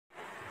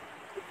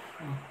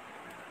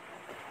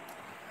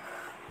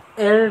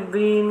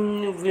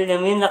Elvin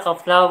Villamin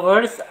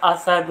naka-flowers,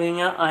 sabi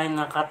niya ay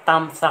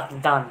nakatamsak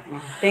dan.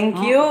 Thank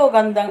you,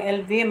 gandang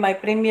LV. May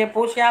premiere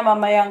po siya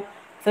mamayang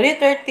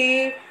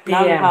 3:30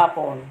 ng PM.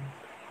 hapon.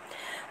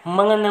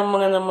 Mga na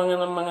mga na mga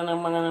na mga na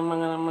mga na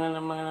mga na mga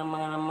na mga na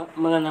mga na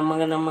mga na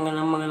mga na mga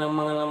na mga na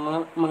mga na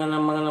mga na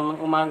mga na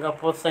umaga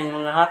po sa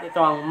inyong lahat. Ito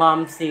ang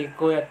Momsie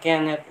Kuya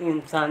Kenneth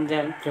in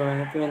Sandem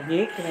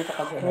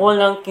 2020.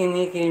 Walang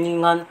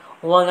kinikilingan,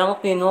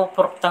 walang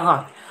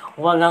pinuportahan,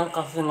 walang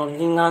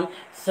kasinungalingan,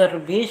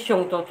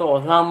 serbisyong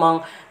totoo lamang,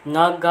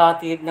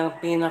 naghatid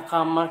ng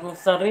pinakamalaking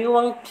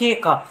sariwang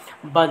chika,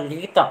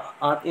 balita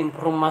at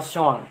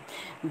impormasyon.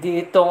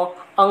 Dito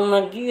ang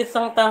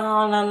nag-iisang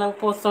tahanan ng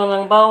puso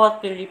ng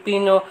bawat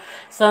Pilipino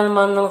sa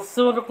man ng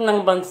sulok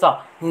ng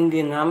bansa.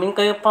 Hindi namin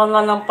kayo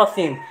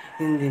palalampasin,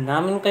 hindi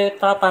namin kayo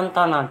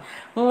tatantanan.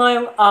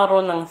 Ngayong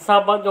araw ng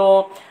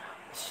Sabado,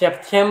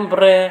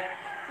 Setyembre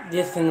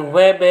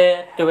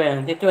 19,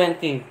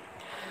 2020.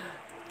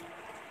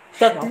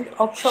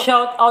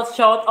 Shout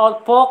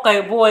out po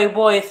kay Boy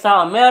Boy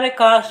sa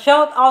Amerika.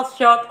 Shout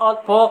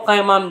out po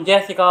kay Ma'am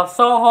Jessica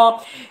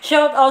Soho.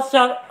 Shout out,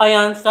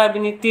 ayan,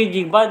 sabi ni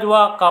TG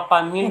Badwa,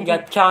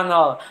 Kapamilya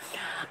Channel.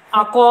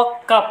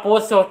 Ako,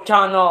 Kapuso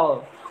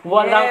Channel.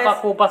 Walang Yes.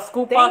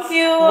 kakupas-kupas, Thank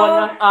you.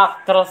 walang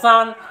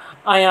aktrasan.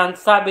 Ayan,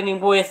 sabi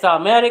ni Boy sa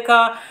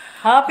Amerika.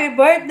 Happy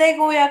birthday,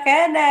 Kuya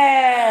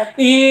Kenneth!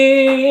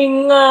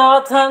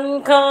 Ingatan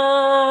ka,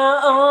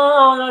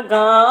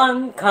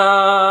 alagaan ka.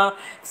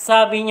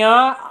 Sabi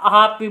niya,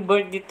 happy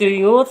birthday to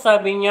you.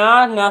 Sabi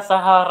niya,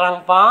 nasa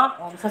harang pa.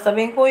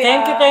 Sasabihin, Kuya.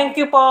 Thank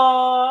you po.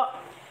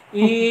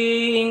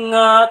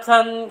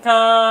 Ingatan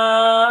ka,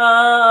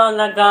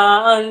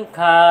 alagaan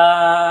ka.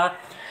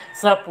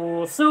 Sa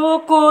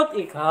puso ko't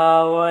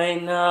ikaw ay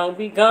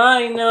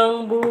nagbigay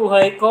ng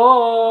buhay ko.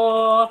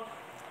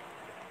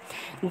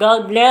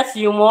 God bless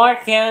you more,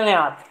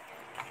 Kenneth.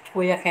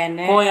 Kuya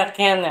Kenneth. Kuya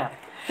Kenneth.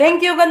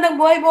 Thank you, gandang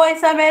buhay-buhay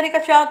sa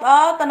Amerika, shout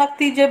out. Anak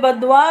TJ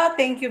Badwa,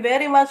 thank you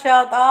very much,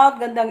 shout out.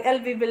 Gandang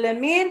LV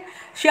Villamin,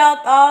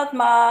 shout out.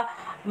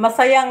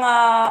 Masayang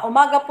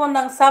umaga po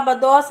ng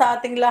Sabado sa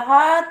ating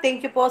lahat.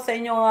 Thank you po sa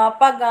inyong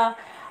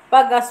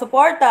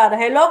pag-suporta.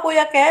 Hello,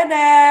 Kuya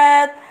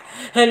Kenneth.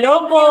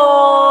 Hello po.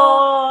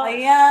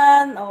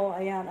 Ayan. Oh,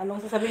 ayan. Anong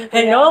sasabihin ko?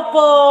 Hello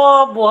po,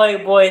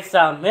 buhay-buhay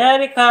sa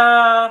Amerika.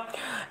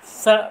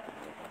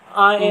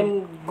 I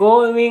am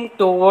going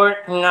to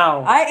work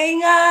now. Ay,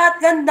 ingat,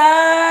 ganda.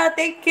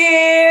 Take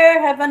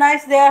care. Have a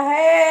nice day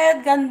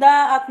ahead.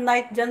 Ganda at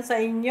night dyan sa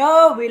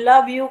inyo. We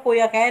love you,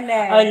 Kuya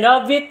Kenneth. I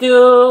love you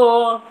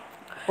too.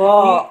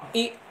 Po.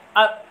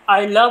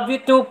 I love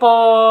you too po.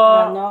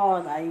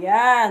 Ganon,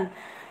 ayan.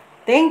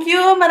 Thank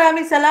you,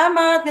 maraming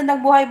salamat.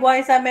 Gandang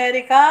buhay-buhay sa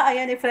Amerika.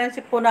 Ayan,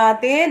 i-friendship po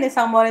natin.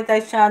 Isang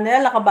monetized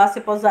channel, nakabase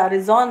po sa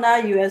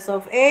Arizona, US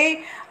of A.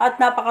 At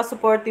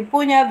napaka-supportive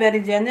po niya, very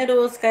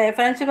generous. Kaya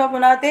i-friendship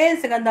po natin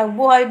sa gandang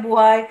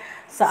buhay-buhay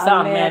sa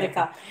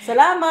Amerika.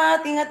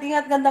 Salamat,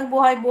 ingat-ingat, gandang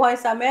buhay-buhay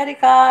sa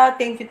Amerika.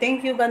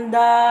 Thank you,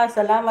 ganda.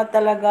 Salamat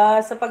talaga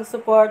sa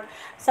pag-support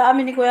sa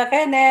amin ni Kuya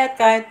Kenneth.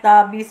 Kahit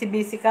na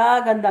busy-busy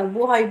ka, gandang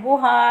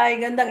buhay-buhay.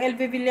 Gandang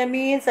LV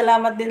Villamin.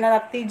 Salamat din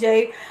anak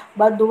TJ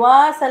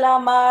Badwa.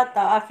 Salamat,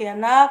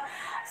 aking anak.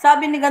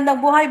 Sabi ni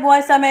Gandang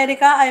Buhay-Buhay sa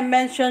Amerika, I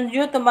mentioned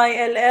you to my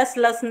LS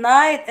last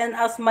night and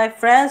asked my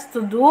friends to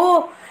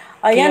do.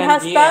 Ayan,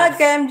 hashtag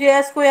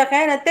KMGS Kuya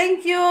Kenneth.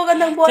 Thank you,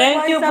 Gandang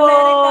Buhay-Buhay sa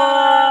Amerika.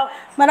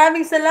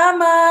 Maraming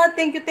salamat.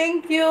 Thank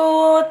you.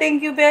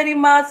 Thank you very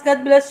much. God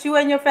bless you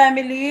and your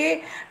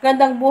family.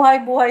 Gandang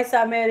buhay-buhay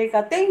sa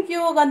Amerika. Thank you,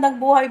 Gandang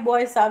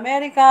buhay-buhay sa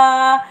Amerika.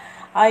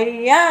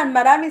 Ayan,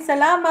 maraming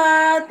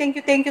salamat.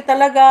 Thank you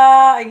talaga.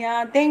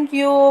 Ayan, thank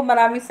you.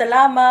 Maraming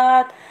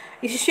salamat.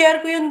 I-share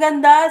ko yung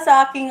ganda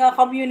sa aking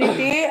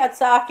community at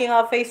sa aking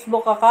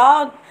Facebook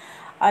account.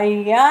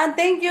 Ayan,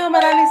 thank you.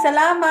 Maraming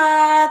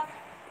salamat.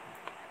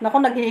 Naku,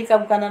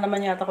 naghihikab ka na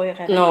naman yata, Kuya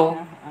Kenneth. No.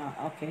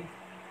 Okay.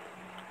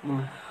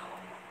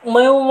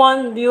 May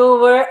one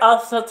viewer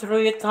asa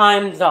 3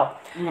 times up.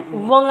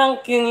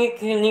 Walang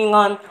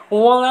kinikilingan,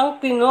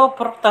 walang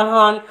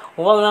pinuportahan,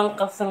 walang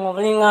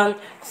kasinungalingan,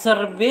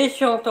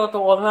 serbisyong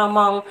totoo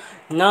lamang,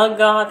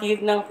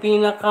 naghahatid ng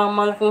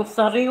pinakamalaking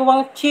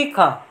sariwang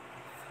chika.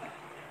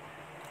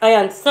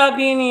 Ayan,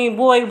 sabi ni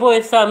Boy Boy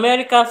sa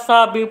Amerika,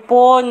 sabi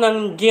po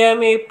ng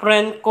GMA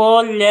friend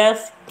ko,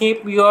 let's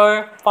keep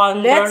your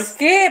fingers. Let's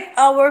keep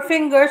our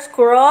fingers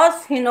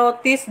crossed. He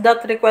noticed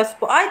that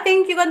request po. Ay,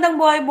 thank you, Gandang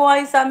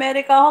Buhay-Buhay sa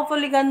Amerika.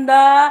 Hopefully,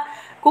 ganda.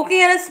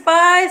 Cooking and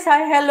Spice,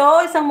 hi,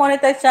 hello. Isang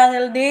monetized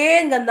channel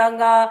din. Gandang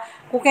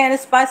Cooking and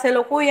Spice,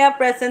 hello kuya,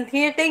 present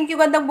here. Thank you,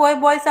 Gandang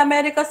Buhay-Buhay sa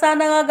Amerika.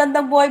 Sana nga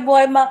Gandang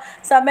Buhay-Buhay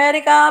sa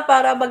Amerika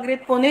para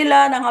mag-greet po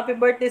nila ng happy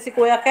birthday si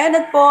Kuya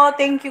Kenneth po.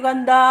 Thank you,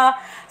 ganda.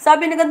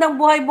 Sabi ni Gandang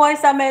Buhay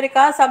sa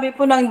Amerika, sabi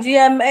po ng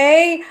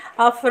GMA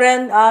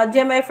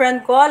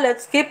friend ko,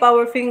 let's keep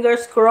our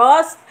fingers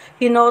crossed.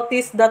 He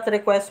noticed that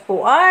request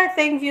po. Ay,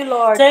 thank you,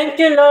 Lord. Thank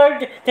you,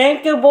 Lord.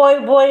 Thank you,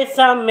 boy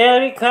sa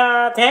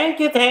America. Thank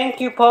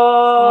you po.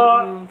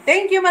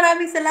 Thank you,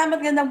 maraming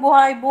salamat. Gandang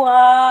buhay.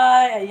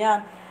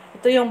 Ayan.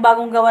 Ito yung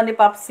bagong gawa ni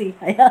Papsi.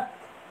 Ayan.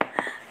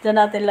 Diyan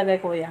natin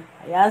lagay, kuya.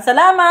 Ayan,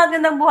 salamat.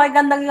 Gandang buhay,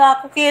 gandang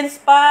cooking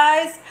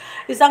spice.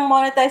 Isang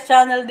monetized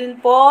channel din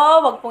po.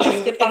 Wag pong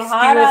skip ang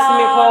harap. Excuse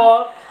me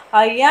po.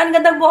 Ayan,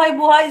 gandang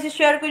buhay.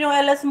 Isi-share ko yung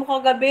LS mo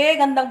kagabi.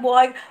 Gandang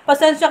buhay.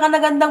 Pasensya ka na,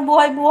 gandang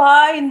buhay.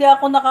 Hindi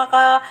ako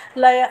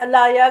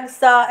nakakalayag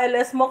sa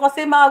LS mo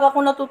kasi maaga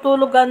ko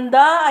natutulog,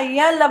 ganda.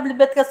 Ayan, Lovely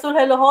Bet Kasul,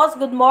 hello host,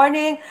 good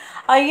morning.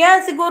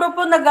 Ayan, siguro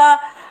po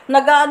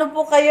nag-ano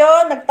po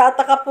kayo,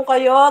 nagtataka po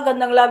kayo,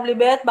 gandang Lovely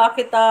Bet,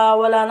 bakit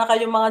wala na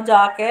kayong mga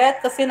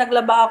jacket? Kasi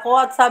naglaba ako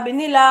at sabi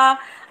nila,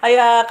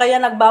 kaya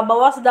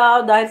nagbabawas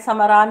daw dahil sa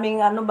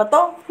maraming ano ba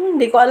to?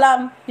 Hindi ko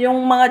alam.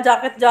 Yung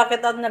mga jacket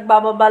at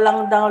nagbababa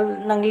lang daw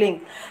ng link.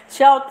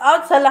 Shout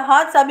out sa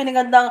lahat, sabi ni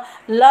gandang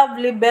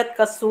Lovely Bet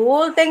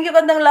Kasul. Thank you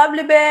gandang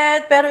Lovely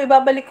Bet, pero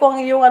ibabalik ko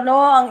ang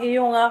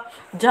iyong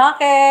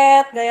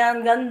jacket.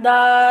 Gayan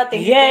ganda.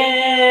 Thank you.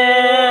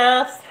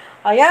 Yes!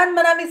 Ayan,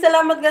 maraming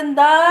salamat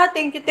ganda.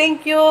 Thank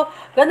you.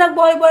 Gandang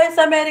buhay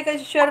sa Amerika.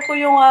 I-share ko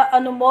yung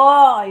ano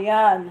mo.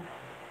 Ayan.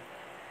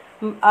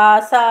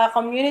 Sa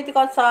community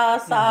ko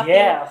sa aking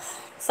Yes.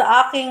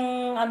 sa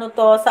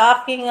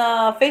aking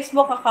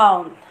Facebook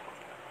account.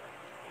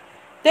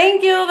 Thank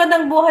you,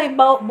 gandang buhay.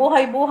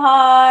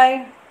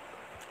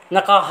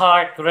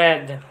 Naka-heart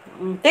red.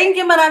 Thank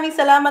you, maraming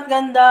salamat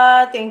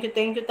ganda. Thank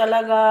you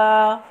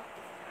talaga.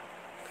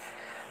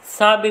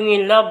 Sabi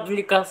ni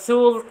Lovely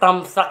Kasul,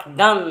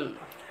 tamsakdan.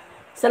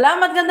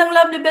 Salamat gandang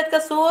Lovely Bet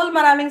Kasul,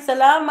 maraming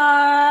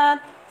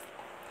salamat.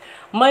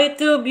 May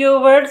 2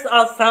 viewers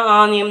at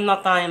sa 6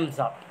 na times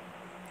up.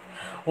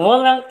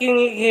 Walang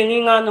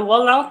kinikilingan,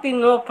 walang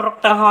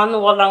pinuproktahan,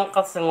 walang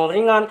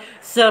kasingulingan,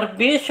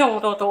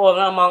 serbisyong totoo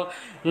lamang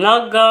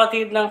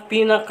naghatid ng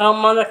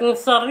pinakamalaking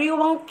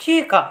sariwang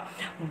chika,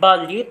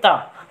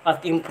 balita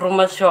at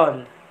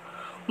impormasyon.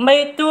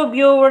 May 2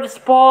 viewers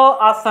po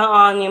at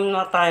sa 6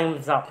 na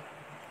times up.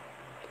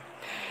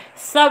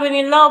 Sabi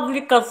ni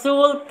Lovely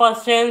Kasul,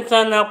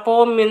 pasensya na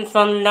po,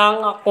 minsan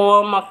lang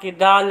ako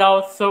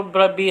makidalaw,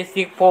 sobra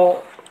busy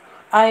po.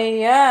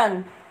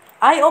 Ayan.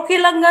 Ay, okay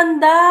lang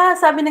ganda.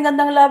 Sabi ni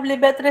gandang Lovely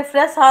Bet,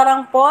 refresh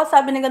harang po.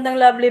 Sabi ni gandang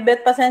Lovely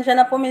Bet, pasensya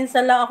na po,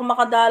 minsan lang ako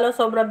makadalo,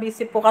 sobra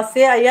busy po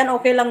kasi. Ayan,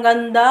 okay lang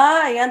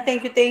ganda. Ayan,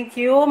 thank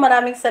you.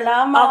 Maraming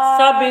salamat.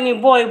 At sabi ni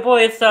Boy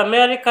sa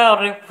Amerika,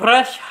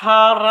 refresh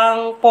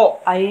harang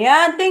po.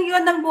 Ayan, thank you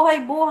gandang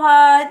buhay.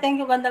 Thank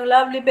you gandang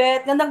Lovely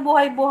Bet. Gandang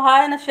buhay.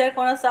 Na-share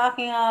ko na sa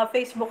aking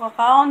Facebook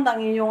account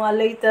ang iyong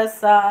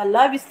latest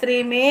live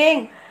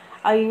streaming.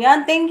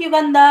 Ayan, thank you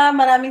ganda.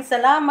 Maraming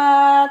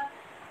salamat.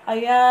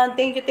 Ayan,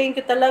 thank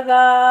you talaga.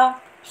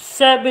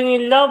 Sabi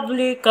ni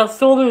Lovely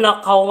Kasul,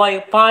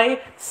 naka-wifi.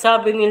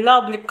 Sabi ni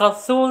Lovely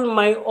Kasul,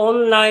 may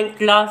online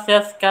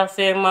classes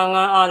kasi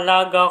mga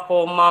alaga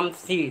ko,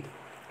 Momsie.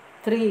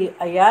 3.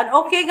 Ayan.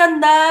 Okay,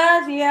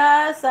 ganda.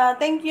 Yes.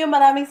 Thank you.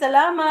 Maraming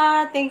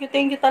salamat. Thank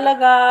you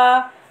talaga.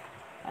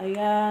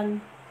 Ayan.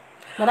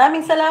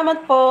 Maraming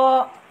salamat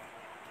po.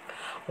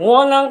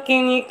 Walang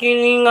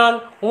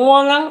kinikilingan,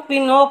 walang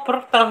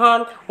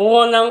pinoportahan,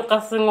 walang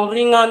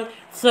kasingulingan,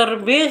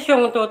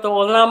 serbisyong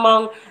totoo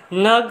lamang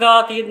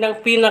naghatid ng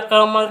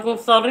pinakamalaking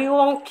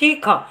sariwang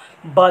chika,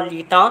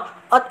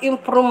 balita at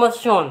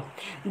impormasyon.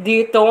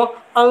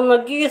 Dito ang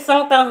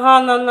nag-iisang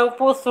tahanan ng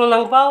puso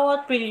ng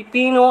bawat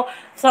Pilipino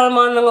sa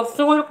mga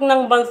sulok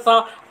ng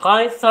bansa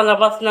kahit sa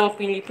labas ng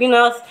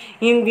Pilipinas.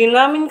 Hindi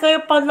namin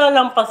kayo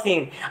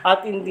palalampasin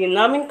at hindi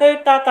namin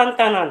kayo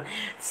tatantanan.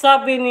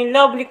 Sabi ni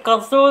Lovely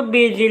Kasul,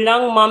 busy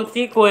lang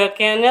Momsie Kuya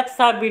Kenneth.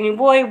 Sabi ni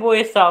Buhay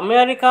sa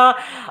Amerika,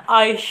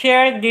 I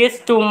share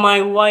this to my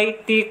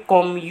white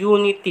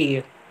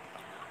community.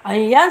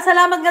 Ayan,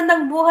 salamat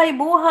gandang buhay.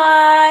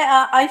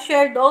 I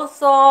shared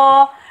also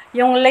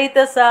yung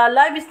latest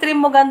live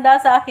stream mo ganda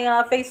sa aking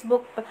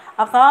Facebook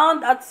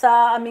account at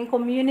sa aming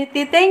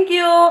community. Thank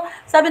you.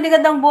 Sabi ni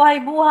gandang buhay.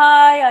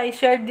 I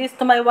shared this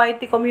to my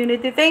white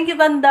community. Thank you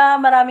ganda.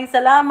 Maraming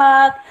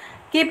salamat.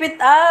 Keep it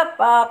up,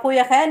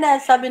 Kuya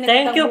Kenneth. Sabi ni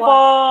Thank you gandang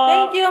po.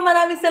 Thank you.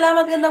 Maraming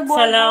salamat gandang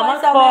buhay. Salamat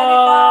sa po.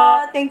 Amerika.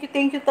 Thank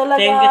you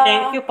talaga.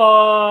 Thank you po.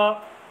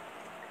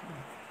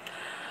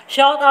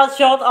 Shout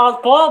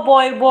out po,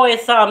 boy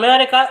sa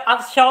Amerika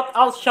at shout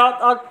out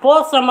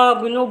po sa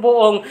mga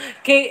binubuong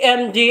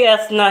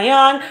KMGS na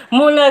yan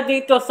mula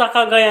dito sa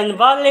Cagayan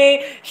Valley.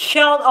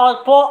 Shout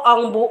out po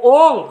ang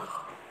buong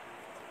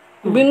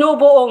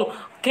binubuong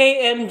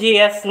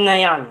KMGS na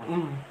yan.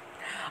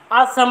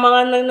 At sa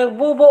mga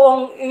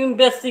nagbubuong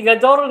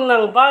investigador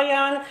ng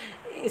bayan,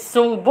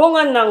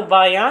 sumbungan ng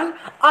bayan,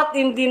 at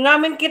hindi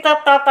namin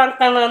kita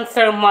tatantanan,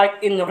 Sir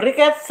Mike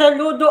Enriquez.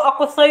 Saludo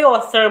ako sa iyo,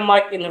 Sir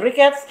Mike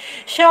Enriquez.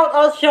 Shout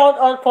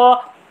out po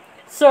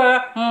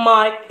Sir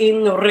Mike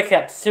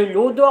Enriquez.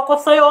 Saludo ako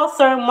sa iyo,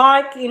 Sir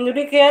Mike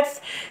Enriquez.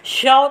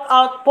 Shout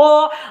out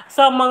po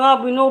sa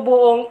mga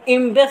binubuong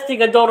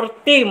investigador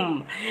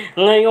team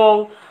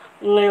ngayong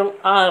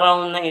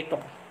araw na ito.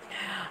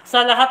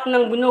 Sa lahat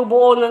ng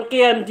binubuo ng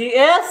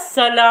KMGS,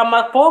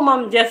 salamat po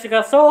Ma'am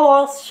Jessica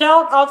Sohos.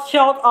 Shout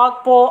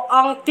out po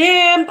ang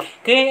team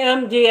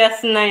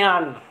KMGS na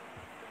yan.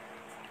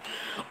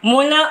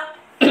 Mula,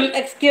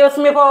 excuse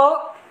me po,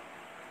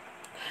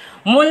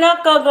 mula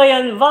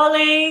Cagayan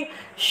Valley,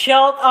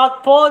 shout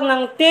out po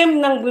ng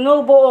team ng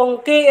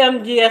binubuong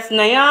KMGS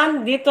na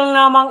yan. Dito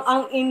lamang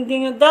ang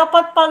hindi nyo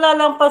dapat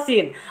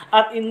palalampasin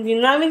at hindi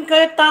namin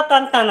kayo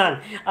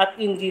tatantanan at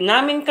hindi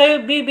namin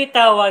kayo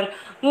bibitawan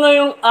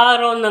ngayong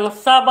araw ng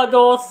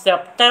Sabado,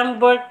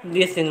 September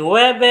 19,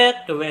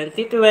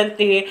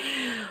 2020.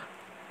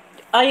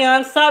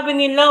 Ayan, sabi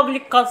ni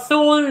Lovely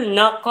Kasul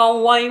na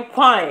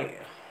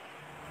ka-wifi.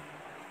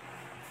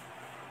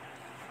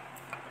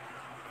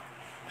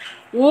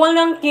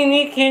 Walang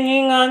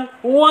kinikilingan,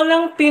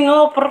 walang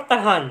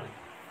pinoportahan.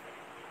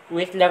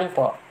 Wait lang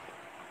po.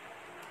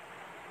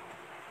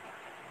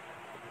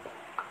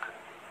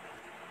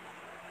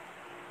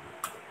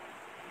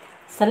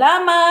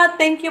 Salamat.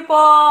 Thank you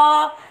po.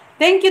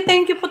 Thank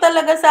you po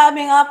talaga sa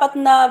aming 4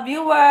 na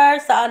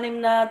viewers, sa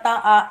 6 na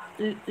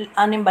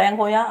 6 ba yan,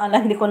 kuya?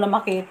 Hindi ko na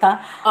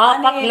makita.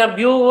 4 na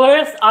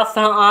viewers at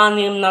sa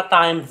 6 na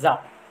times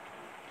up.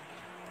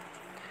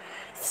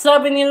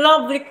 Sabi ni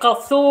Lovely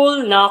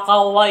Kasul,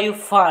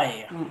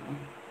 naka-wifi.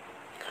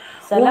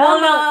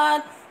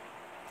 Salamat.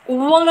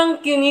 Walang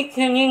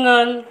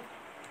kinikilingan,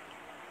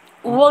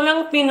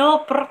 walang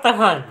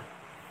pinoportahan.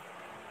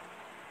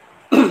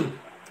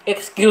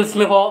 Excuse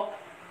me po.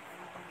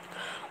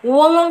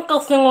 Walang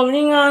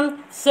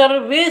kasinungalingan,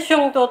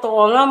 serbisyong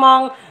totoo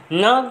lamang,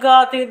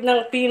 naghatid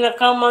ng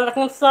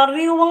pinakamalaking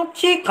sariwang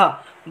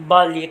chika,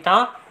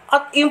 balita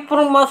at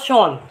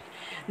impormasyon.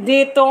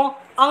 Dito,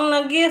 ang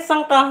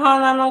nag-iisang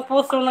tahanan ng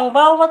puso ng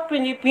bawat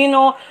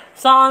Pilipino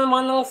saan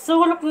man ang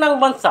sulok ng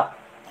bansa.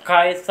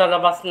 Kahit sa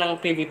labas ng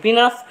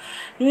Pilipinas,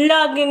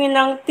 lagi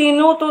nilang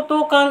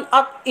tinututukan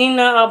at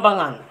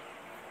inaabangan.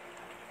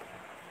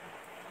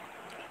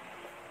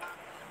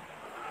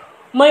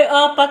 May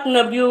 4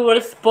 na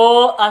viewers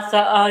po at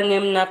sa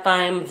 6 na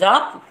times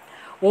up.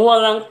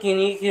 Walang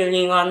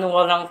kinikilingan,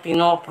 walang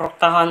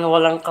pinoportahan,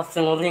 walang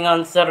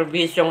kasinungalingan,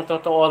 serbisyong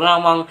totoo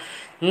lamang,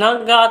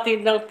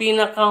 naghatid ng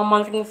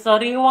pinakamalaking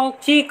sariwang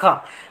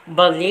chika,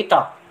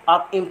 balita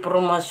at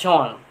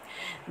impormasyon.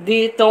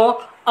 Dito,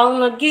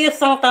 ang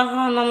nag-iisang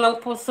tahanan ng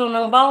puso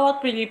ng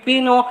bawat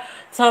Pilipino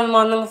saan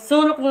man ang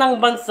sulok ng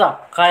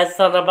bansa. Kahit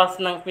sa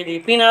labas ng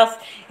Pilipinas,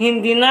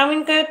 hindi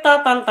namin kayo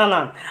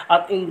tatantanan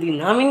at hindi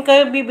namin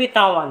kayo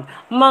bibitawan,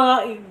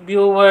 mga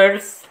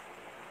viewers.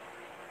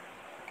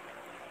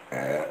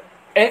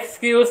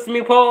 Excuse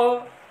me po.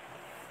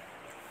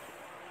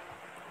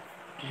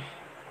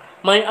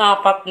 May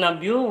 4 na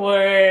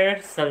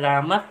viewers.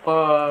 Salamat po.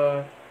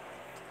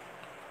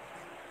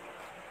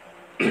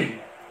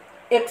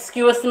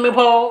 Excuse me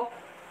po.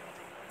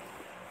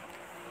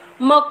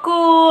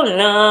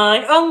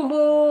 Makulay ang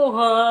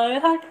buhay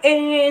at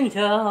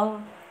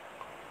angel.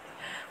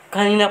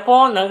 Kanina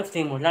po,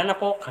 nagsimula na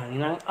po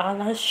kaninang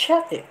alas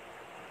 7.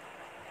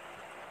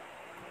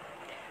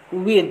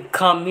 With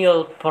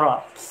Camille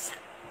Props.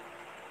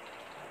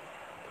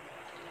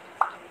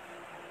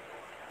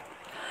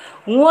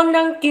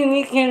 Walang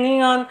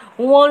kinikilingan,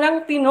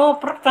 walang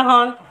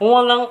pinoportahan,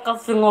 walang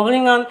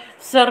kasinungalingan,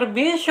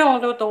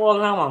 serbisyong totoo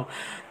lamang.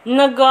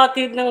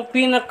 Naghatid ng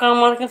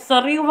pinakamalaking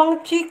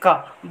sariwang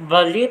chika,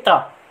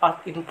 balita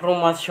at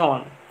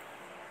impormasyon.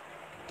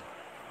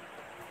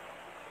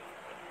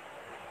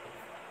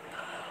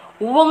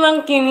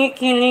 Walang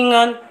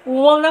kinikilingan,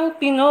 walang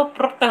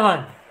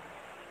pinoportahan.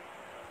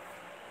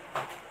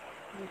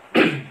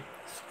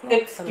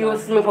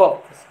 Excuse me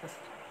po.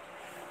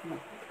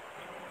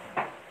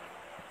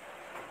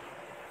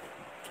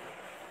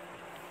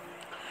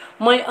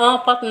 May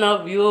 4 na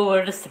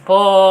viewers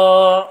po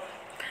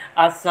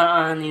at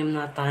sa 6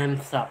 na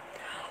times up.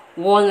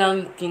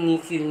 Walang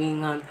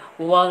kinikilingan,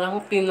 walang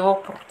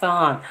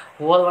pinoportahan,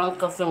 walang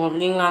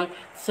kasinungalingan,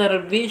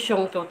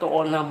 serbisyong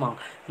totoo lamang,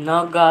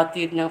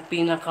 naghatid ng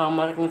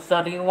pinakamalaking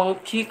sariwang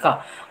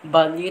chika,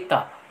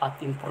 balita at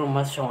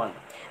impormasyon.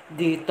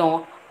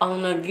 Dito, ang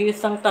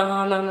nag-iisang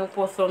tahanan ng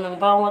puso ng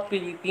bawat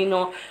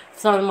Pilipino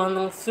sa man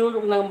ng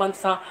sulok ng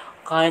bansa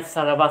kahit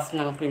sa labas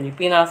ng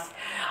Pilipinas.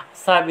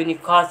 Sabi ni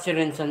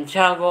Catherine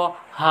Santiago,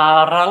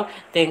 harang,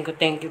 thank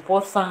you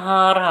po sa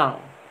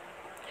harang.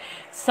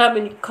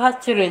 Sabi ni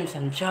Catherine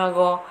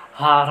Santiago,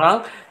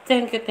 harang,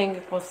 thank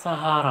you po sa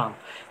harang.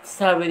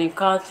 Sabi ni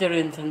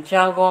Catherine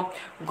Santiago,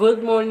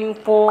 good morning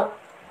po.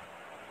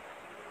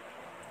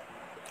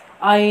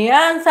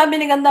 Ayan, sabi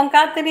ni Gandang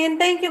Catherine.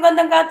 Thank you,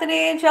 Gandang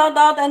Catherine. Shout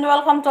out and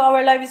welcome to our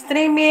live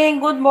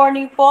streaming. Good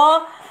morning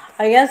po.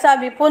 Ayan,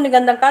 sabi po ni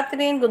Gandang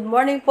Catherine, good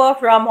morning po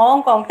from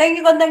Hong Kong. Thank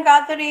you, Gandang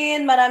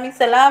Catherine. Maraming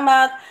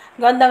salamat.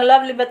 Gandang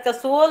Lovely Bat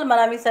Kasul,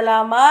 maraming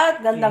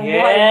salamat. Gandang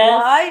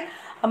buhay-buhay.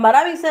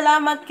 Maraming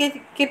salamat,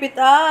 keep it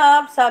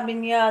up. Sabi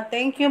niya,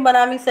 thank you,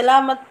 maraming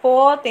salamat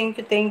po. Thank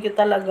you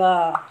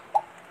talaga.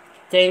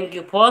 Thank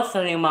you po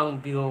sa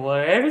 5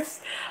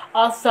 viewers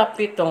at sa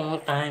 7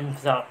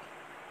 times up.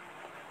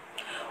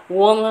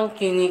 Walang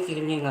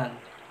kinikilingan.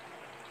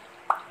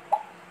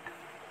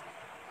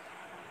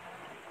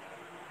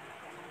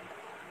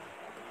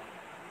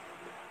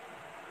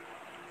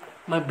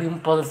 May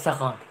pimples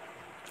ako.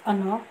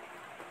 Ano?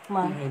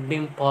 May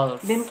pimples.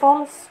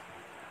 Dimples?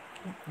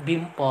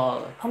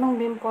 Pimple. Anong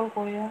dimple,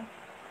 kuya?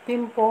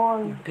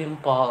 Pimple.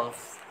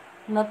 Pimples.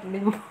 Not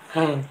dimple.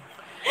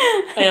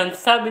 Ayan,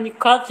 sabi ni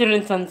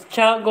Catherine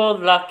Santiago,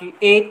 lucky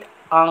 8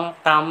 ang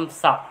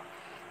thumbs up.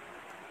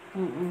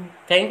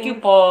 Thank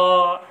you po.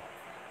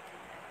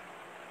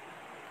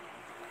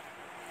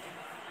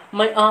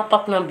 May 4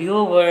 na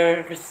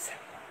viewers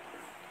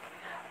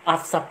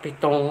at sa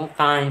 7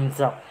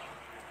 times up.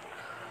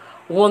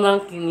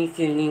 Walang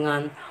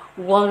kinikilingan,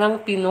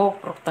 walang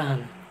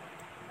pinoproptan.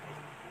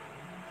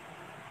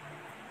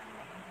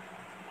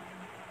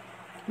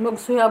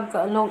 Magsuyab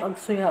ka along,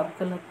 agsuyab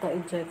ka lata,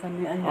 enjoy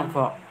kami. Ayan.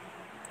 Opo.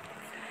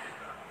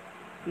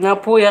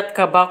 Napuyat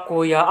ka ba,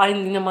 kuya? Ay,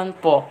 hindi naman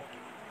po.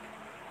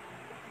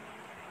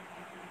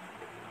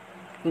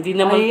 Hindi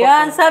naman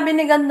Ayan, po. sabi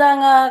ni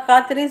gandang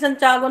Catherine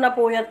Santiago,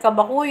 napuyat ka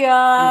ba,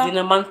 kuya? Hindi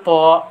naman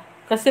po.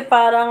 Kasi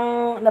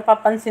parang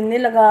napapansin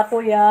nila ga,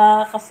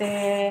 kuya, kasi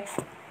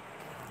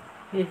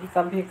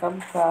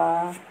hihikab-hikab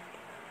ka.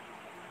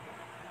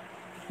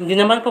 Hindi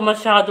naman po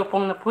masyado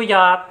pong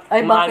napuyat.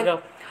 Ay,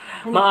 bakit?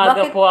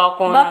 Maaga po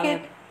ako.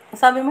 Bakit?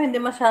 Sabi mo hindi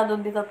masyado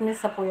dito at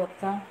least sa puyat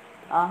ka?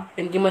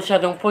 Hindi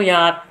masyadong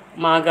puyat.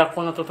 Maaga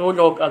ako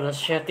natutulog.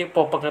 Alas 7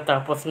 po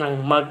pagkatapos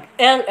ng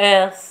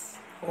mag-LS.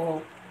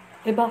 Oo.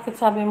 Bakit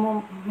sabi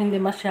mo hindi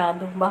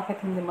masyado?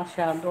 Bakit hindi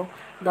masyado?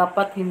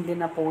 Dapat hindi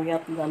na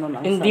puyat. Ganon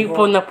ang Hindi sagot.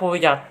 po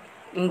napuyat.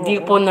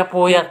 Hindi po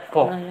napuyat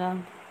po.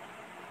 Ayan.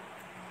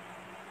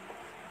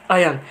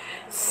 Ayan.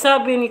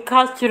 Sabi ni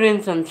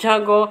Catherine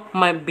Santiago,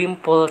 may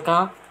pimple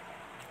ka?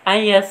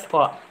 Ay, yes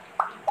po.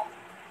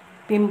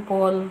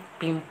 Pimple.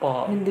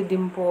 Pimple. Hindi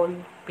dimple.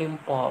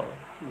 Pimple.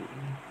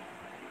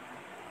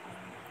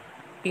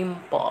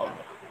 Pimple.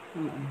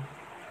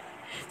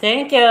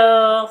 Thank you.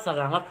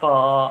 Salamat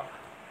po.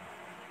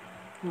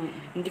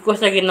 Hindi ko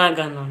siya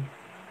ginaganon.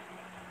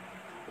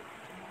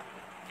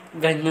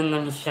 Ganyan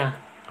lang siya.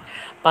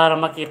 Para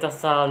makita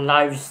sa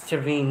live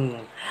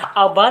streaming.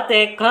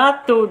 Abate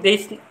ka,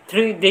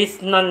 3 days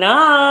na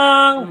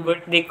lang.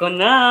 Birthday ko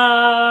na.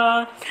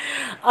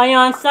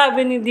 Ayan,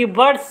 sabi ni The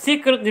Bar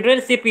Secret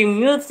Recipe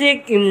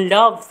Music, in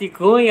love si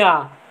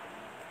Kuya.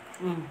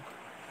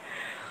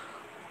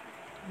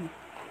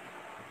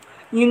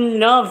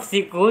 In love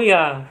si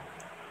Kuya.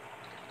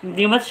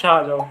 Hindi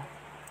masyado.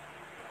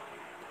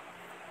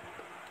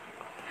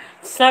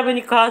 Sabi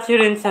ni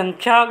Catherine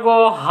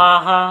Santiago, ha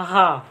ha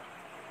ha.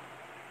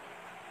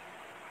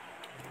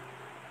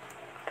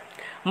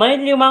 May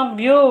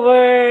 5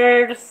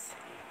 viewers.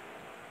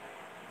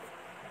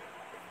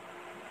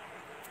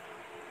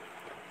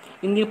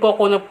 Hindi po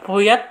ako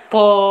napuyat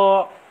po.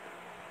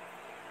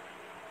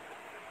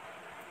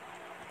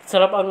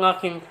 Sarap ang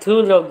aking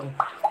tulog.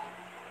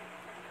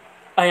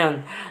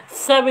 Ayan.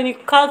 Sabi ni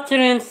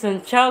Catherine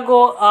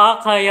Santiago,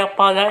 kaya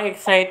pala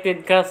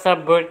excited ka sa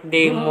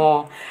birthday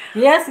mo.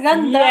 Yes,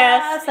 ganda.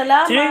 Yes.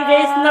 Salamat. 3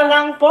 days na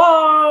lang po.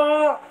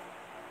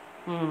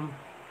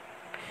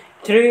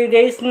 3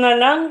 days na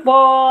lang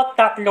po.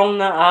 3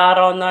 na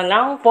araw na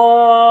lang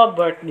po.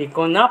 Birthday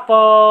ko na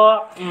po.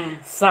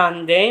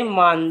 Sunday,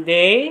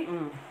 Monday,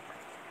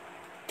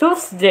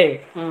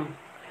 Tuesday.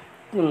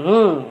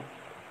 3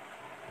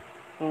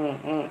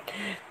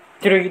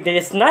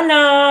 days na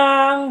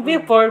lang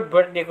before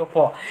birthday ko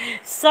po.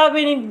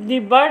 Sabi ni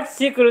The Bar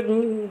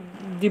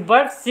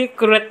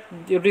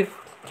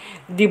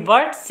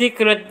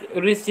Secret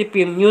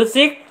Recipe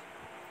Music,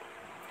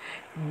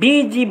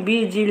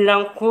 BG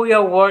lang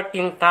kuya,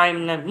 working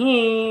time na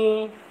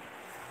ni.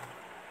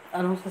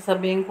 Anong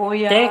sasabihin,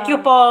 kuya? Thank you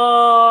po.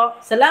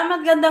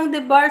 Salamat gandang The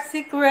Bar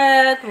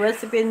Secret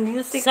Recipe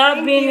Music.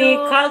 Sabi ni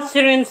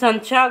Catherine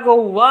Santiago,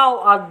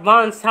 wow,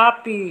 advance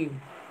happy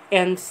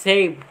and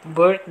safe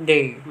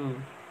birthday.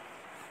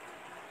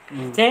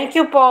 Thank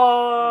you po.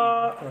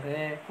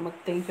 Correct.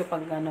 Mag-thank you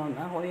pag gano'n,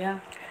 kuya.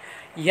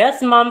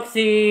 Yes,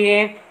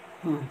 Momsie.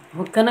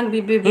 Huwag ka nang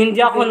bibibig. Hindi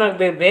ako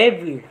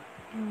nagbe-baby.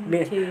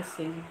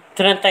 Chasing.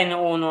 31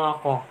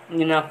 ako.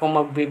 Hindi na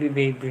ako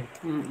mag-baby.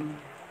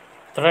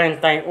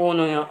 31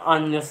 yung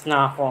anyos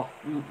na ako.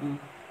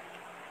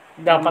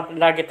 Dapat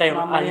lagi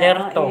tayong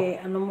alerto.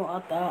 Ano mo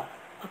ata,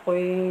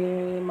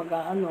 ako'y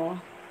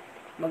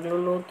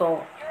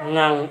magluluto.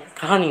 Ng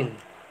kanin.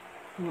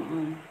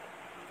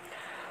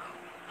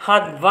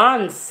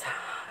 Advance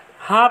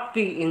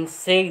happy and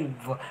safe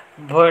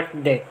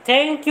birthday.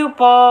 Thank you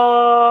po.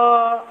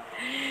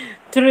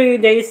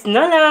 3 days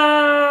na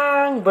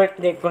lang lang,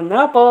 birthday ko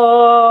na po.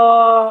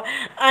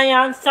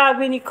 Ayan,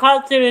 sabi ni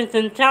Catherine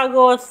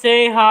Santiago,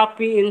 say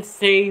happy and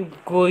save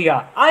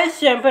kuya. Ay,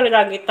 syempre,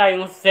 lagi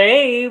tayong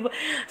save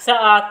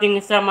sa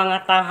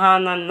mga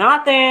tahanan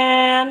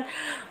natin.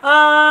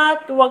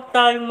 At huwag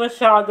tayong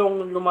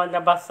masyadong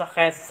lumalabas sa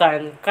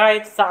Quezon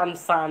kahit saan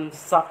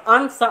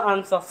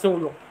sa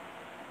sulok.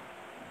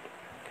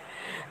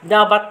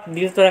 Dapat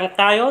dito lang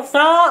tayo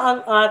sa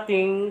ang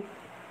ating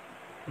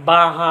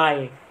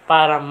bahay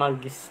para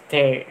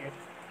mag-stay.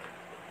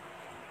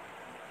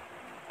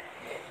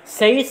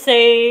 Stay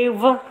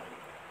safe.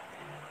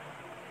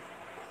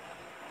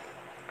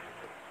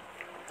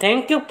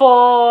 Thank you po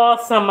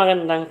sa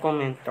magandang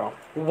komento.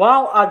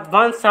 Wow,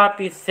 advance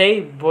happy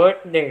safe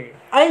birthday.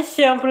 Ay,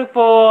 syempre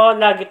po,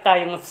 lagi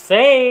tayong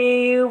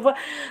safe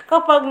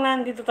kapag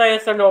nandito tayo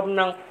sa loob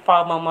ng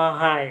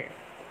pamamahay.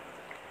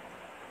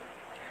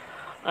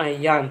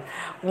 Ayan,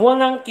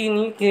 walang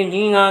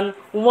kinikilingan,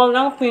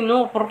 walang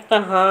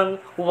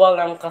pinuportahan,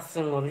 walang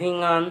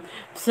kasinungalingan,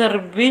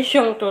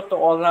 serbisyong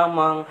totoo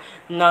lamang,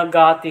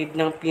 nagatid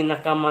ng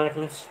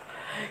pinakamalaking.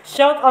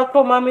 Shout out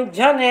po Mami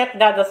Janet,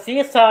 Dada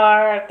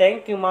Cesar.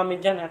 Thank you Mami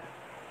Janet.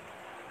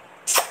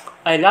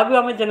 I love you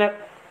Mami Janet.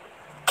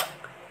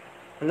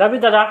 I love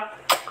you Dada.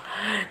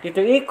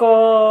 Tito Iko,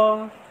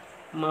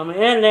 Mami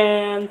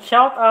Ellen,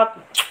 shout out.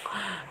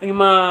 Yung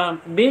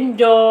mga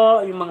Binjo,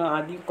 yung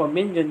mga adik ko,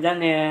 Binjo,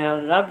 Daniel,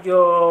 love you.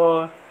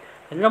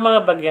 Hello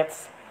mga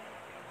bagets.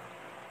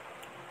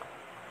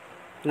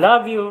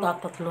 Love you.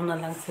 Tatatlo na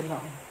lang sila.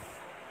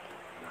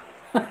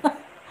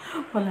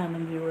 Wala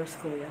nang viewers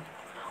ko yan.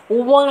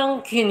 Walang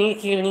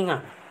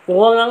kinikilingan,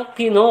 walang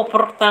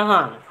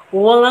pinoportahan,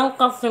 walang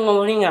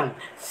kasinungalingan,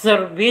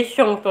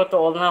 serbisyong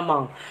totoo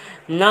lamang,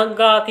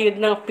 nagatid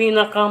ng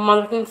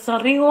pinakamalaking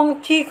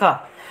sariwang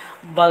chika,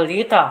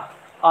 balita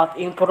at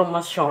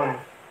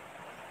impormasyon.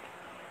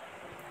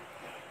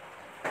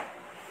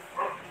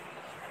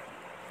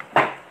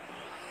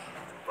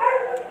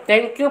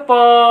 Thank you po.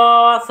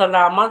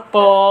 Salamat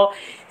po.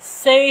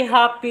 Say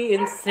happy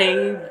and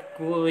save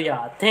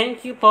kuya.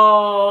 Thank you po.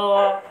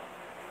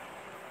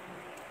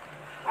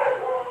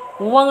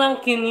 Walang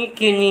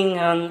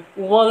kinikilingan,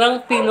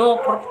 walang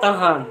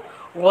pinoportahan,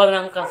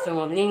 walang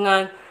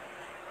kasinungalingan.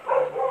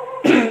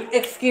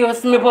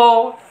 Excuse me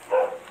po.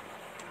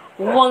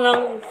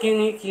 Walang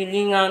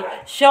kinikilingan.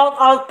 Shout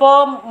out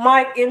po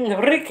Mike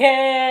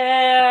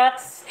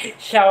Enriquez.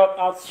 Shout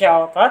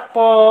out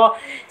po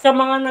sa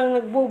mga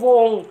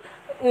nagbubuong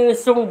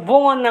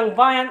sumbungan ng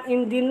bayan.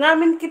 Hindi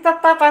namin kita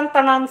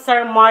tatantanan,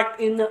 Sir Mike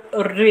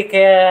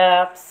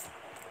Enriquez.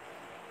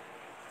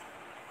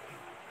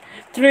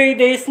 3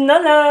 days na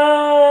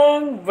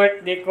lang,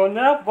 birthday ko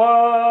na po.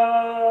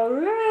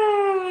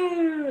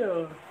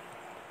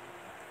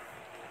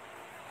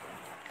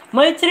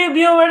 May 3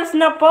 viewers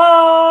na po.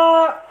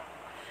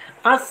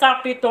 At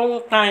sa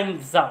 7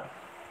 times up.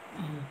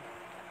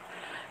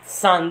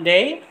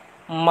 Sunday,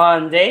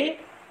 Monday,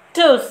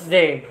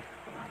 Tuesday.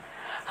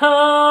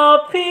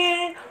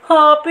 Happy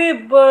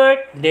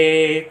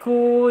birthday,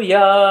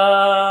 kuya.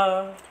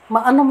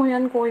 Maano mo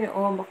yan, kuya?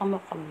 O, baka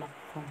makalak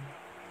ko.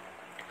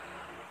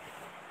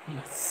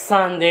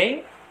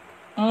 Sunday,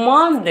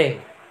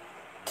 Monday,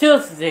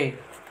 Tuesday.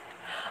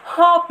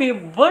 Happy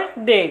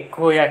birthday,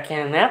 Kuya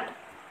Kenneth.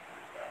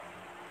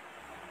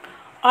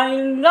 I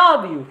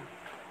love you.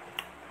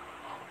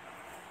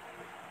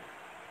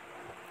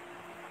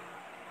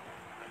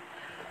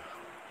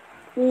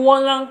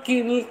 Walang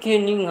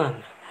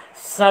kinikilingan.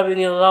 Sabi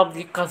ni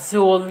Lovely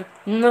Kasul,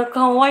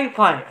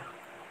 naka-wifi.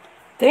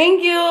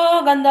 Thank you!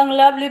 Gandang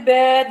Lovely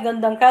Beth,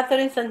 gandang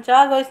Catherine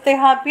Santiago, stay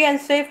happy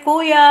and safe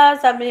kuya.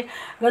 Sabi,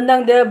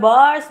 gandang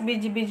Debars,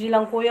 busy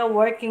lang kuya,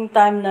 working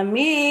time na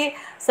me.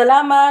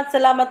 Salamat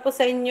po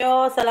sa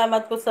inyo.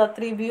 Salamat po sa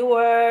 3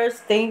 viewers.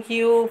 Thank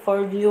you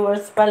for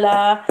viewers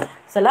pala.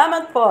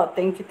 Salamat po.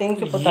 Thank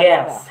you po talaga.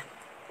 Yes.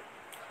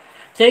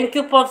 Thank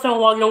you po sa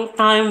 8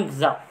 times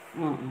up.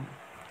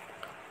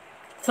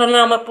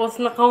 Salamat po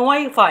sa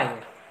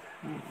naka-wifi.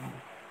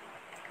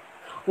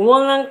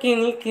 Walang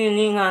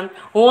kinikilingan,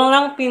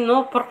 walang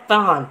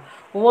pinoportahan,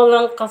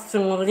 walang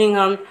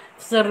kasinungalingan,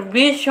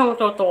 serbisyong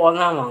totoo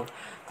lamang,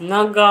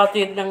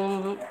 nagatid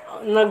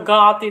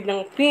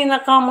ng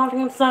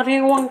pinakamalaking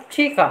sariwang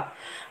chika,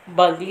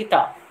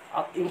 balita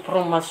at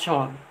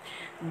informasyon.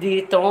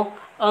 Dito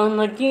ang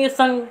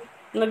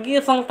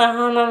nag-iisang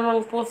tahanan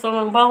ng puso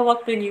ng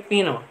bawat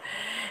Pilipino.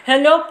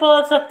 Hello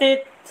po sa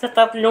 3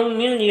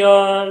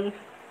 milyon.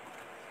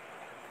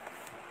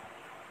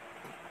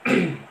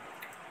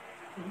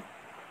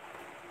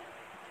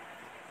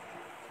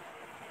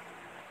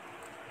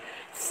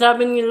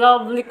 Sabi ni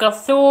Lovely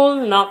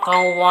Kasul,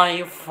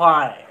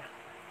 naka-wifi.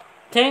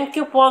 Thank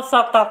you po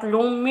sa 3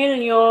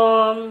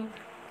 milyon.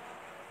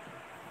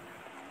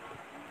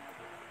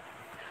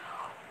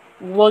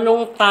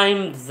 8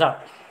 times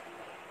up.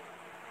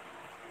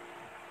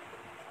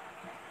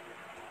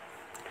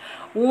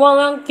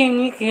 Walang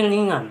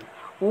kinikilingan,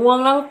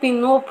 walang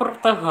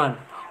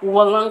pinuportahan,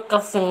 walang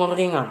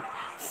kasinungalingan.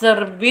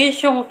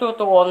 Serbisyong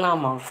totoo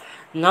lamang,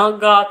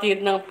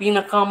 Naghatid ng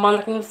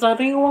pinakamalaking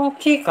sariwang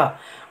chika,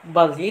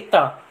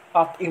 balita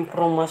at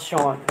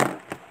impormasyon.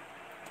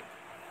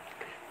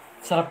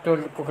 Sarap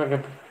tulog ko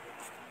kagabi.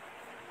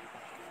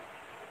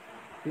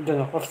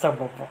 Doon ako sa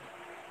baba.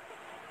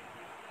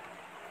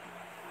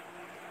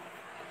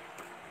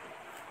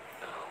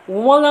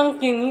 Walang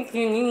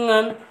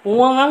kinikilingan,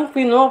 walang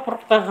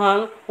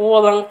pinoportahan,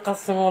 walang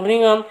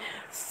kasinungalingan,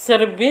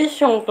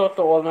 serbisyong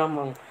totoo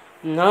lamang.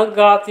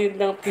 Naghatid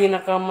ng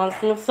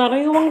pinakamalaking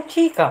sariwang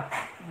chika,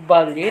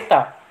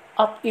 balita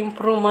at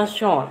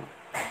impormasyon.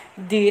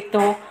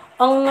 Dito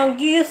ang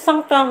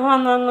nag-iisang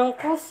tahanan ng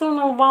puso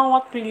ng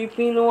bawat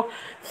Pilipino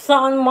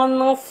saan man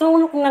ng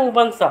sulok ng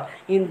bansa.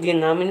 Hindi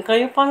namin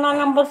kayo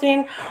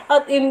palalambasin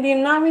at hindi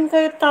namin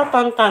kayo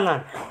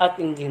tatantanan at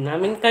hindi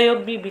namin kayo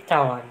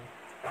bibitawan.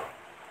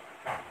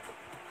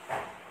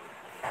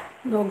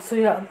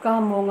 Nagsuyaab ka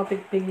mo nga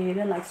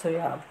pigpigilan,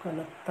 nagsuyaab ka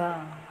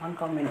lata. Ang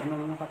kami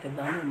na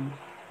katidanon,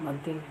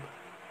 mati.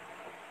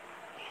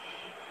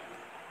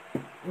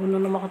 Uno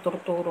na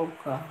makaturturog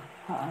ka.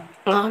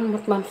 Ano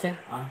ba't ma'am sir?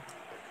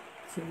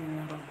 Sige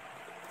na ron.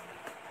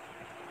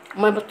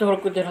 May baturog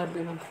ko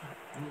dirabi ma'am sir.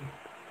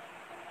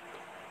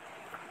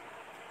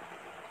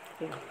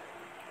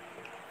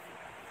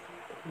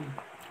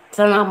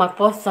 Salamat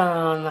po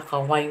sa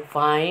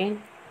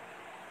naka-wifi.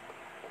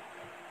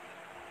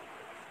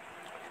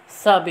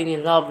 Sabi ni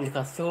Lovely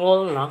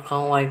Kasul,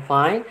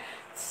 naka-wifi.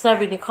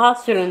 Sabi ni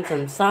Catherine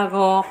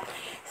Sansago,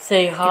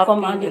 say happy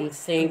and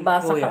say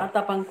basa kuya.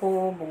 ka atapang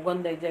ko,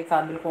 bugon day jay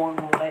kabil ko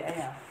ang ulay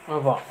aya.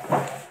 Aba.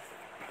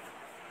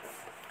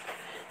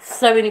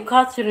 Sabi ni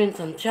Catherine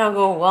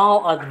Santiago,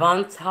 wow,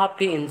 advance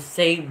happy and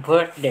say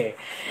birthday.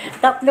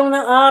 3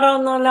 na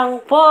araw na lang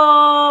po,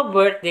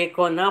 birthday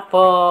ko na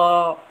po.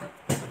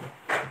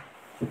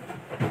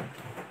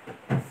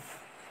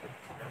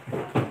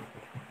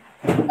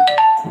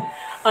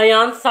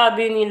 Ayan,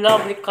 sabi ni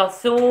Lovely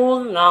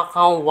Kasul,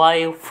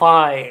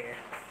 naka-wifi.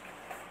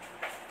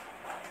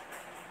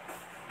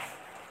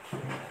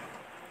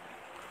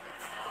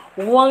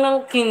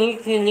 Walang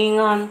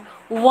kinikilingan,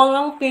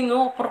 walang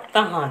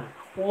pinoportahan,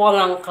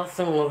 walang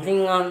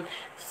kasinungalingan,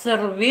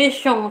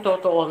 serbisyong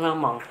totoo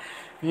lamang.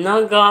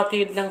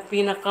 Naghatid ng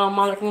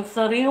pinakamalaking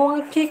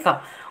sariwang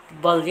chika,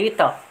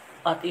 balita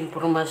at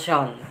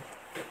impormasyon.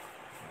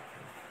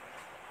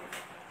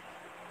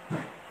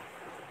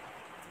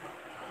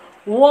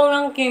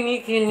 Walang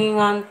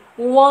kinikilingan,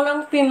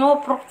 walang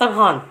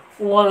pinoportahan,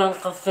 walang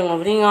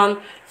kasinungalingan,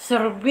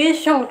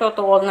 serbisyong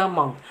totoo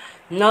lamang.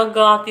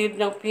 Naghatid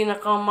ng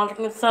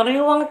pinakamalaking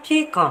sariwang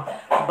chika,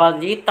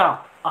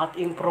 balita at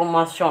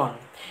impormasyon.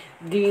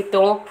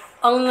 Dito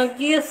ang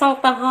nag-iisang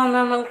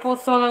tahanan ng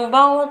puso ng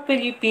bawat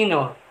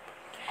Pilipino.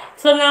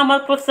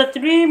 Salamat po sa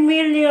 3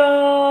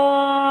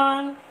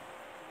 million!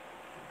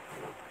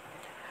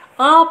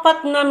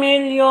 4 na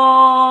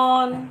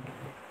milyon!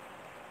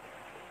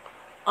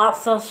 At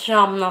sa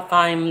 9 na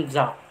time's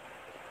up.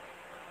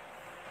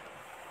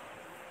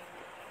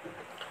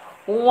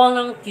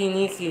 Walang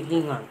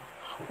kinikilingan,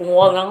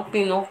 walang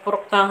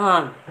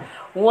pinoportahan,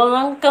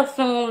 walang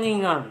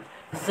kasinungalingan,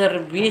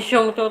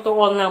 serbisyong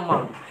totoo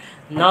lamang.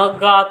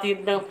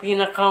 Naghatid ng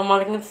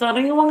pinakamalaking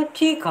sariwang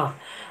chika,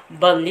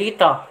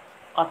 balita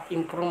at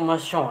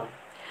impormasyon.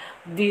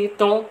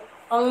 Dito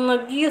ang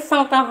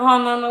nag-iisang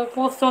tahanan ng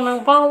puso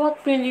ng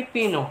bawat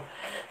Pilipino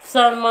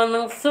saan man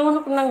ang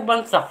sulok ng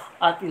bansa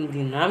at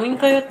hindi namin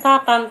kayo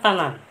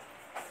tatantanan.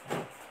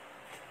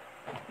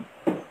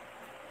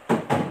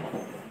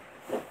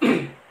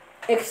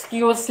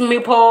 Excuse me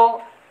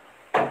po.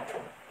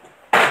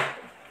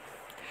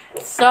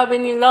 Sabi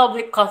ni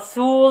Lovely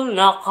Kasul,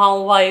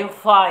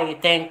 naka-wifi.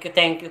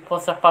 Thank you po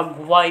sa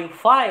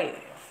pag-wifi.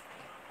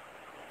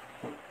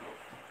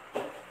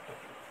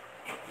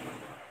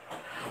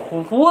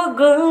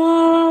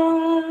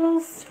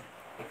 Wagas!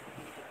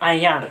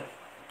 Ayan.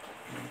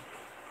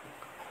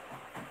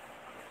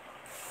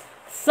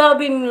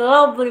 Sabi ni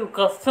Lovely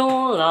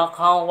Kasul,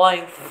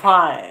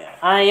 naka-wifi.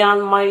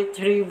 Ayan, may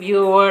 3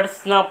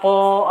 viewers na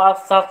po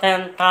at sa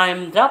 10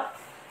 times up.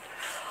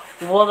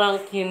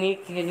 Walang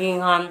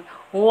kinikilingan,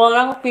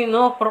 walang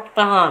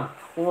pinoportahan,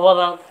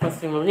 walang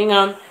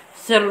kasinungalingan,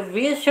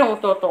 serbisyong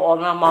totoo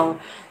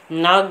lamang.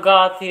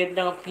 Naghatid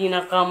ng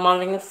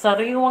pinakamaling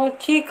sariwang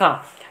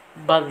chika,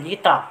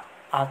 balita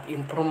at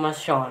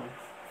impormasyon.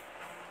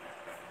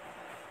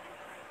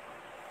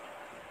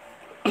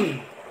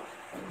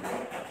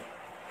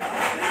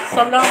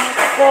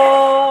 Salamat po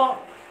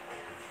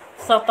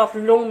sa 3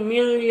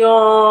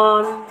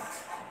 milyon.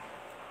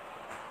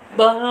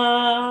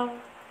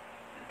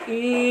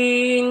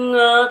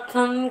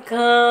 Ingatan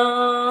ka,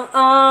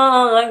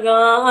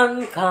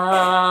 alagaan ka.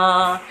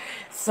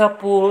 Sa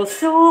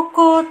puso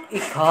ko't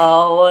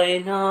ikaw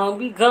ay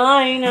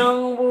nabigay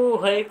ng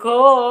buhay ko.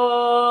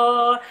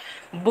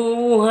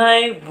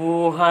 Buhay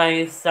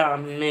sa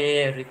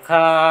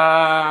Amerika.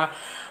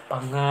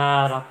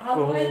 Pangarap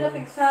ko.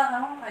 Ingatan ka,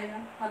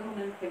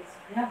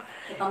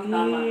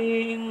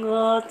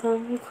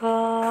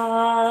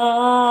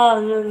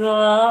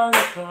 alagaan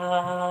ka.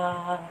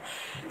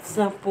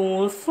 Sa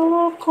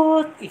puso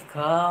ko't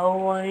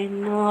ikaw ay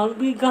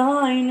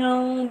nagbigay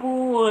ng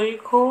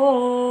buhay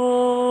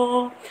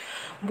ko.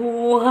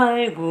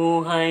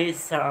 Buhay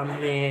sa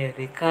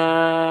Amerika,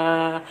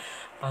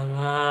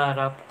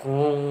 pangarap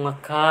kong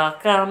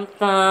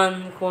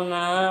makakamtan ko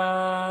na.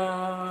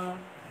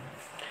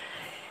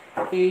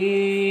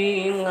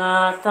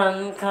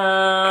 Ingatan ka,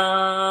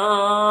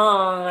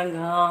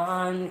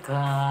 alagaan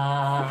ka.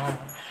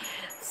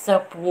 Sa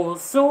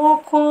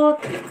puso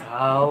ko't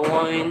ikaw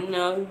ay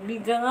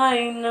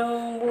nagbigay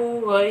ng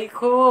buhay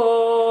ko.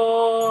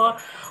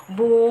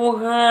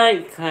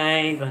 Buhay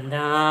kay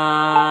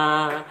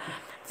ganda.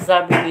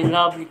 Sabi ni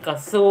Lovely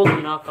Kasul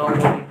na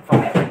kaway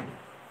pa.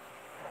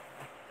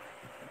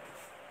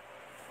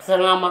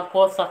 Salamat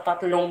po sa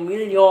 3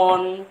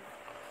 milyon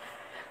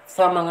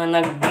sa mga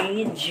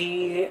nag-BG.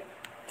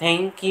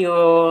 Thank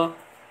you.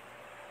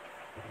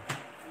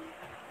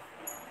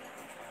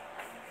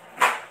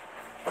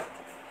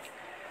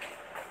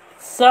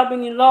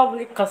 Sabi ni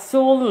Lovely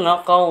Kasul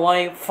na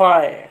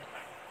ka-Wi-Fi.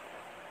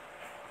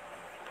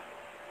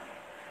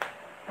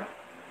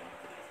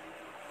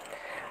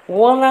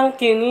 Walang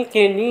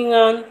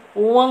kinikilingan,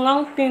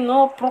 walang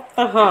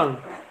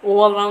pinoproktahan,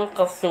 walang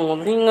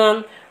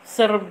kasungalingan,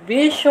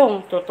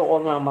 serbisyong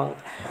totoo lamang.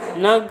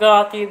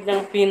 Nagatid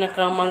ng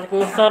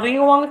pinakamalaking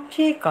sariwang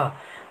chika,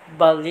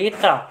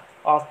 balita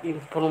at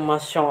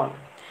impormasyon.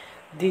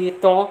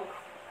 Dito,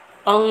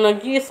 ang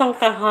nag-iisang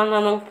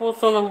tahanan ng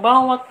puso ng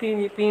bawat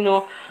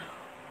Pilipino.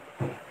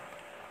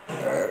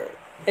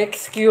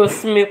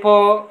 Excuse me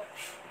po.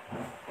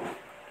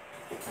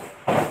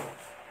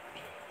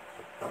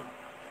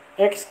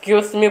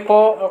 Excuse me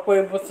po,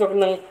 ako'y busog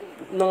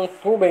ng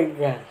tubig.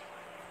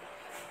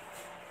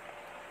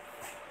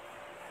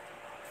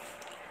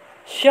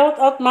 Shout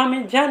out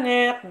Mami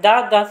Janet,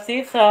 Dada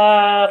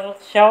Cesar,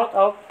 shout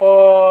out po.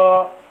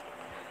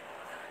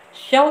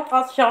 Shout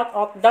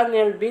out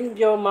Daniel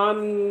Binjo,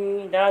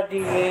 Mami,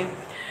 Daddy.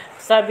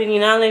 Sabi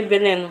ni Nanay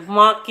Belen,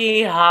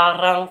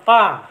 makiharang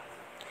pa.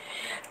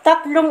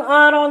 3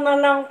 araw na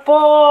lang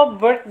po,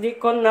 birthday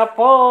ko na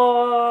po.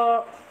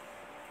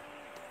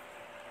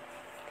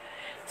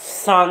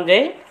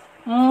 Sunday,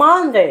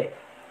 Monday,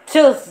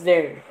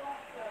 Tuesday.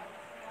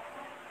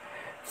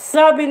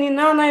 Sabi ni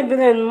Nanay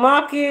Belen,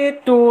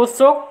 Maki,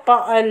 tusok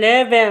pa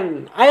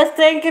 11. Ay,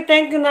 thank you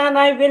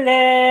Nanay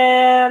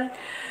Belen.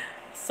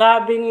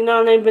 Sabi ni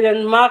Nanay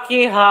Belen,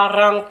 Maki,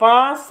 harang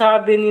pa.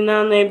 Sabi ni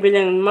Nanay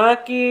Belen,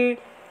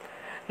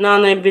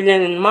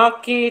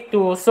 Maki,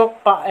 tusok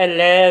pa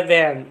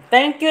 11.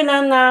 Thank you,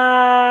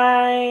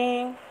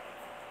 Nanay.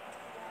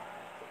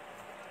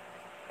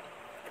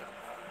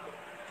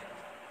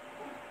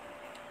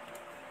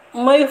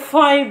 May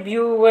 5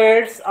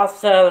 viewers at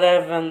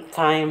 11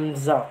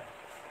 times up.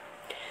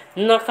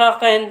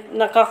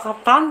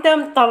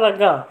 Nakaka-tandem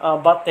talaga.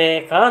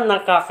 Bateka,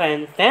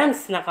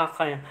 nakaka-intense,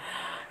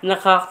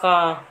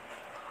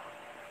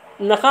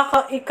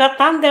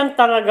 nakaka-ikatandem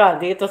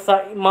talaga dito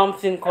sa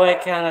Momsie Kuya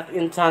Kenneth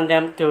in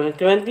Tandem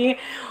 2020.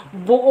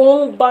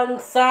 Buong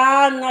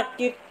bansa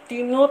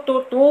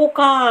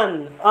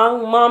tinututukan ang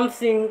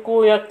Momsie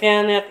Kuya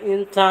Kenneth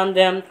in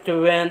Tandem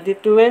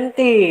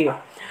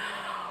 2020.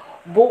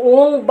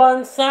 Buong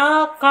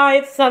bansa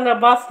kahit sa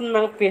labas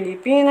ng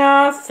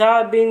Pilipinas,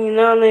 sabi ni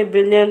Nanay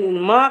Belen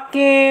in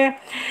Maki,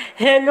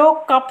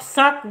 hello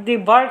Kapsat di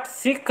Bart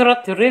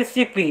Secret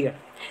Recipe.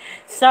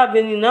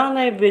 Sabi ni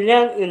Nanay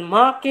Belen in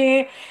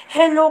Maki,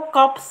 hello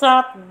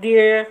Kapsat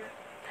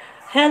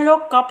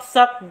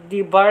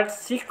di Bart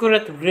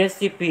Secret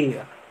Recipe.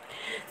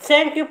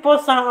 Thank you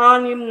po sa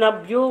 6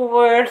 na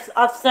viewers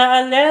at sa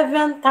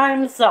 11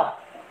 times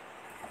up.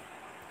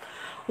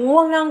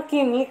 Walang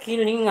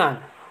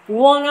kinikilingan,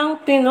 walang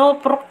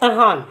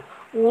pinoproktahan,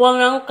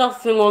 walang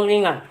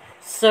kasinungalingan.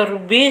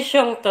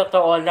 Serbisyong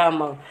totoo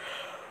lamang.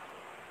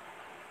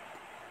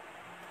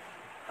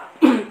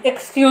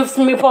 Excuse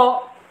me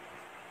po.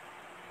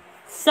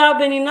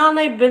 Sabi ni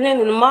Nanay Belen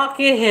in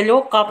Maki,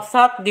 hello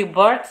Kapsat di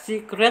Bart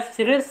Secret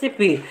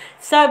Recipe.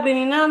 Sabi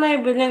ni Nanay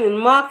Belen in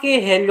Maki,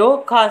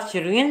 hello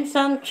Catherine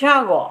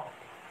Santiago.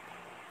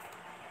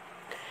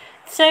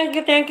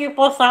 Thank you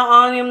po sa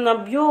 6 na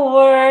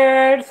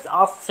viewers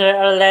after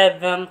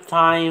 11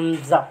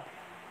 times up.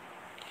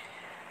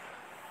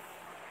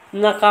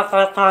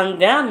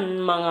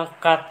 Nakakatandem, mga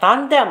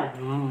katandem,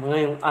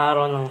 ngayong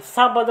araw ng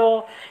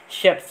Sabado,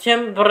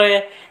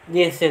 Setyembre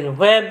 19,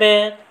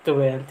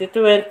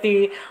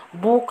 2020.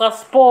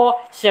 Bukas po,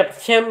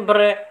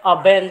 Setyembre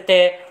 20,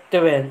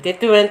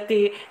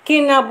 2020.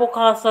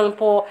 Kinabukasan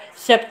po,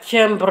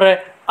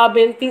 Setyembre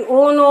 21,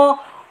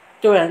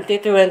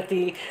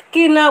 2020.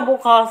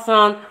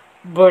 Kinabukasan,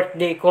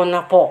 birthday ko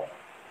na po.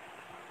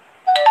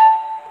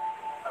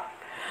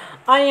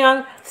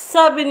 Ayan,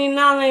 sabi ni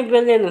Nanay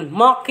Belen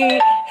Maki,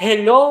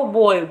 hello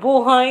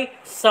buhay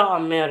sa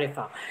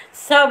Amerika.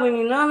 Sabi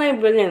ni Nanay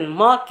Belen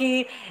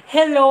Maki,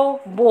 hello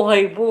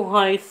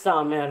buhay sa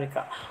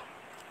Amerika.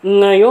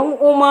 Ngayong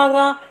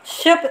umaga,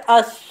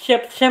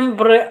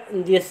 Setyembre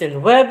 19,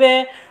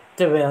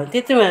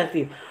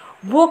 2020.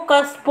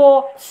 Bukas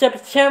po,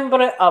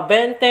 September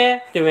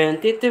 20,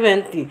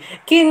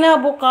 2020.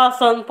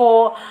 Kinabukasan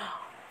po,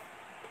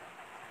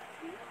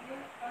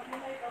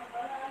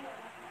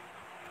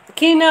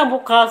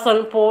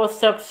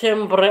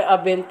 September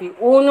 21,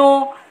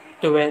 2020.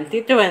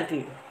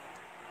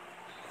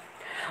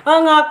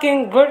 Ang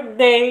aking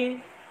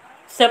birthday,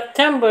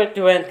 September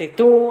 22,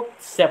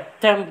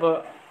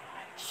 September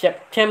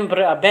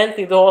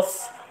 22,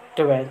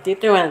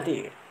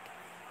 2020.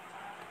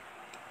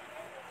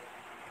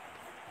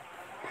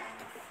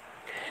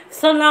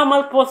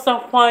 Salamat po sa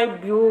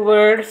 5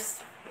 viewers.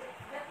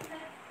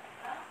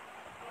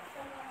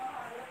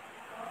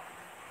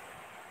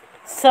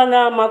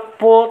 Salamat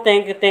po.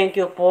 Thank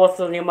you po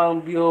sa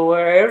 5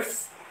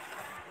 viewers.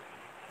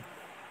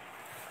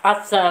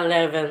 At sa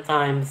 11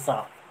 times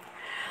up.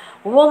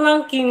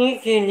 Walang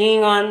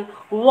kinikilingan,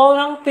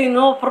 walang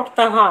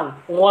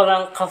pinoprotektahan,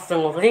 walang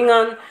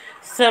kasungulingan,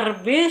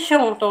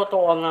 serbisyong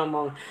totoo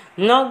lamang,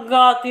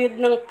 naghatid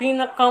ng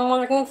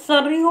pinakamalaking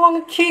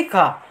sariwang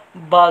chika,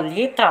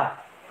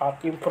 balita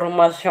at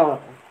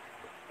impormasyon.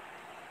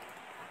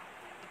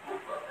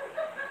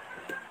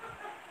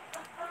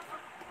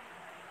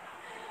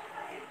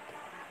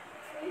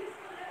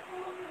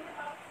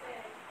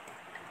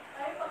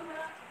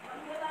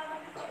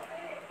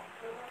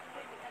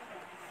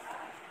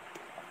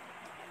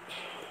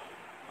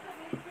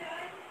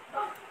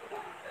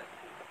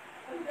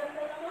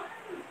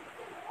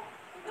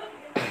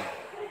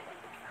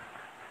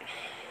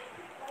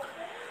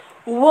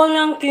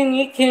 Walang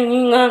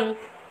kinikilingan,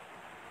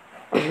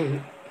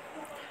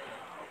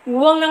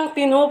 walang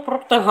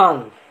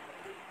pinoprotektahan,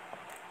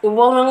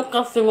 walang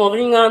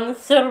kasungulingan,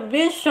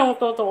 serbisyong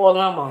totoo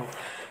lamang,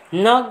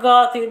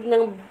 naghatid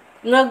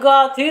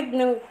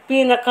ng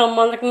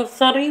pinakamalaking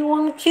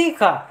sariwang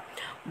chika,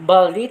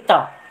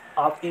 balita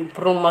at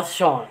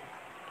impormasyon.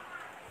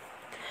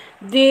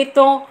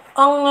 Dito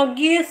ang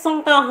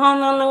nag-iisang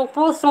tahanan ng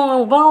puso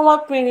ng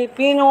bawat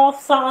Pilipino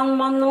saan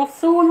man ng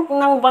sulok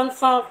ng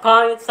bansa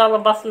kahit sa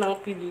labas ng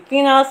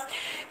Pilipinas.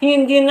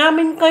 Hindi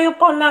namin kayo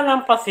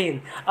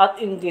palalampasin at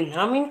hindi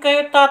namin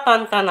kayo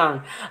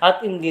tatantanan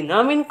at hindi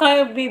namin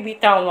kayo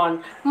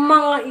bibitawan.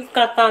 Mga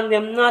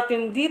ikatandem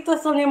natin dito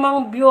sa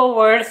 5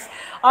 viewers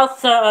at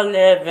sa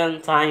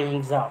 11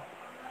 times up.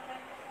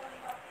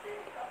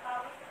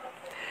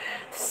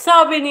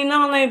 Sabi ni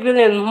Nanay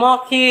Belen,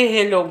 Maki,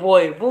 hello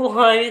boy,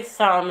 buhay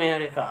sa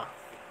Amerika.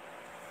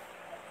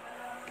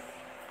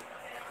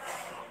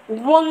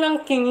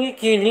 Walang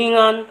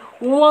kinikilingan,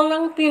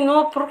 walang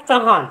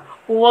pinoprotektahan,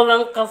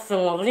 walang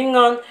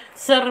kasungulingan,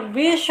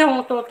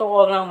 serbisyong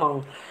totoo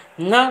lamang,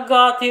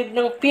 naghatid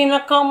ng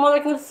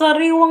pinakamalaking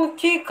sariwang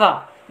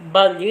chika,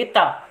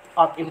 balita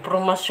at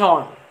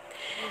impormasyon.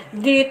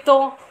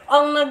 Dito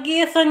ang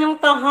nag-iisa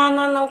niyong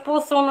tahanan ng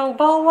puso ng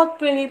bawat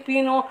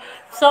Pilipino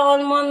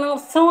saan man ng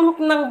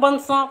sulok ng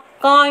bansa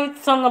kahit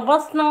sa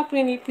labas ng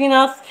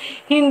Pilipinas.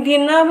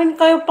 Hindi namin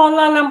kayo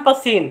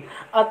palalampasin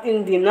at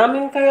hindi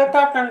namin kayo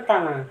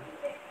tatantanan.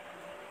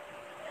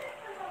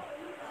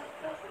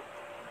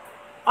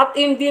 At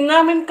hindi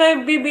namin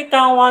kayo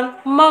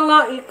bibitawan,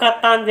 mga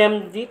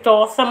ikatandem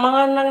dito sa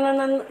mga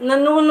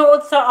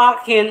nanonood sa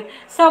akin,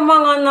 sa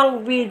mga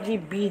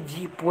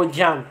nag-BG po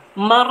dyan.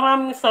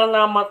 Maraming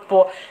salamat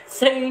po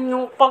sa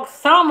inyong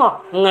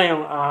pagsama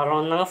ngayong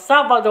araw ng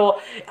Sabado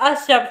at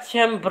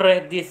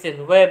September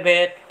 19,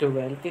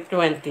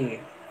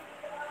 2020.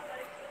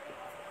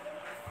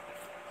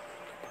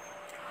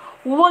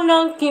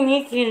 Walang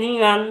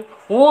kinikilingan,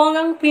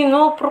 walang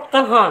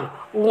pinoprotektahan,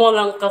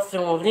 walang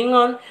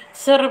kasungulingan,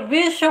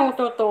 serbisyong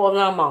totoo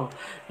lamang,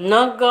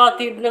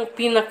 naghatid ng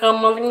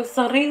pinakamalaking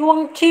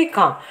sariwang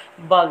chika,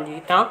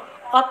 balita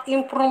at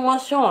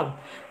impormasyon.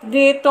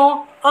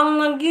 Dito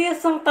ang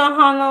nag-iisang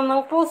tahanan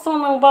ng puso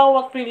ng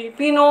bawat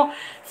Pilipino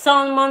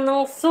saan man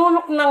ng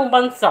sulok ng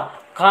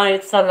bansa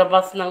kahit sa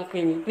labas ng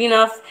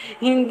Pilipinas.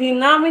 Hindi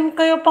namin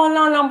kayo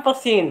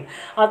palalampasin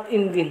at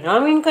hindi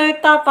namin kayo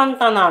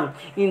tatantanan,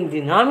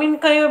 hindi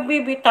namin kayo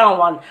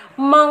bibitawan.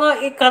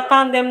 Mga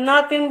ikatandem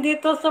natin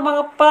dito sa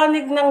mga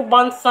panig ng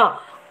bansa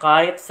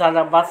kahit sa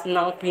labas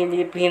ng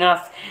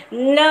Pilipinas,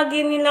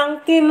 lagi nilang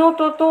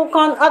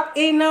tinututukan at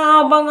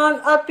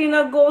inaabangan at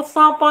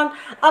pinag-uusapan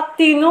at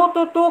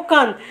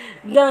tinututukan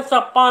dyan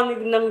sa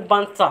panig ng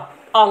bansa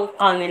ang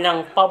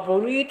kanilang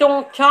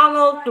paboritong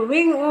channel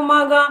tuwing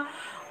umaga,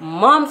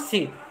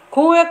 Momsie,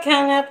 Kuya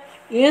Kenneth,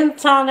 in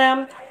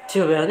Tandem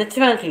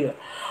 2020.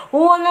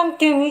 Walang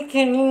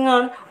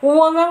kinikilingan,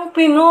 walang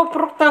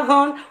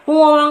pinoprotektahan,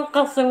 walang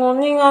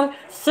kasungulingan,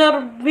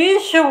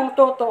 serbisyong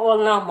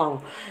totoo lamang.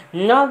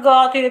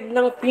 Naghatid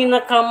ng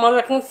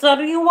pinakamalaking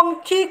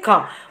sariwang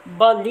chika,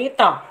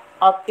 balita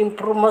at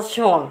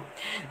impormasyon.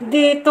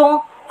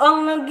 Dito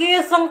ang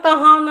nag-iisang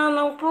tahanan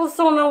ng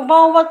puso ng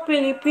bawat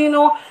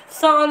Pilipino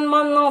saan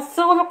man ng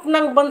sulok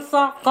ng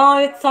bansa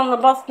kahit sa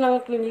labas ng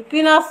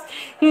Pilipinas.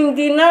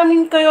 Hindi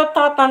namin kayo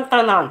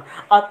tatantanan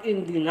at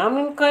hindi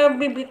namin kayo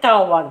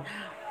bibitawan.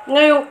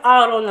 Ngayong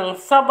araw ng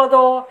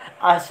Sabado,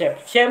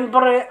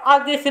 September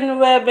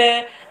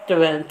 19,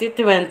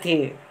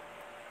 2020.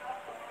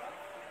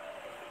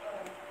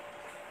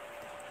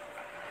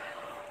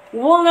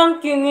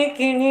 Walang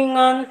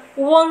kinikilingan,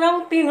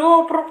 walang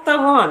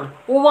pinoproktahan,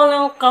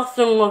 walang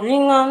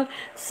kasungulingan,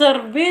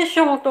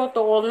 serbisyong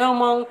totoo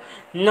lamang,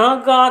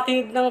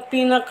 nagatid ng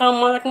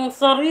pinakamalaking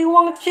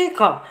sariwang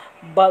chika,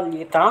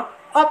 balita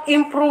at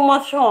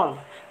impormasyon.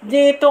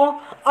 Dito,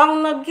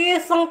 ang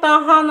nag-iisang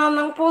tahanan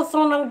ng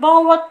puso ng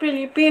bawat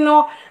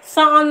Pilipino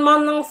saan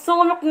man ang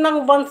sulok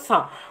ng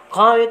bansa.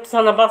 Kahit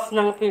sa labas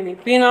ng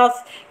Pilipinas,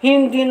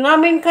 hindi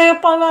namin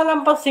kayo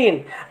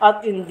palalampasin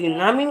at hindi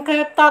namin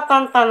kayo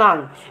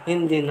tatantanan.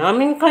 Hindi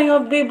namin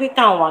kayo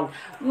bibitawan.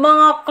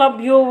 Mga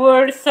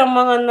ka-viewers sa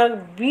mga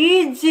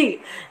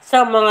nag-BG,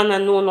 sa mga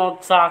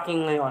nanonood sa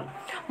akin ngayon.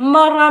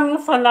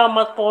 Maraming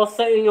salamat po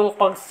sa inyong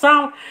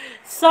pagsam.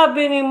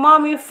 Sabi ni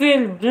Mommy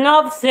Phil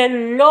Loves,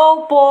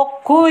 hello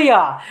po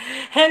kuya.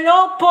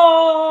 Hello po.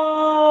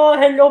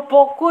 Hello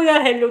po kuya.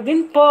 Hello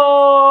din po.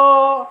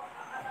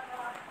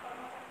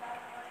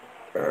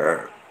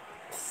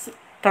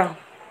 Ta-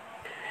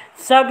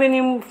 Sabi ni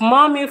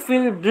Mommy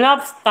Phil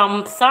Loves,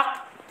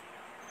 tamsak.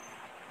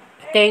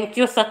 Thank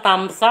you sa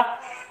tamsak.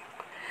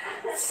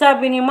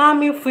 Sabi ni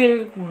Mommy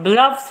Phil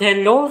Loves,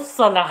 hello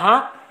sa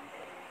lahat.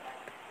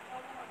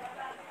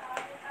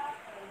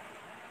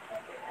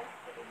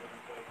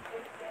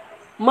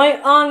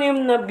 May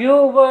 6 na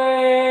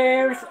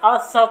viewers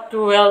at sa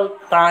 12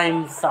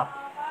 times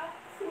up.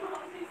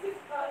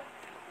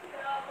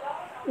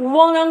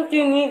 Walang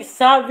tinig,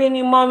 sabi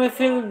ni Mommy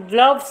Phil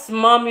Loves,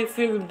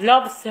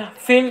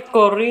 Phil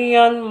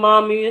Korean,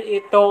 Mommy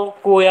ito,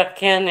 Kuya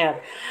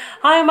Kenneth.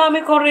 Hi Mommy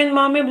Korean,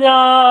 Mommy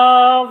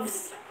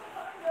Vlogs.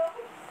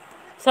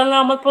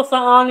 Salamat po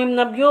sa 6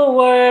 na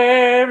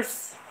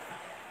viewers.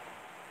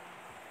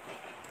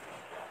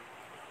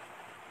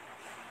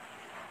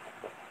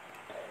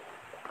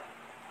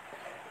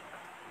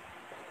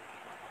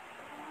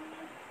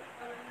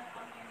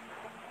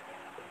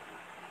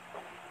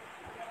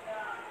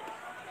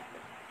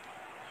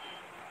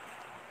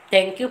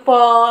 Thank you po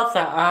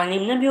sa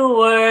 6 na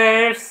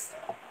viewers.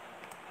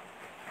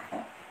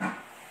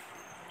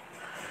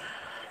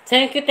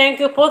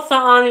 Thank you po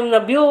sa 6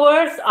 na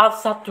viewers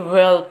at sa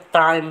 12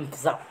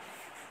 times up.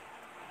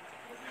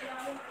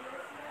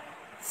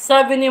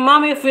 Sabi ni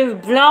Mommy Phil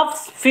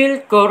Vlogs,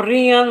 Phil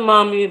Korean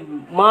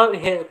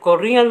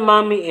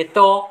Mommy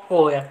ito,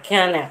 Kuya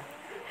Kenneth.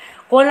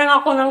 Kulang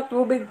ako ng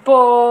tubig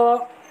po.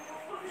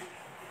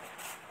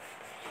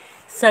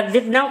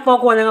 Saglit lang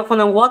po, kulang ako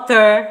ng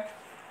water.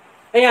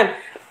 Ayan.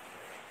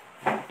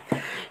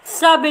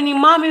 Sabi ni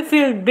Mommy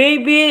Phil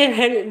Baby,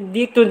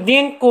 dito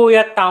din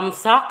Kuya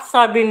Tamsak.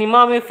 Sabi ni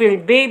Mommy Phil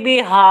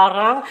Baby,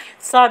 harang.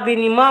 Sabi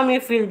ni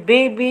Mommy Phil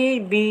Baby,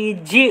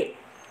 BG.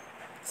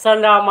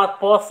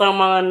 Salamat po sa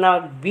mga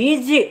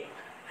nag-BG.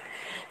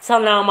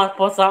 Salamat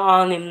po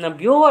sa 6 na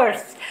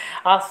viewers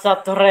at sa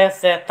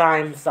 13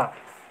 times up.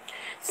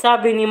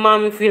 Sabi ni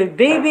Mommy Phil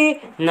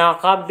Baby,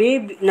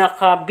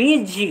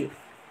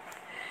 naka-BG.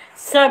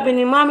 Sabi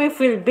ni Mommy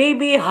Phil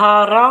Baby,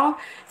 harang.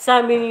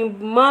 Sabi ni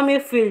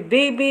Mommy Phil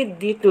Baby,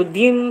 dito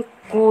din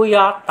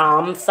Kuya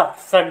Tamsak.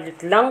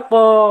 Saglit lang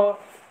po.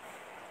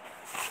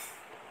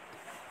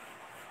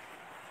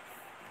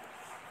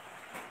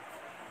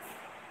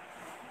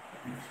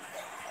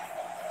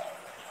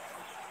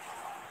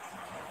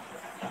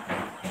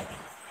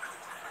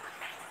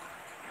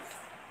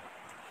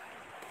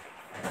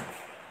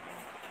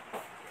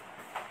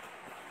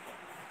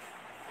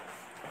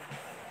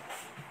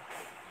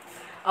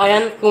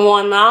 Ayan,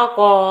 kumuha na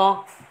ako.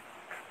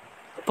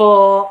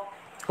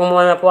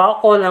 Kumuha na po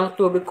ako ng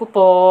tubig ko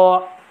po.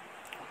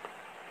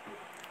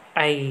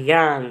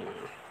 Ayan.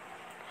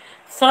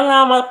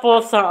 Salamat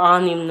po sa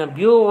 6 na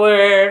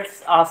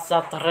viewers at sa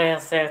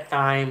 13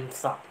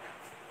 times up.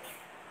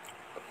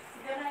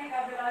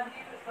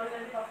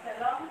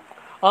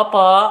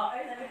 Opo.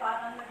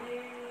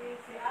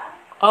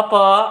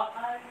 Opo.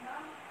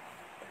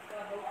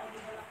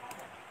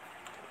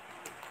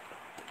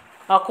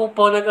 Ako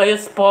po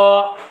nag-ayos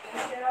po.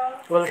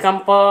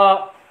 Welcome po.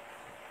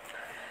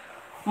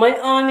 May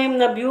 6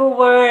 na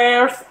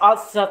viewers at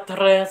sa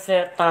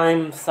 13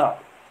 times up.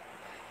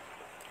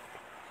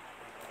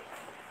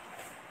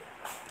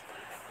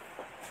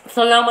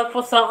 Salamat po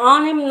sa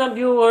 6 na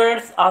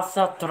viewers at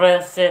sa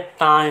 13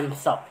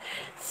 times up.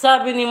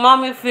 Sabi ni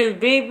Mommy Phil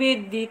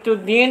Baby, dito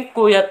din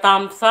Kuya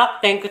Tamsak.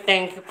 Thank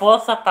you po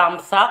sa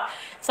Tamsak.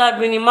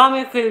 Sabi ni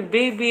Mommy Phil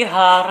Baby,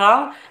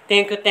 harang.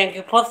 Thank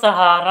you po sa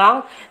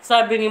harang.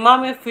 Sabi ni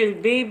Mommy Phil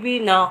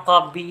Baby,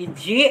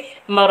 naka-BG.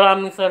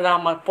 Maraming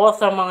salamat po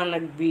sa mga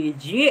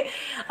nag-BG.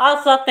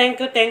 At sa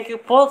thank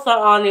you po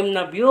sa 6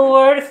 na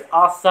viewers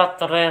at sa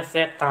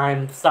 13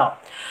 times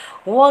up.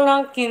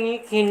 Walang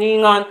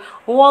kinikilingan,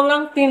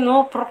 walang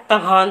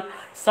pinoproktahan.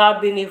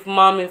 Sabi ni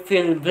Mommy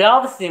Phil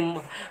Vlogs,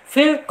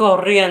 Phil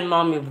Korean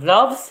Mommy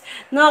Vlogs,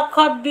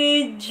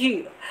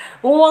 naka-BG.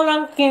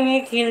 Walang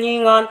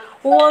kinikilingan,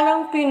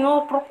 walang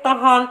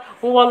pinuproktahan,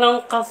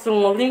 walang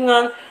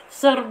kasungulingan,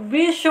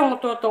 serbisyong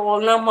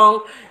totoo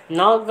lamang,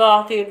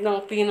 naghatid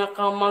ng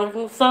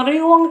pinakamalaking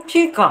sariwang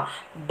chika,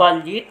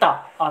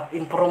 balita at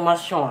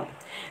impormasyon.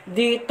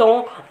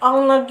 Dito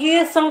ang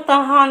nag-iisang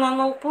tahanan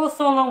ng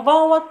puso ng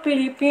bawat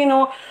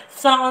Pilipino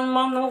saan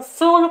man ang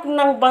sulok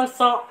ng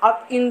bansa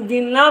at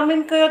hindi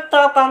namin kayo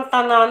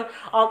tatantanan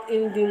at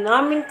hindi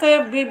namin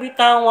kayo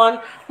bibitawan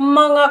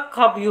mga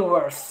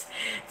ka-viewers.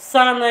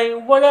 Sana'y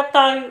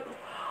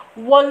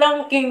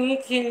walang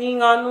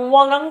kinikilingan,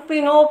 walang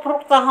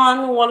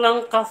pinoproktahan,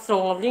 walang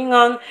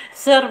kasungalingan,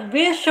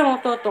 serbisyong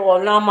totoo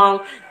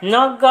lamang,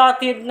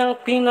 naghatid ng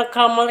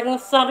pinakamalaking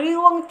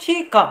sariwang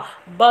chika,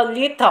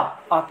 balita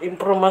at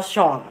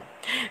impormasyon.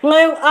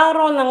 Ngayong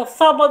araw ng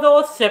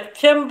Sabado,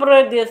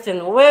 Setyembre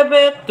 19,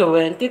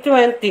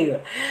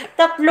 2020.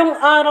 3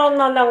 araw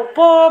na lang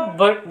po,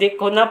 birthday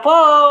ko na po!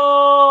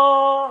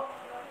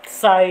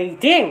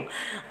 Exciting!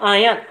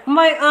 Ayan,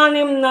 may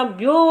 6 na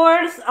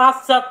viewers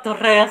at sa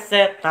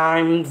 13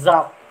 times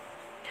up.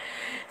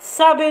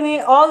 Sabi ni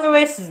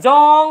Always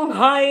Dong,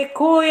 hi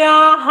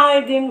kuya,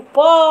 hi din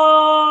po.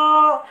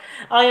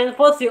 Ayan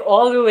po si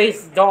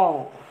Always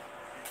Dong.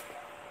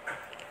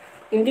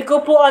 Hindi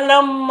ko po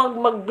alam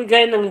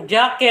magbigay ng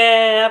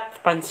jacket.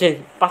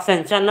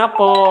 Pasensya na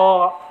po.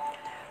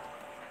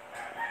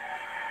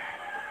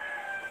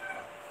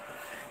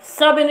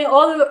 Sabi ni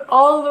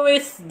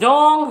Always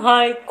Dong,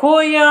 hi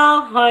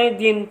kuya, hi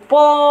din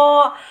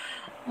po.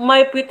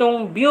 May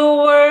 7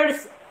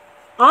 viewers,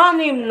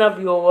 6 na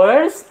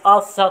viewers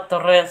at sa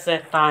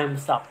 13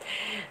 times up.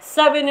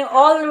 Sabi ni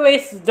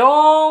Always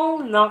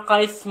Dong,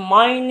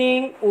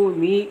 naka-smiling,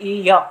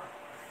 umiiyak.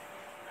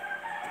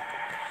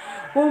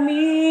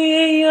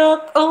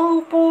 Umiiyak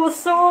ang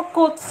puso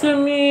ko't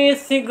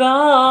sumisigaw,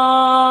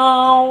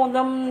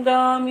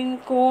 damdamin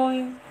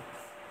ko'y.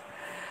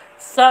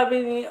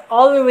 Sabi ni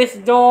Always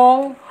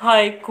Dong,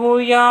 hi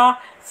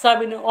kuya.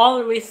 Sabi ni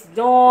Always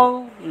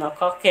Dong,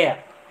 nakakit.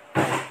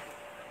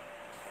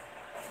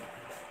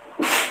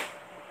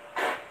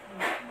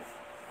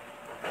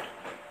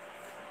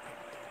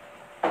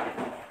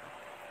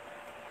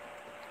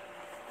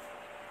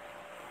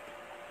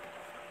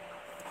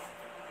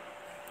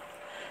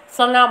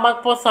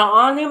 Salamat po sa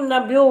 6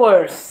 na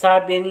viewers.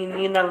 Sabi ni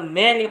Ninang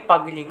Meli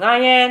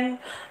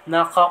Paglingayen,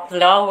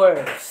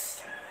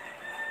 naka-flowers.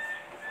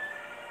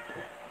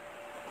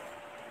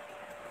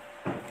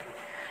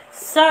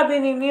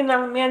 Sabi ni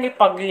Ninang Meli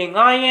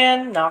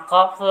Paglingayen,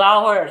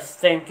 naka-flowers.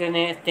 Thank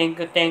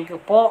you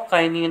po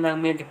kay Ninang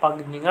Meli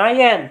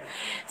Paglingayen.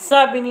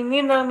 Sabi ni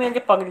Ninang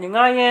Meli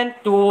Paglingayen,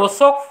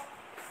 tusok.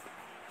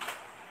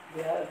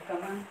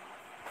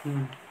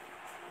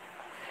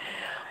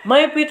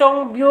 May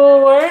 7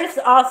 viewers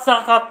at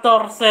sa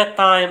 14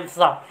 times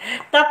up.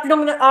 3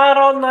 na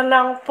araw na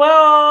lang po.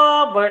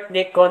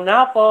 Birthday ko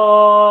na po.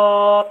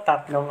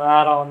 3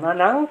 araw na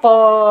lang po.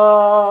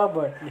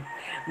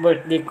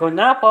 Birthday ko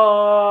na po.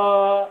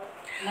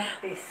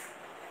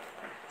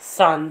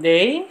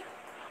 Sunday,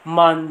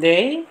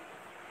 Monday,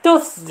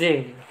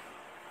 Tuesday.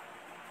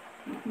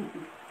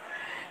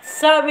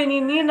 Sabi ni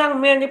Ninang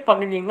Meli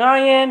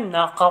Paglingayen,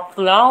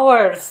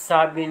 naka-flowers.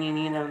 Sabi ni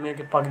Ninang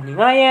Meli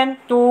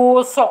Paglingayen,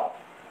 tusok.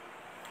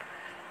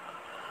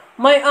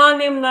 May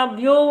 6 na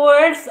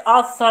viewers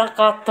at sa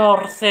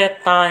 14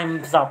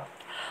 times up.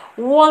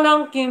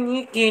 Walang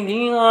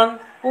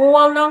kinikilingan,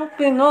 walang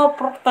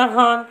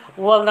pinoproktahan,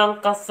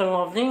 walang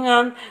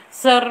kasungalingan,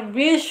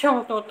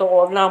 serbisyong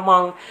totoo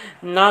lamang,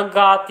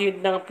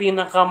 naghatid ng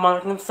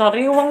pinakamalaking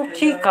sariwang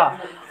chika,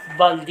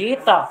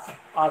 balita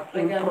at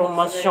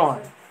impormasyon.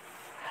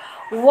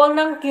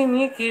 Walang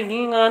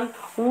kinikilingan,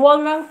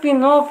 walang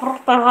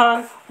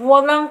pinoproktahan,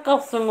 walang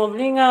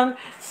kasungulingan,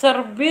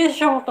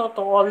 serbisyong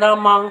totoo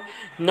lamang,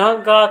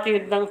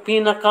 naghatid ng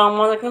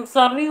pinakamalaking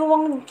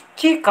sariwang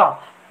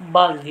chika,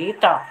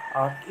 balita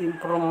at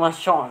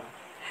impormasyon.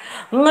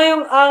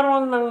 Ngayong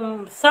araw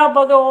ng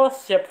Sabado,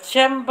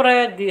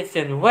 Setyembre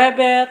 19,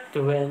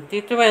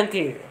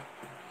 2020.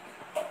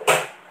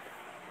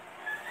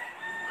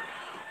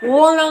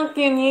 Walang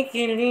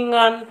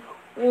kinikilingan,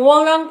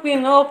 walang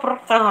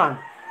pinoproktahan,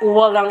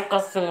 walang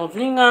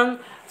kasungulingan,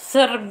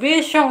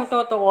 serbisyong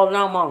totoo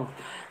lamang,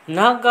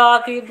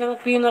 naghatid ng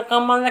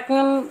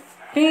pinakamalaking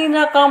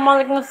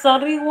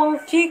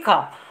sariwang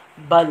chika,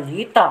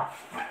 balita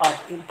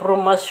at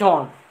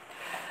impormasyon.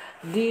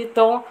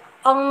 Dito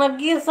ang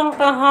nag-iisang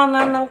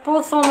tahanan ng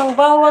puso ng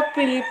bawat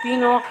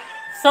Pilipino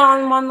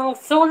saan man ang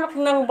sulok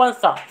ng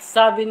bansa.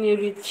 Sabi ni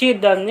Richie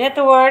the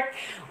Network,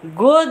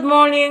 good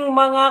morning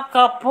mga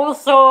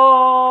kapuso!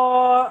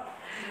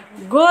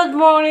 Good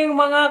morning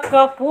mga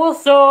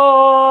kapuso!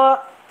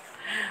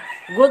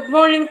 Good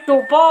morning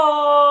to po!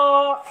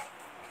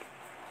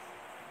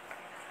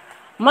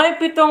 May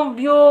 7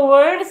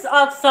 viewers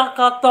at sa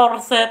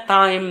 14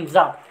 times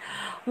up.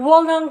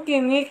 Walang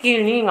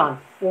kinikilingan,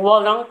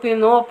 walang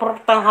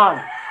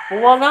pinoproktahan,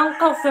 walang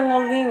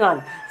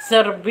kasinungalingan,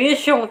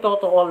 serbisyong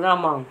totoo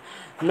lamang,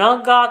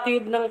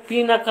 naghatid ng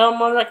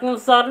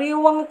pinakamalaking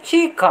sariwang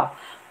chika,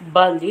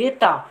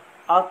 balita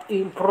at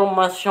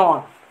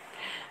impormasyon.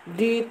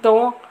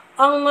 Dito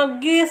ang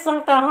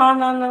nag-iisang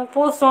tahanan ng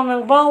puso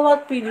ng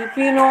bawat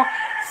Pilipino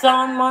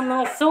saan man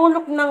ang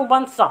sulok ng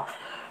bansa.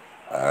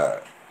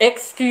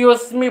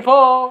 Excuse me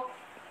po.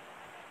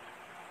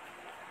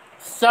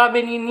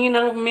 Sabi ni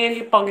Ninang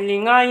Meli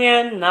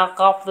Paglingayen,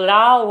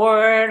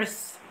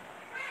 naka-flowers.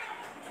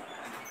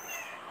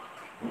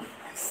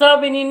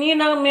 Sabi ni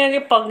Ninang Meli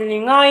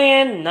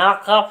Paglingayen,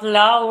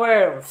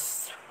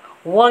 naka-flowers.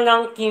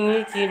 Walang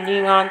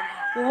kinikilingan,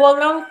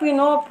 walang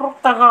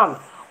pinoprotektahan,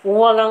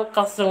 walang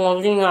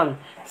kasungalingan.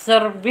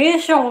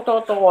 Serbisyong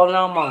totoo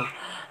lamang.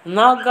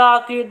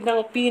 Nagatid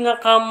ng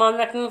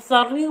pinakamalaking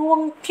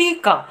sariwang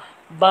chika,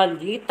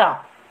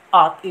 balita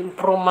at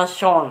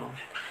impormasyon.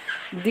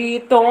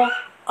 Dito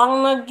ang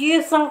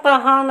nag-iisang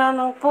tahanan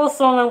ng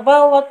puso ng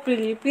bawat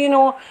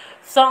Pilipino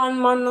saan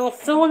man ang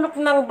sulok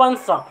ng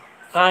bansa.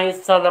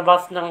 Kahit sa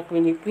labas ng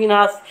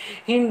Pilipinas,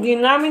 hindi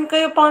namin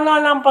kayo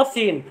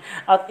palalampasin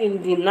at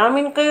hindi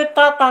namin kayo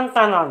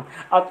tatantanan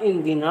at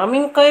hindi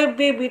namin kayo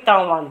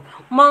bibitawan.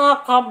 Mga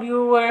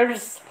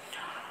ka-viewers,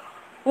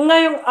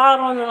 ngayong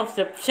araw ng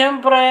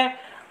Setyembre,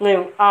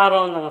 ngayong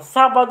araw ng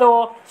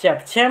Sabado,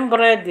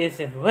 Setyembre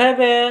 19,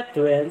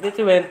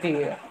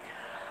 2020.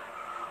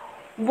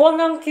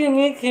 Walang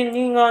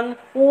kinikilingan,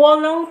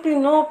 walang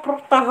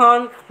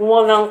pinoprotektahan,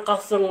 walang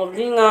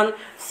kasungalingan,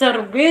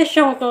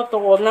 serbisyong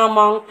totoo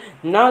lamang,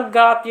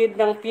 nagatid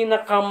ng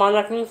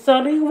pinakamalaking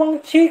sariwang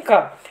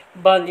chika,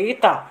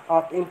 balita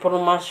at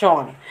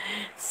impormasyon.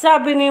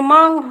 Sabi ni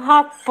Mang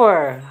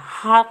Hopper,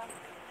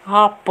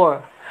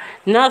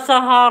 nasa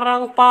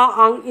harang pa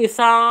ang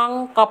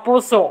isang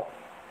kapuso.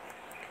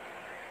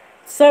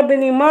 Sabi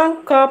ni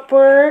Mang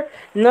Copper,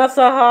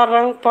 nasa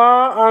harang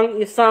pa ang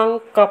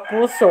isang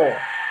kapuso.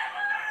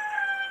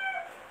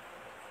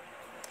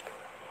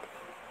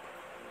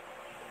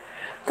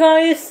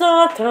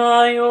 Kaysa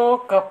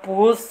tayo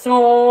kapuso,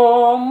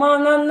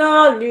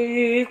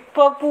 mananalig,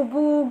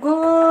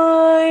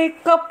 pagpupugay,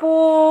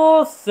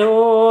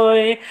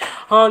 kapuso'y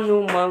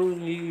anumang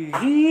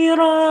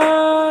lihira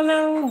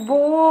ng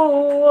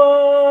buhay.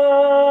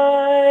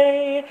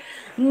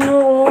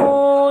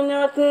 Noon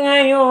at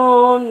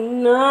ngayon,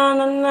 na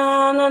na na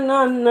na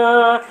na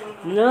na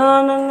na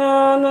na na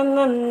na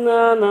na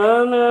na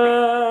na na.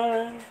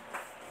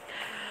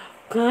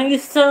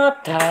 Kaysa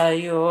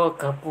tayo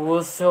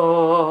kapuso,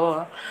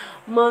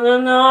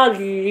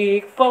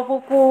 mananalig,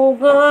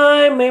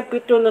 pagpupugay. May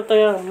 7 na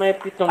tayo, may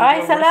 7 Ay,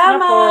 viewers salamat!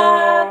 na po.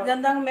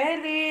 Gandang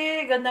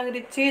Meli, gandang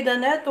Richida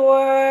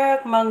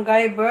Network, Mang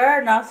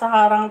Guyber, nasa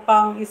harang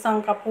pang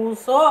isang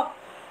kapuso.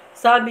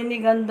 Sabi ni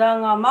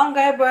gandang Mang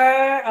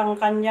Guyber, ang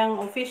kanyang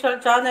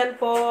official channel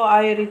po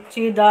ay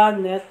Richida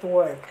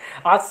Network.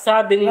 At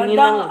sabi ni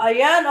Gandang, Ninang,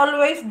 ayan,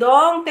 always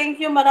dong.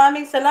 Thank you,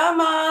 maraming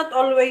salamat.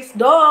 Always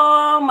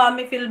dong.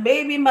 Mami Phil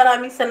Baby,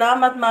 maraming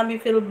salamat. Mami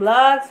Phil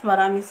Vlogs,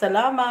 maraming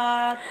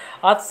salamat.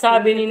 at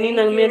sabi ni Thank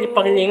Ninang you. Meli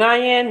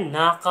Paglingayen,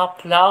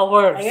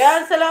 naka-flowers.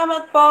 Ayan,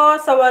 salamat po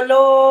sa 8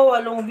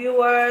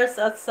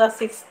 viewers at sa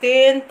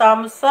 16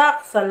 thumbs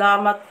up.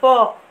 Salamat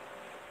po.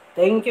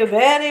 Thank you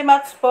very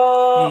much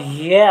po.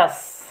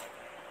 Yes.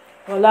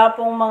 Wala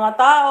pong mga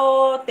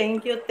tao.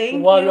 Thank you, thank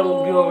you. 8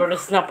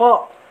 viewers na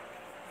po.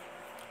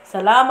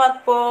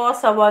 Salamat po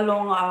sa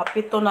 7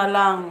 na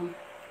lang.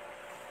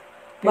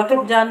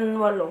 Bakit dyan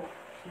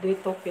 8?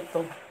 Dito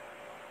 7.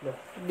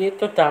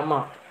 Dito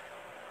tama.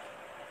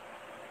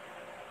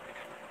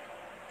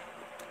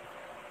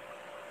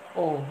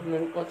 Oh,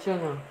 nag-cut siya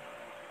na.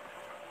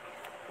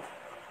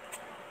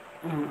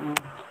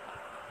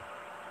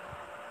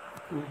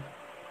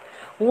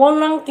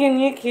 Walang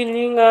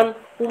kinikilingan,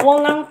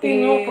 walang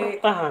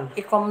pinuprotektahan.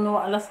 Ikaw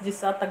no, alas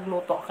 10 at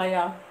tagluto.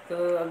 Kaya,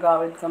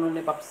 agawid ka nun ni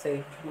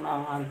Papsay.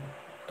 Mga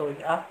toy,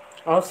 ah.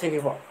 Oh,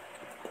 sige po.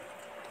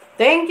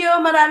 Thank you,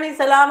 maraming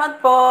salamat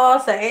po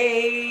sa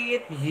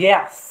 8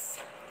 Yes.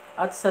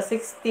 at sa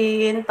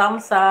 16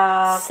 thumbs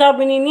up.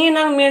 Sabi ni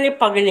Ninang Meli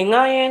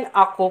Paglingayen,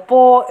 ako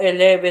po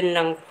 11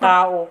 lang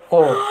tao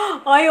ko.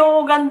 Ay,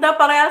 oo, ganda.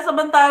 Parehas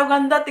naman tayo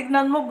ganda.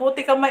 Tignan mo,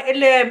 buti ka may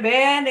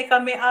 11.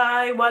 Kami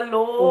ay 8.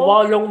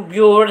 8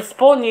 viewers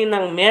po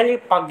Ninang Meli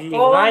Oo,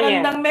 Paglingayen.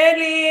 gandang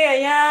Meli.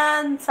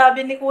 Ayan,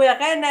 sabi ni Kuya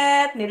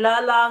Kenneth,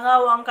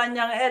 nilalangaw ang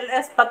kanyang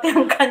LS, pati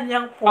ang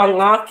kanyang Ang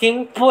puwet. aking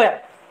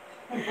puwet.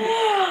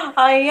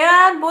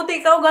 Ayan,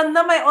 buti ikaw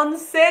ganda, may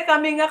 11.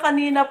 Kami nga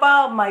kanina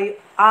pa, may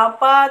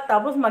 4,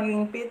 tapos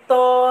maging 7,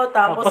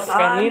 tapos Tapos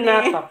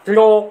kanina 6.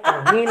 3,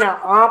 kanina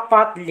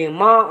 4, 5,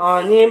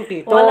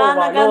 6, 7, Wala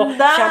na 8,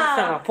 ganda.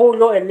 9,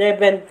 10,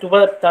 11,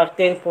 12,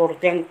 13,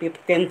 14,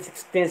 15,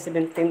 16,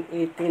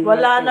 17, 18,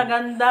 Wala na 19.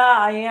 ganda,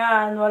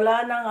 ayan, wala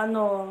nang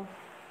ano.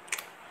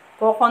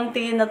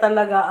 Kukunti na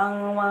talaga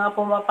ang mga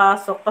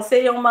pumapasok.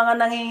 Kasi yung mga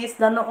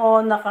nangingisda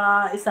noon,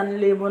 naka 1,000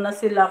 na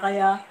sila,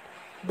 kaya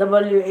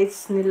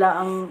WH nila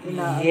ang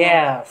inaano.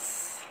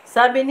 Yes.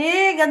 Sabi ni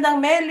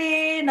Gandang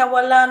Meli,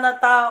 nawala na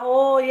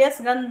tao.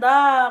 Yes,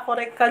 ganda.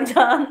 Correct ka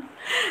dyan.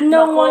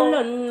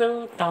 Nawalan ng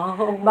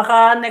tao.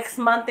 Baka next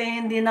month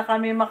hindi na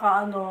kami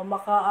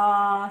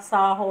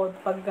makasahod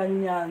pag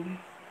ganyan.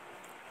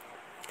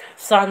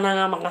 Sana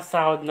nga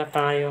makasahod na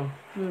tayo.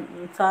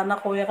 Sana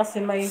kuya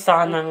kasi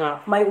Sana nga.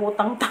 may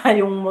utang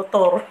tayong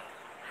motor.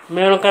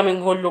 Meron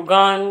kaming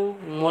hulugan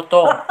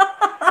motor.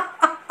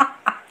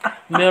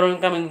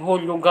 Meron kaming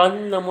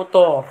hulugan na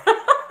motor.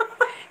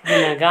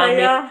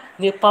 Ginagamit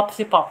ni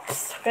Popsi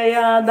Pops.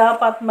 Kaya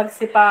dapat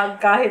magsipag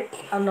kahit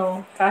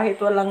kahit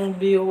walang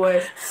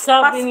viewers.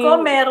 Sabi Pasko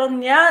ni- meron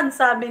yan,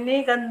 sabi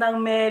ni Gandang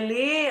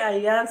Meli.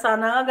 Ayan,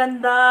 sana nga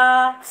ganda.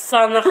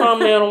 Sana ka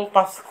merong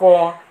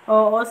Pasko.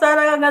 Oo,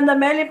 sana nga ganda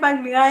Meli,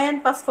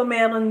 paglingayen, Pasko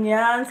meron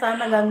yan.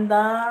 Sana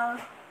ganda.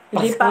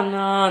 Hindi Pasko pa,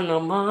 na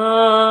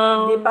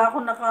naman. hindi pa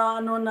ako ng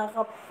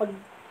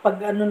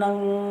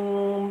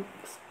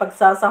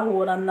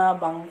pagsasahuran na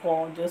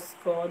bangko. Diyos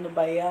ko, ano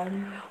ba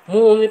yan?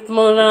 Ngunit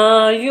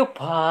malayo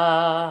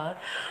pa.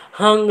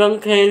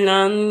 Hanggang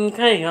kailan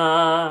kaya?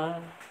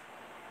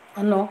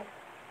 Ano?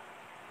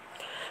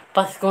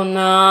 Pasko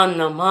na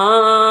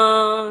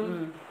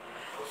naman.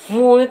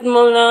 Ngunit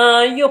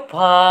malayo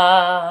pa.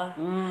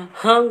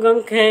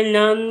 Hanggang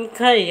kailan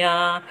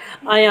kaya?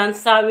 Ayan,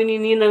 sabi ni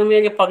Ninang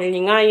Mary,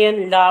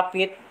 paglingayen,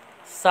 lapit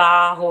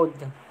sahod.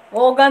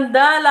 Oh,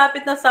 ganda.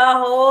 Lapit na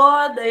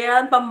sahod.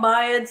 Ayan,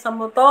 pambayad sa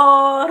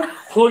motor.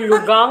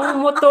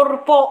 Hulugang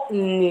motor po,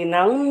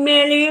 Ninang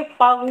Mary,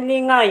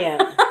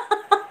 paglingayen.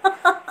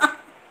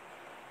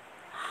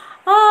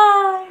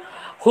 Ay.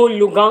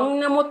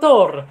 Hulugang na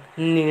motor,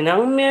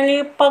 Ninang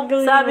Mary,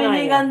 paglingayen. Sabi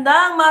ni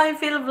Gandang, Mami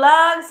Phil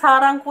Vlogs,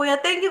 harang kuya.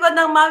 Thank you,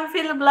 Gandang Mami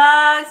Phil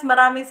Vlogs.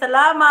 Maraming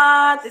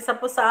salamat. Isa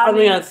po sa Ano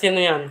aming... yan?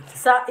 Sino yan?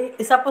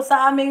 Isa po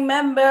sa aming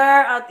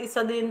member at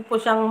isa din po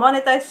siyang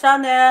monetized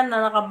channel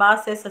na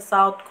nakabase sa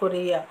South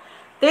Korea.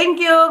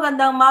 Thank you,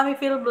 Gandang Mami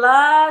Phil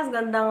Vlogs.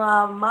 Gandang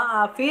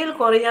Phil,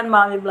 Korean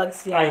Mami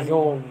Vlogs yan.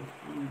 Ayun.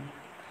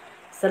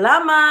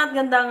 Salamat,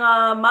 gandang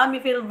Mommy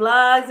Phil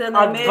Vlogs.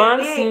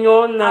 Advance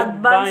nyo na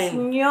Advance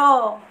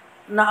nyo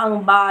na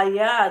ang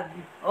bayad.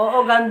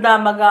 Oo, ganda.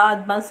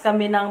 Mag-a-advance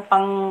kami ng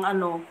pang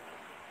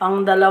 2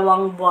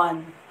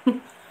 buwan.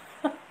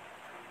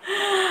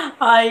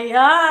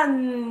 Ayan.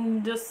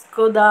 Diyos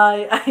ko,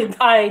 day.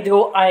 I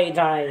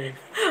die.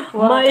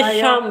 May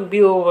siyang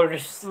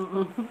viewers.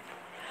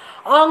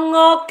 Ang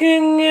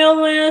aking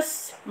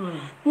ilis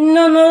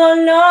na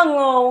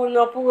nalangaw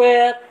na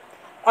puwet.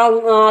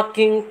 Ang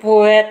aking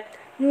puwet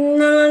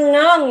na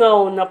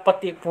nalangaw na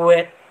pati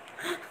puwet.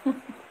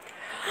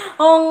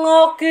 Ang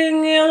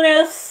aking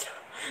ilis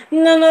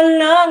na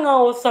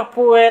nalangaw sa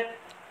puwet.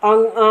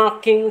 Ang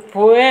aking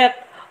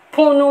puwet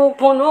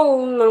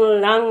punong-punong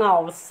ng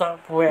langaw sa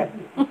puwet.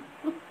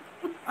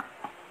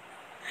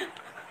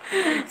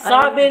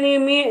 Sabi ni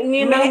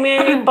Ninang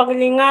Mary,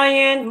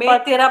 paglingayen, May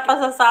tira pa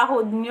sa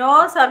sahod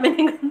nyo. Sabi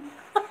ni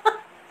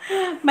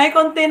may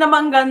konti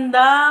namang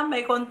ganda,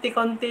 may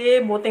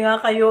konti-konti. Buti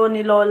nga kayo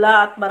ni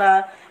Lola at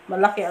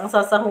malaki ang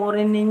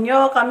sasahurin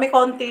ninyo. Kami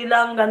konti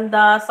lang,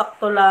 ganda,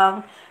 sakto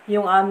lang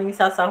yung aming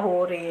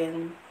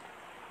sasahurin.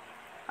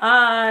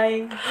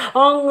 Ay.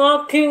 Ang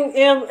aking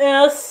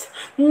MS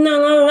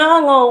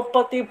nangalangaw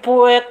pati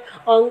puwet.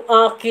 Ang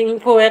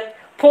aking puwet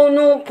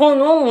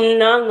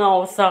punong-punong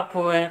langaw sa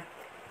puwet.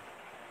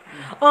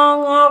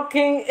 Ang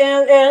aking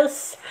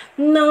LS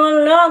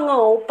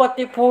nangalangaw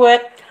pati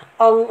puwet.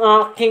 Ang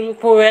aking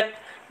puwet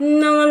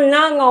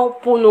nangalangaw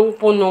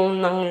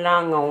punong-punong ng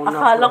langaw na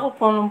Akala ko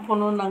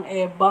punong-puno ng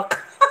ebak.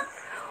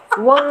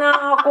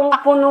 Wala akong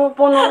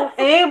punong-punong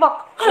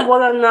ebak.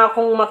 Wala na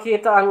akong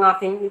makita ang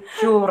aking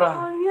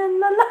itsura.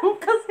 Ayan na lang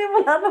kasi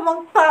wala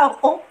namang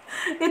tao.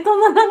 Ito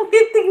na lang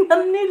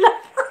titingnan nila.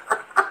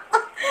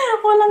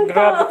 Walang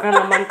Grabe tao. ka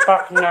naman,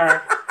 partner.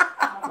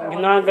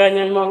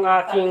 Ginaganyan mo ang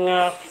aking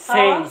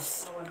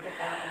face.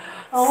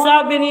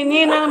 Sabi ni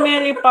Ninang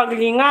Mary,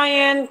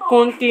 paglingayen,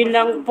 kunti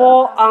lang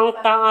po ang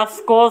taas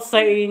ko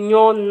sa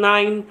inyo,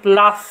 9+.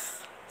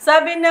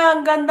 Sabi na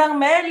ang gandang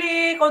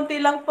Meli,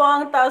 konti lang po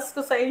ang taas ko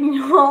sa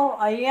inyo.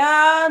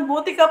 Ayan,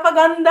 buti ka pa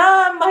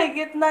ganda.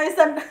 Mahigit na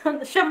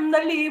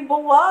 1,000,000.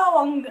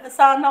 Wow,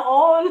 sana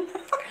all.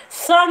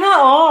 Sana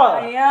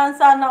all. Ayan,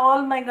 sana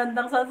all. May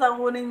gandang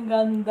sasahunin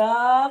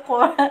ganda.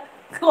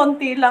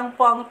 Konti lang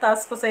po ang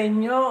taas ko sa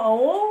inyo.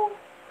 Oh.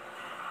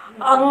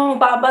 Ang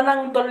baba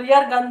ng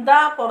dolyar,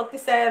 ganda.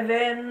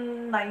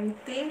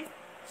 47.90.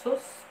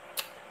 Sus.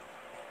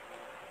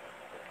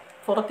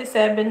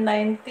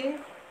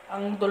 47.90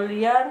 ang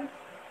dolyar.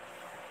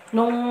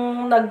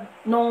 Nung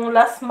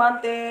last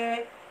month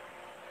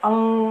ang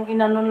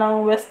inano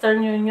ng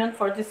Western Union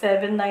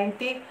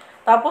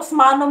 47.90. Tapos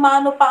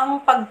mano-mano pa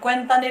ang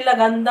pagkwenta nila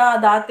ganda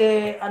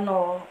dati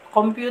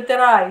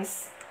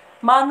computerized.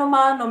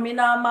 Mano-mano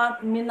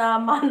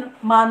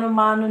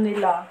mano-mano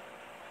nila.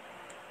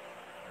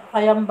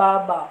 Kayang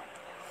baba.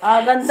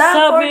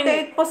 Ganda,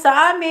 48 po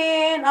sa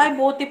amin. Ay,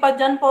 buti pa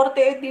dyan,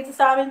 48 dito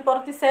sa amin,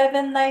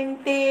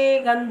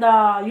 47.90.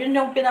 Ganda. Yun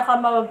yung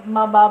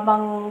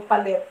pinakamababang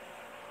palit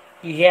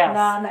Yes.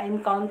 na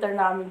encounter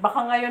namin.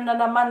 Baka ngayon na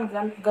naman,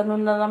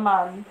 ganun na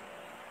naman.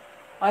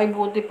 Ay,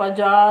 buti pa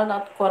dyan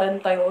at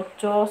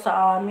 48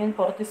 sa amin,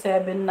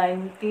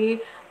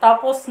 47.90.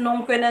 Tapos,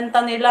 nung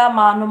kwenta nila,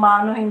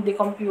 mano-mano, hindi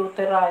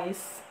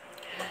computerized.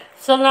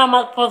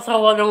 Salamat po sa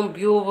 8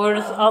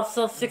 viewers at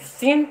sa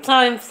 16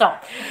 times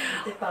up.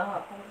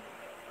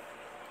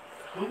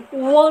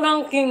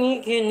 Walang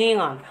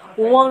kinikilingan,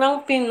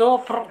 walang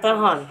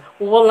pinoprotahan,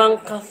 walang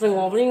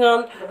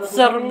kasinungalingan,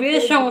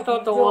 serbisyong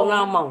totoo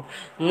lamang,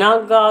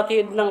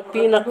 naghatid ng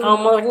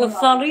pinakamaling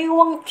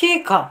sariwang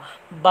chika,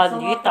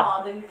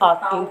 balita at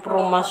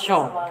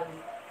impormasyon.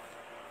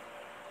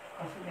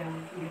 Kasi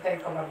hindi tayo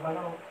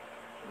kabarbalaw.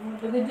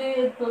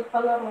 Dagijay ito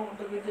palaro,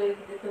 dagijay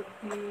dito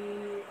ti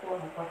kuwan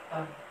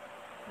patan.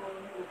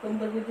 Kung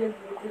dagijay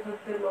dito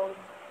ti log.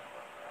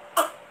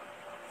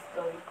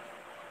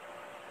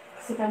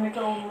 Kasi kami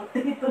ka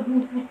umuti ito.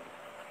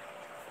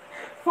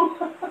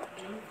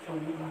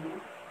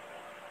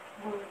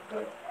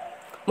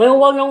 May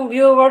 8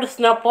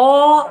 viewers na po.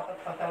 Dapat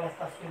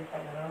patalastasyon pa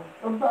na raw.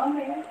 Ang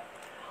dami eh.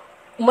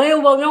 May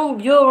 8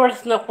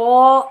 viewers na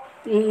po.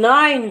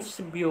 9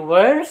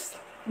 viewers.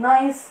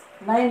 Nice.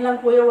 9 lang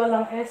kuya,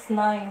 walang S.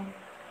 9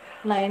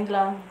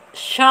 lang.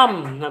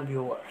 Siyam na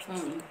viewers.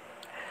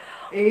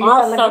 Eh,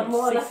 Asa talagit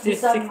mo alas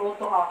 66. 10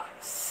 boto ka.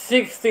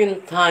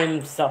 16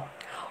 times up.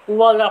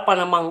 Wala pa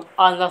namang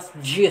alas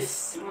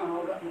 10.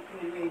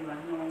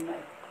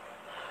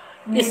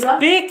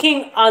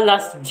 Speaking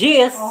alas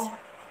 10,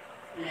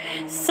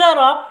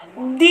 sarap,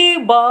 di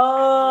ba?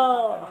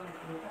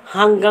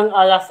 Hanggang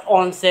alas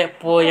 11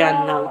 po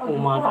yan ng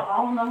umaga.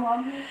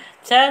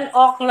 10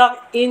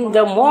 o'clock in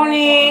the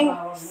morning,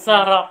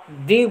 sarap,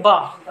 di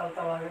ba?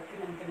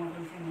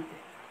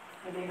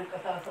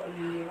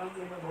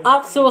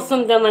 At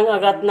susundan ng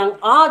agad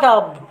ng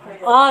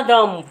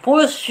Adam,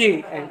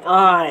 Pushy, and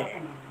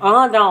I.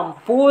 Adam,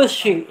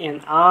 Pushy,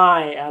 and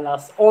I,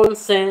 alas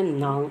 11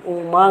 ng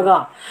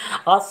umaga.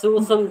 At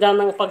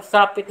susundan ng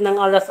pagsapit ng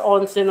alas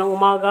 11 ng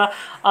umaga,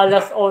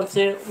 alas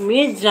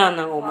 11:30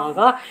 ng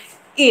umaga,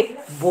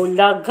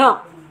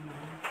 Bulaga.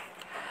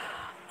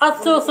 At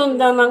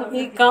susundan ng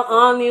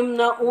ika-6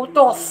 na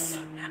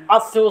utos.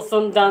 At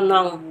susundan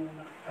ng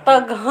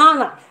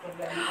Tadhana.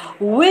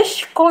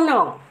 Wish ko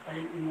na,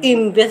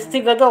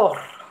 Investigador.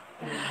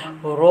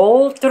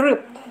 Road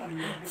trip.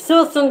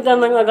 Susundan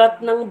ng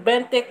agad ng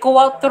 24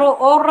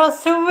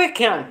 oras sa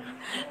weekend.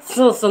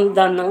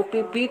 Susundan ng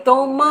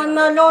Pipito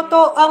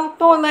Manaloto ang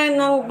tunay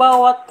ng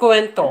bawat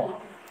kwento.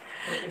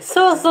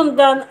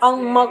 Susundan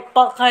ang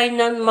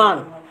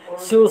magpakailanman.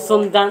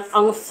 Susundan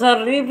ang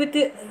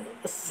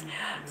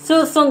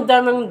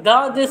susundan ng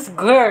Daddy's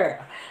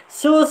Girl.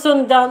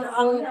 Susundan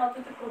ang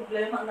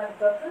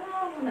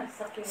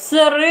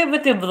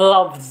Celebrity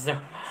Vlogs.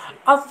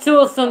 At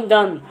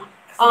susundan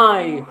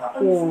ay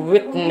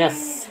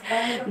witness.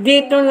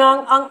 Dito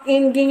lang ang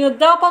hindi nyo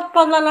dapat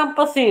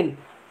palalampasin.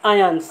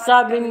 Ayan,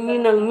 sabi ni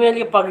ng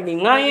Meli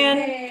Paglingayen,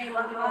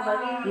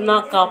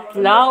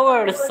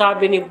 naka-flower,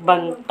 sabi ni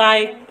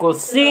Bantay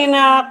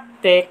Kusina,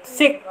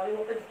 Teksik.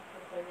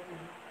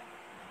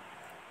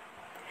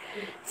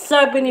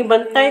 Sabi ni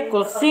Bantay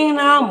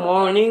Kusina,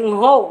 morning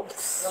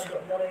host.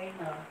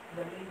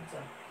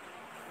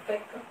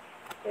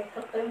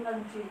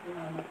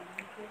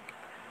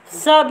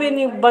 Sabi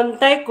ni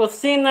Bantay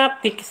Kusina,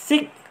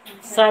 Tiksik.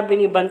 Sabi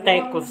ni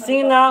Bantay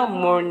Kusina,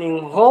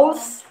 morning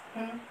host.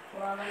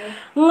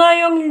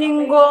 Ngayong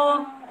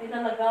linggo,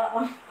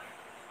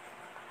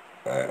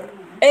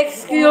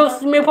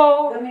 excuse me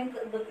po.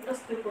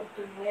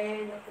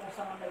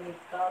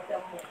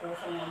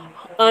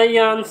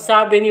 Ayan,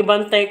 sabi ni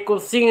Bantay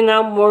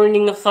Kusina,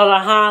 morning sa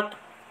lahat.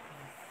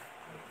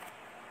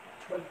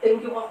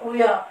 Thank you ka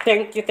kuya.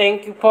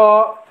 Thank you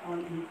po.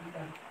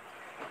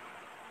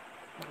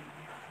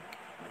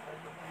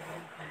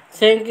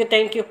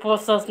 Thank you po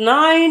sa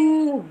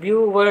 9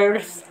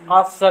 viewers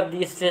at sa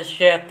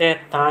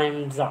 17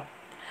 times up.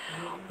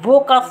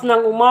 Bukas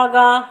ng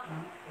umaga,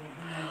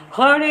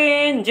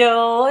 Honey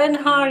Angel,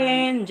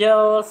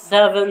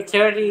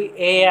 7:30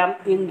 a.m.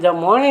 in the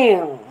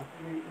morning.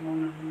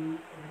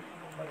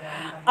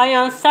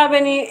 Ayan,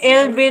 sabi ni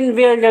Elvin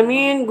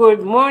Villamin,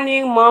 good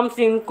morning,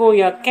 Momsie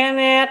Kuya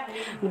Kenneth.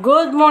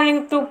 Good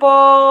morning to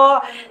po.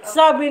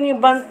 Sabi ni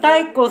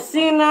Bantay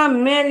Kusina,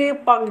 Meli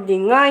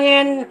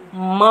Paglingayen,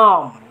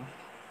 Mom.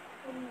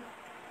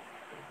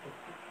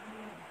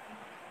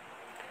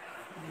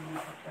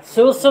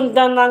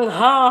 Susundan ng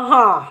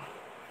haha.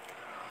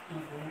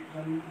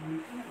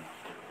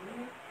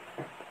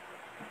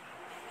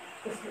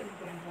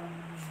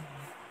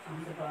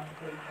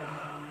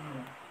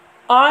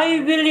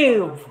 I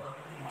believe.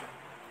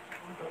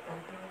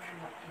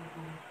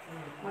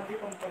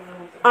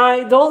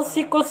 Idol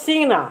si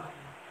Kusina.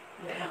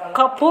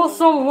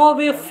 Kapusong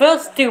Movie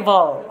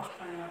Festival.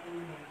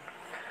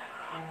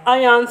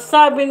 Ayan,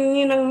 sabi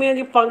ni ng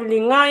Meli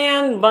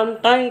Paglingayen,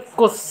 Bantay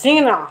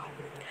Kusina.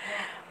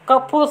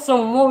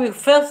 Kapusong Movie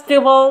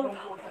Festival,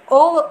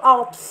 All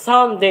Out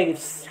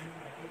Sundays.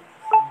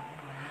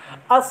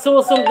 At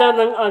susundan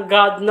ng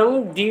agad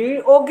ng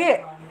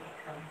DOG.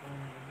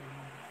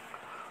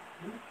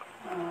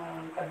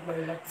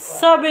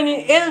 Sabi ni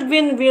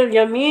Elvin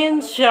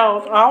Villamin,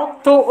 shout out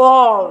to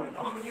all.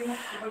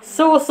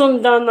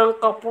 Susundan ng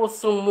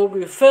Kapusong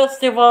Movie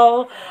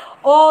Festival,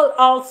 All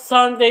Out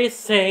Sunday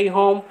Stay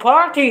Home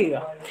Party.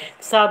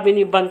 Sabi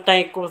ni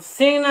Bantay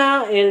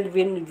Kusina,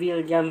 Elvin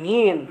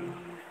Villamin.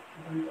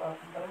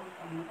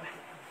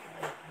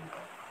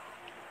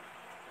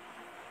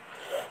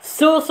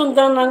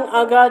 Susundan ng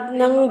agad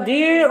ng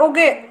Dear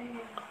Uge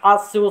at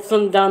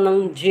susundan ng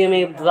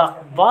Jimmy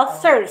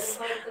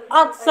Blockbusters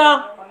at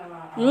sa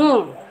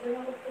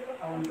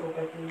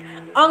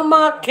ang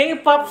mga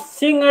K-pop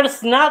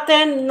singers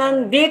natin,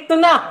 nandito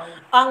na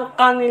ang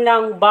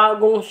kanilang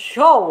bagong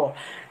show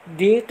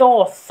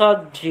dito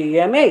sa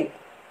GMA.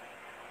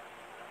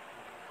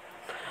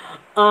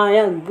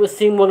 Ayan,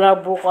 simula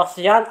bukas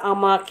yan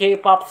ang mga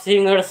K-pop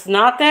singers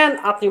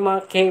natin at yung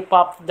mga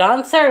K-pop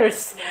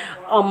dancers,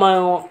 ang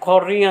mga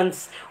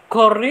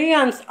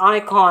Koreans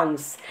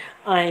icons.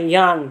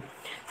 Ayan,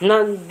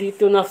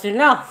 nandito na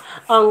sila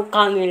ang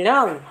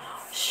kanilang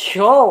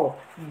show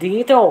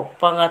dito.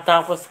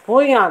 Pagkatapos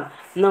po yan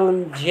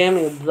ng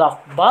Jimmy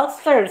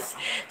Blockbusters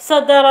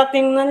sa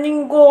darating na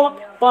linggo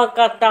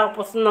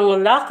pagkatapos ng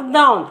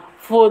lockdown.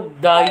 Food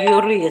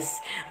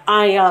Diaries.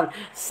 Ayan,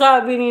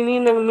 sabi ni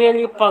Ninang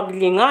Meli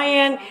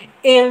Paglingayen,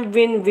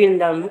 Elvin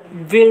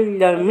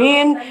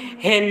Villamin,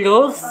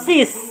 hello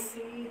sis.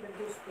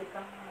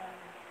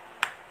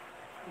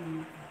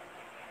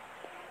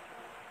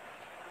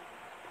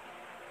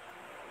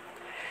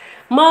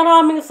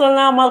 Maraming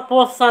salamat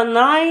po sa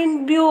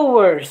 9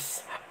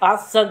 viewers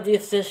at sa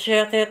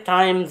 17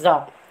 times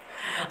up.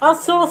 At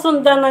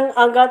susundan ng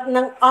agad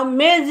ng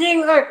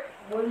Amazing Earth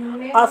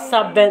at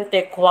sa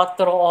 24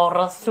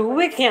 oras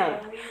weekend.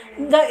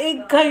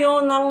 Daig kayo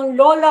ng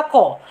lola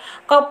ko,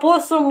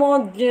 kapuso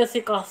mo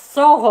Jessica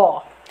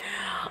Soho,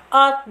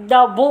 at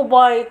The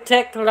Bubay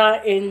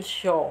Tekla in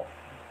Show.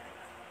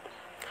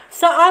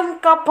 Saan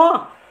ka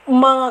pa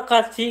mga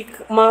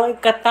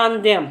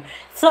ikatandem?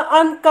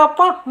 Saan ka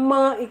pa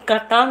mga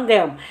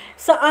ikatandem?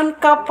 Saan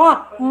ka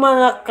pa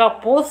mga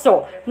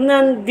kapuso?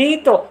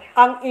 Nandito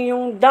ang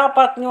iyong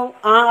dapat nyong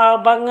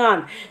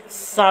aabangan.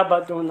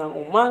 Sabado ng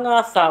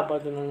umaga,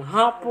 Sabado ng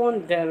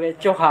hapon,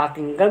 diretso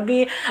hating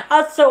gabi,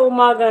 at sa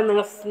umaga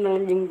ng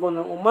linggo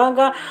ng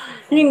umaga,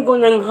 linggo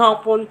ng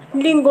hapon,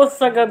 linggo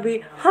sa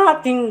gabi,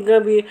 hating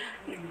gabi.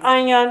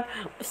 Ayan,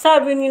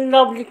 sabi ni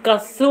Lovely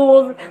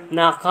Kasul,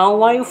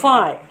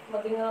 naka-wifi.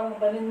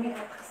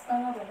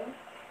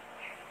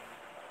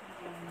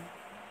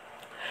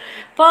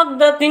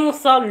 Pagdating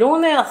sa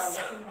Lunes,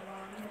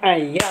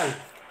 ayan,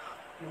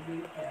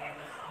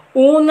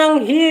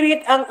 unang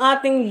hirit ang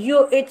ating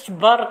UH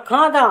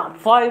Barkada,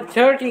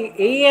 5:30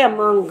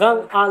 AM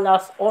hanggang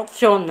alas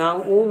 8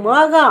 ng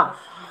umaga.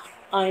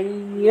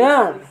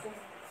 Ayan,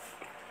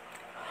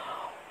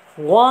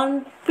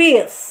 One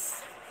Piece,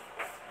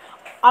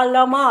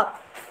 Alamat,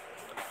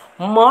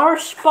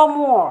 March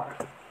Pamor,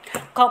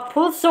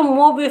 Kapuso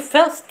Movie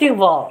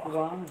Festival,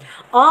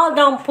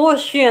 Adam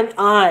Pushin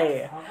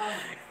ay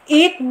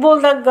Eat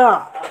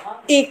Bulaga,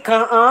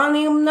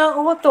 Ika-6 na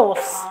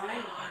utos,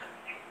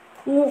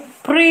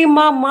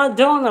 Prima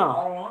Madonna,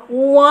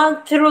 One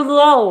True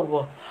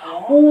Love,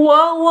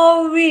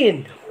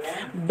 Wawawin,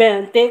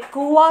 24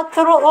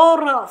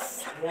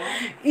 oras,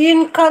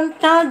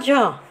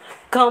 Encantadia,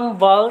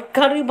 Kambal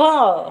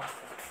Karibal,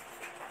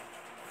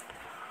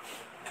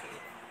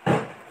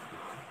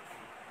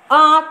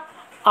 at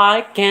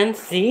I Can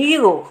See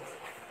You.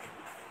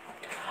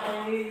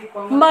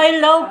 My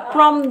Love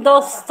from the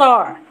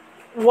Star.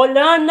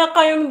 Wala na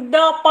kayong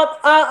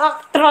dapat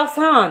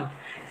aatrasan.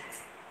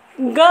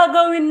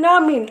 Gagawin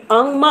namin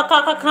ang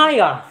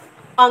makakakaya.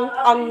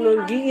 Ang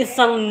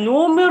nag-iisang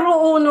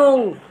numero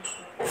 1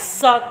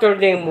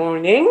 Saturday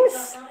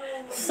mornings,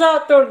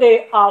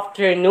 Saturday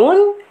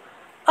afternoon,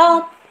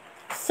 at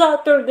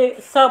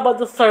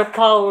Sabado Star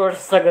Power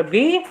sa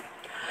gabi,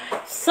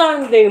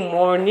 Sunday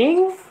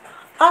morning,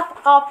 at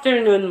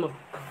afternoon.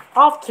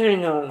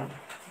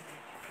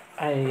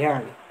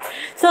 Ayan.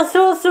 Sa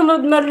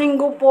susunod na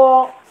linggo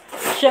po,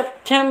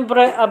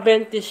 September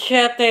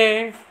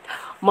 27,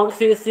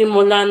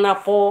 magsisimula na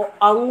po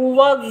ang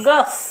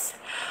wagas,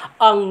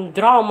 ang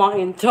drama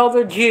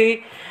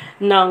anthology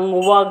ng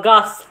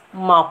wagas.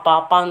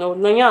 Mapapanood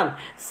na yan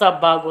sa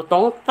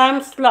bagotong time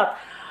slot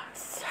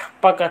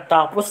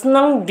pagkatapos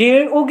ng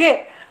Dear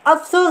Uge.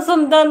 At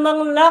susundan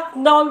ng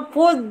Lockdown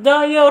Food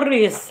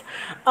Diaries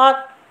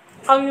at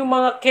ang yung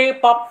mga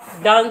K-pop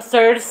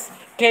dancers,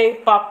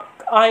 K-pop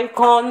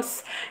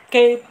icons,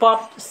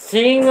 K-pop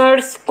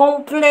singers,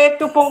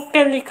 kompleto pong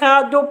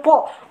delikado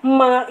po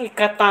mga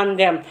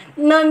ikatandem.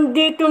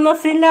 Nandito na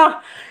sila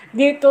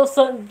dito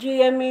sa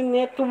GMA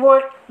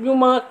Network,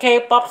 yung mga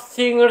K-pop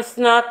singers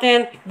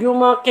natin,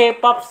 yung mga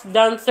K-pop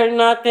dancer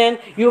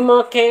natin, yung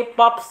mga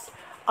K-pop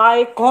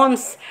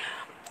icons.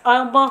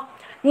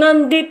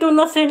 Nandito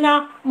na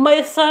sila,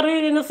 may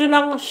sarili na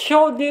silang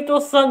show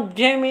dito sa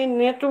GMA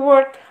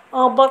Network.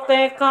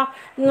 Teka,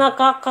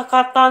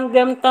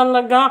 nakakatandem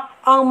talaga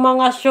ang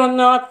mga show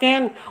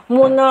natin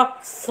mula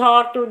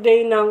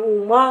Saturday ng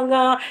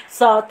umaga,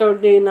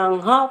 Saturday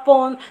ng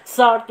hapon,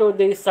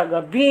 Saturday sa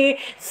gabi,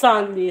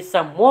 Sunday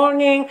sa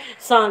morning,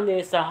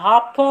 Sunday sa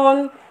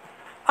hapon.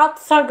 At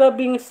sa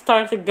gabing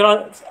star sa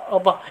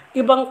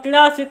ibang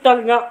klase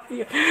talaga.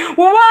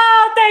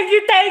 Wow!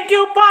 Thank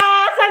you po!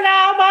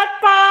 Salamat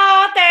po!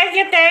 Thank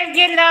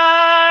you,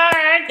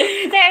 Lord!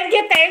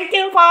 Thank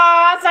you po!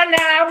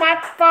 Salamat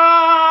po!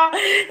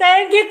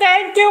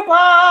 Thank you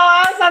po!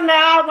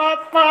 Salamat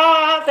po!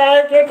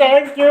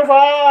 Thank you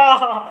po!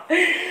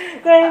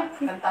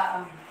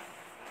 Kantaan.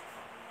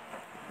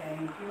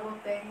 Thank you,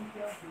 thank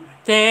you.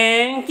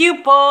 Thank you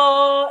po,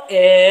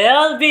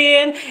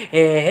 Elvin,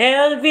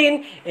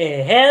 Elvin,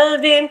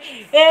 Elvin,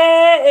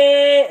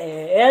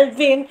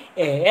 Elvin,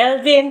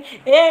 Elvin,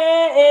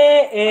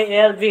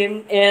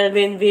 Elvin,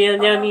 Elvin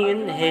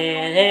Villamin,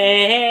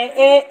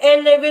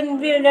 Elvin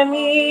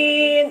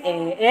Villamin,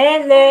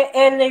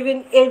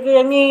 Elvin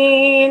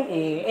Villamin,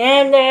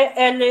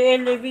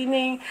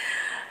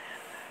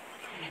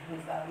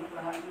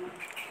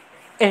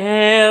 Elvin,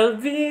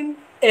 Elvin,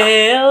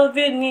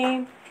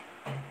 Elvin.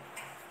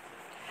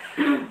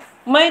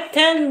 May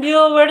 10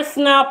 viewers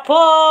na po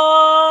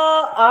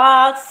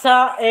at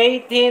sa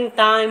 18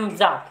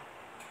 times up.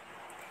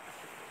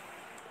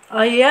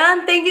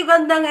 Ayan, thank you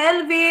gandang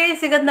LV.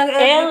 Si gandang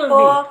LV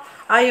po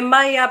ay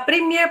may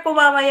premiere po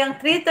mamayang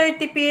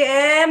 3:30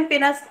 PM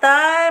Pinas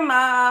time.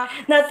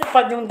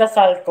 Natupad yung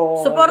dasal ko.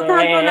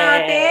 Suportahan po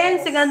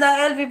natin si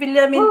gandang LV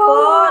Villamin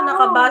po,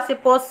 nakabase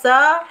po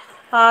sa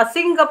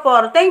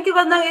Singapore. Thank you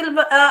gandang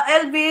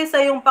LV sa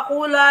iyong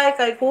pakulay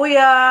kay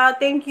Kuya.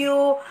 Thank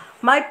you.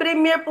 May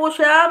premiere po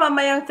siya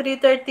mamayang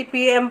 3:30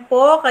 PM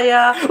po,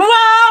 kaya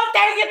wow!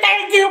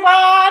 Thank you po!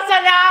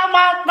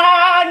 Salamat po!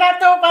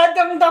 Natupad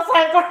yung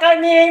dasal ko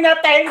kanina.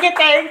 Thank you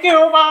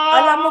po!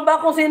 alam mo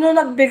ba kung sino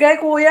nagbigay,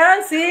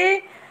 Kuya?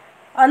 Si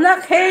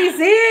Anak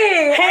Hazy!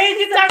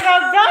 Hazy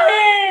talaga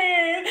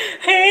eh!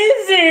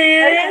 Hazy!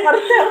 Ay,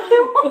 arte-arte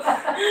mo.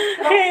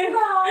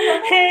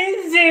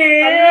 Hazy!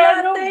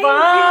 Ala, Ano thank ba?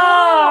 you.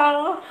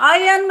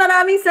 Ayan,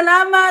 maraming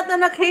salamat,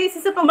 Anak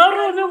Hazy, sa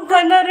Marunong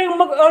ka na rin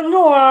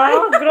mag-ano ha?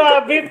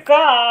 Grabe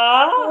ka!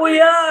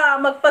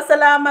 Kuya,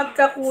 magpasalamat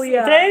ka,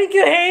 Kuya. Thank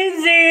you,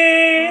 Hazy!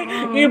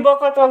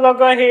 Iba ka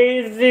talaga,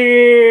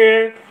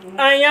 Hazy!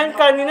 Ayan,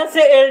 kanina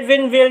si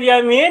Elvin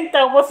Villamin,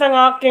 tapos ang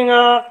aking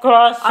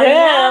crushes.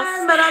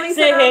 Ayan, maraming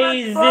si salamat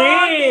Hazy. po.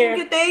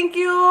 Thank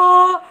you.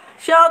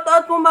 Shout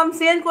out po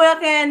Momsie and Kuya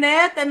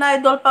Kenneth and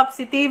Idol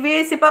Popsi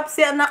TV. Si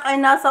Popsi anak ay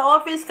nasa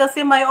office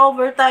kasi may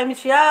overtime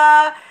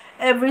siya.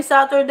 Every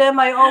Saturday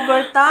may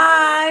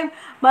overtime.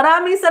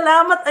 Maraming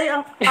salamat. Ay,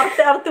 ang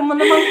arte-arte mo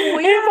naman,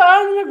 Kuya.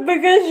 Paano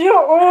nagbigay siya?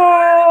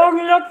 Oh, ang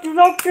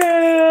laki-laki.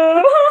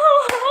 I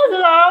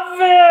love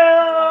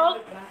it.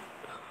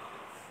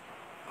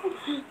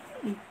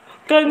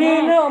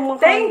 Kanina,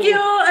 Thank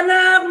you,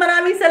 anak.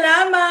 Maraming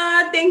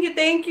salamat.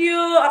 Thank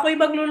you. Ako'y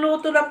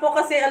magluluto na po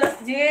kasi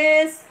alas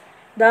 10.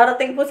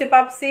 Darating po si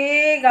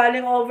Popsi.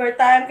 Galing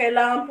overtime.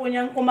 Kailangan po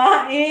niyang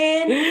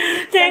kumain.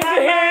 Thank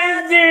you,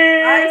 Hazy.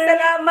 Ay,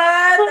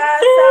 salamat.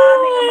 Sa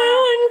aming ama.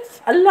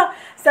 Allah.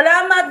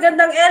 Salamat,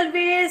 gandang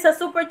LV, sa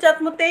super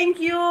chat mo.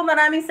 Thank you.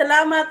 Maraming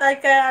salamat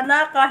ay kay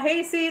anak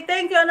Hazy.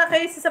 Thank you, anak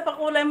Hazy, sa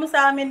pakulay mo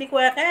sa amin ni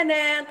Kuya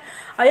Kenneth.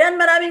 Ayan,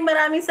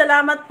 maraming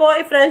salamat po.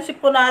 I-friendship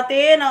po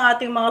natin ang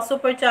ating mga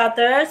super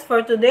chatters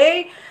for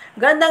today.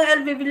 Gandang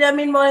LV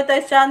Villamin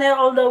Monetized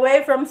Channel all the way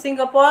from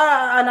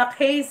Singapore. Anak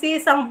Hazy,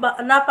 isang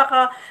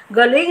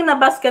napakagaling na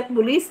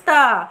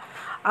basketballista.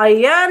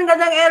 Ayan,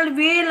 gandang LV,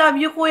 love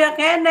you Kuya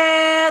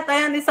Kenneth.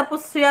 Ayan, isa po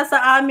siya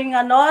sa aming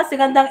si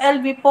gandang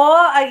LV po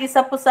ay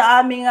isa po sa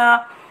aming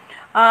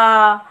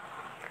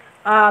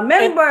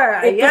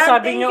member. Ito Ayan,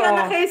 sabi thank nyo, you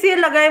anak Casey.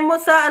 Lagay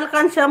mo sa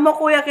alkansya mo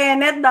Kuya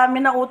Kenneth.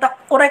 Dami na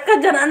utak. Correct ka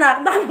dyan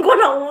anak. Dami ko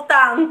na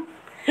utang.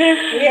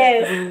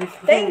 Yes.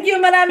 Thank you,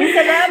 maraming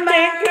salamat.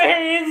 Thank you,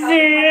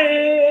 Hazy.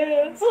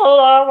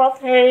 Salamat,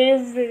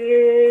 Hazy.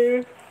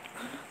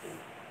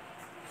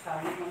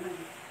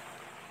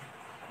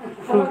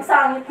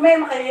 Magsangit may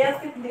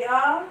makayasip di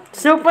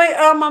Supay,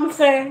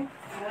 Momsie.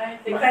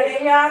 Di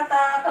kaya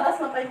yata. Talas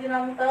na kayo din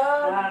ang to.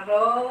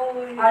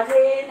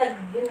 Adi,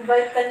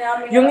 nag-invite ka niya.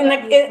 Yung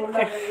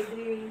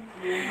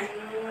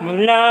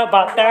mula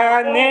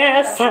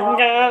Batanes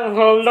hanggang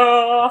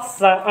Holo,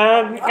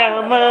 saan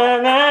ka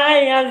man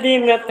ay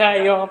alin na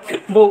tayo,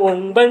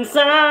 buong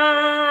bansa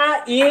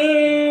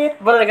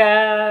itbalaga.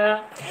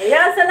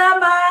 Ayan,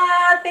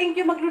 salamat.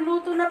 Thank you,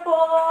 magluluto na po.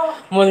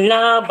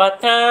 Mula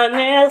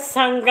Batanes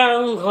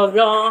hanggang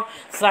Holo,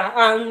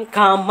 saan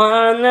ka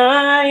man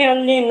ay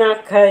alin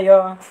na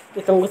kayo.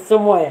 Itong gusto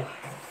mo eh.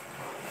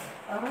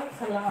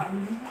 Salamat.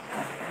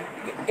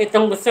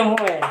 Itong gusto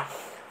mo eh.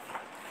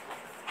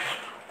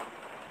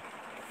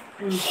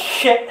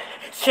 Shit,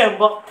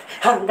 syembok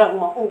hanggang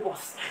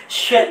maubos.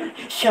 Shit,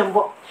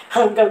 syembok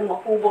hanggang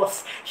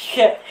maubos.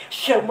 Shit,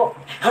 syembok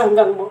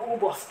hanggang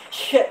maubos.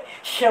 Shit,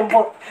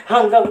 syembok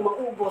hanggang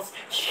maubos.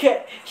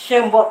 Shit,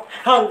 syembok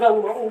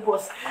hanggang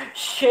maubos.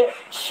 Shit,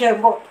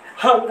 syembok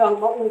hanggang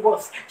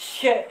maubos.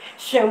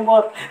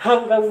 Shembot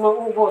hanggang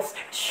maubos.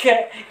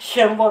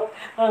 Shembot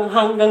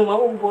hanggang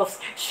maubos.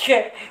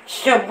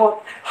 Shembot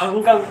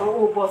hanggang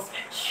maubos.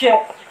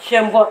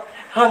 Shembot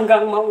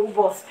hanggang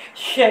maubos.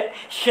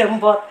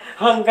 Shembot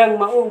hanggang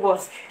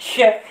maubos.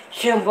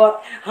 Shembot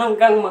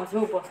hanggang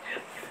maubos.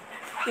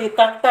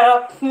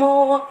 Itak-tak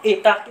mo,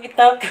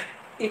 itak-itak,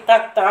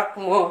 itak-tak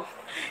mo.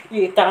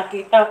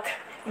 Itak-itak,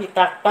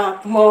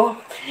 itak-tak mo.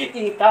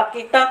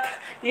 Itak-itak,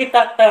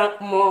 itak-tak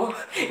mo.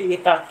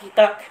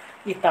 Itak-itak,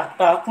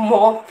 itak-tak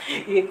mo.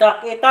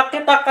 Itak-itak,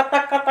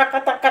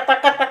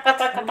 itak-itak,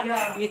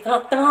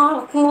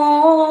 itak-tak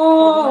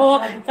mo.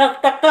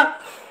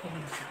 Itak-tak-tak.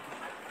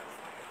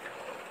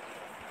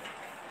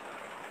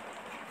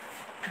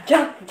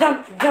 Jump,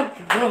 jump, jump,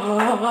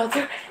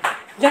 brother.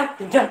 Jump,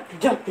 jump,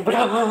 jump,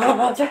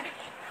 brother.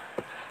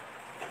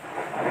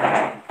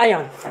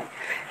 Ayan.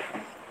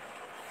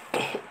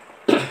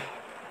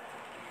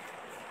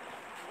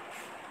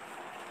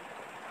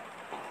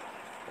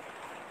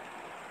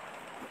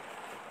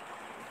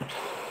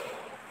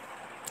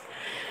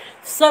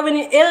 Sabi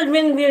ni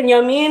Elvin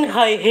Villamin,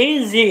 hi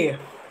Hazy.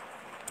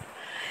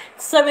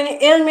 Sabi ni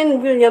Elvin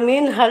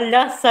Villamin,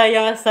 hala,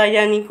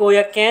 sayang-saya ni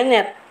Kuya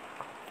Kenneth.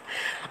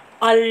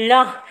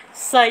 Allah,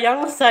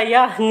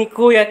 sayang-saya ni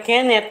Kuya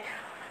Kenneth.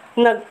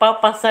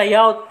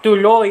 Nagpapasayaw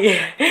tuloy.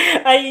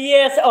 Ay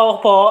yes,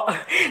 opo.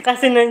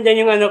 Kasi nandyan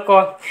yung ano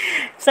ko.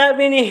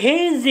 Sabi ni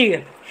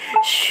Hazy,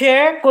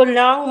 share ko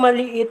lang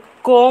maliit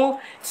kong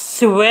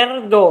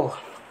swerdo.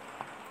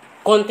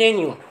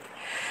 Continue.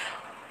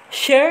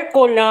 Share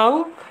ko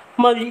lang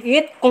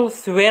maliit kong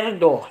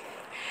swerdo.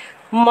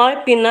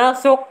 May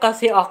pinasok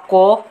kasi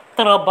ako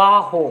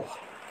trabaho.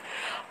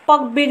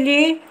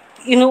 Pagbili,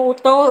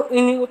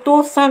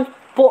 inuutosan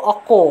po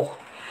ako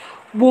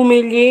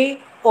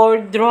bumili or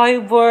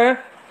driver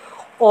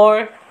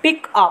or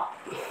pick up.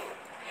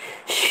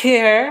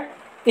 Share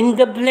in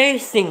the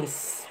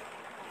blessings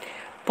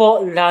po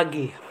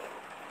lagi.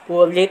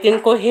 Ulitin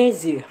ko,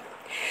 Hazy.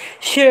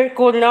 Share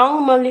ko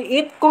lang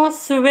maliit kong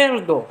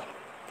swerdo.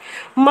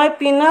 May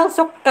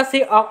pinasok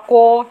kasi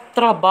ako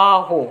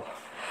trabaho.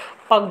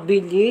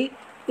 Pagbili,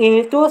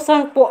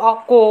 inutusan po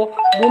ako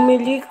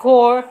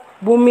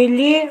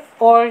bumili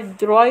or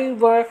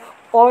driver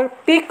or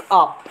pick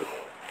up.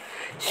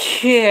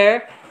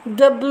 Share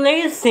the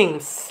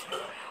blessings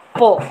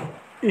po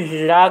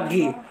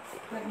lagi.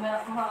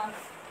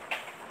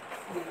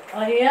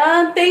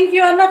 Ayan, thank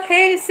you anak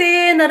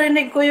Casey.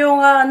 Narinig ko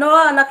yung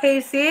anak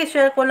Casey.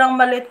 Share ko lang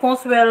maliit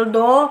kong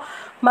sweldo.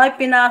 May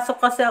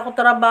pinasok kasi ako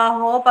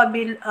trabaho,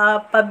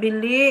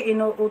 pabili,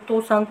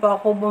 inuutusan po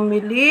ako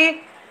bumili.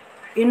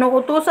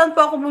 Inuutusan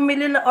po ako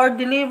bumili or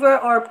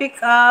deliver or pick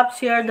up,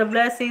 share the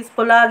blessings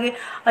po lagi.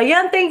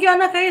 Ayan, thank you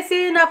anak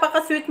Casey.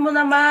 Napaka-sweet mo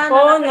naman.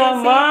 Oo Anak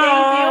Casey, naman.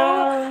 thank you.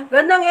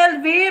 Gandang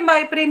LV,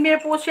 may premiere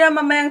po siya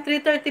mamayang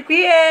 3:30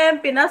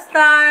 PM, Pinas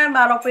time.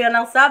 Araw po yan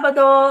ng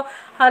Sabado.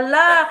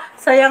 Hala,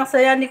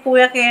 sayang-saya ni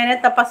Kuya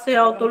Kenneth,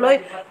 napasayaw tuloy.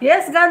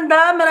 Yes,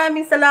 ganda.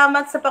 Maraming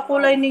salamat sa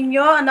pakulay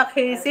ninyo, anak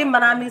Casey.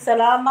 Maraming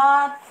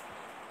salamat.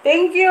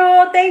 Thank you,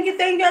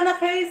 anak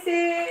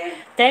Casey.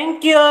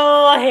 Thank you,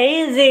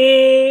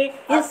 Hazy.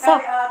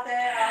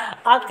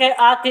 At kay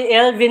Ate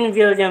Elvin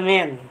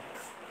Villamin.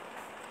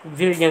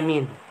 3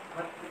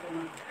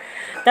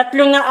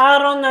 na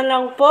araw na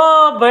lang po.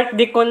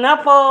 Birthday ko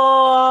na po.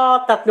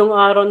 3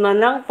 araw na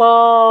lang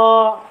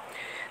po.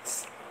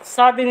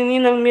 Sabi ni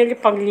Ninang Mili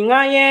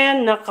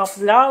Paglingayen,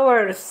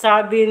 naka-flowers.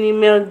 Sabi ni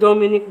Mel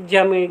Dominic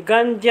Jamir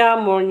Ganja,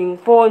 morning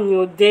po,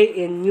 new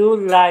day and new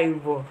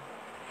life.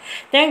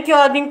 Thank you,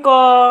 ading ko.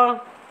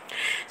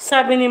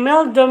 Sabi ni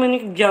Mel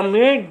Dominic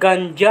Jamir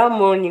Ganja,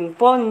 morning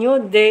po,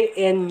 new day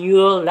and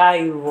new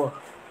life.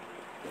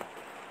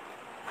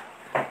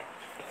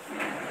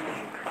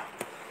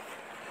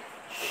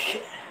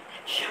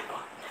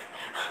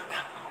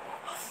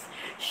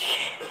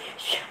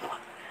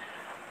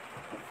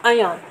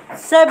 Ayan.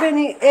 Sabi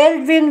ni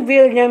Elvin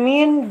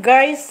Villamin,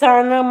 guys,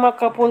 sana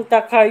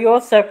makapunta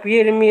kayo sa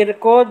premiere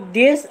ko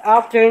this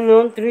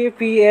afternoon, 3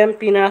 p.m.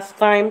 Pinas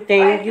time.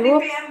 Thank you.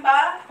 3 p.m.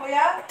 ba,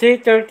 kuya?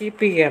 3:30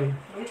 p.m.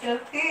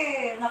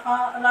 3:30.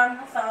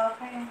 Naka-alarm na sa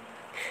akin.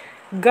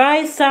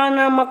 Guys,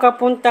 sana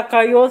makapunta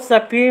kayo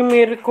sa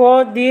premiere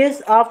ko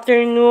this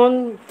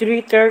afternoon,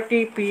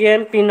 3:30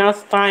 p.m.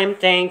 Pinas time.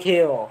 Thank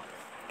you.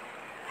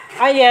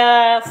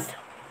 Yes.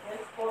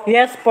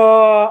 Yes po,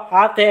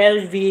 Ate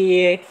LV.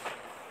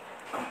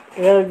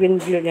 Elvin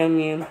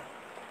Villamin.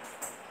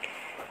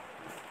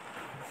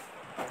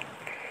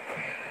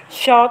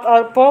 Shout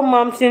out po,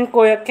 Momsie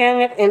Kuya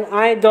Kenneth and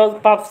Idol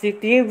Popsi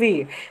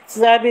TV.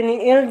 Sabi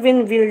ni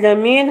Elvin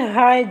Villamin,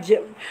 hi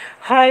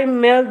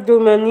Mel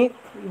Dominic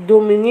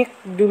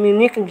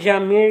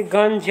Jamir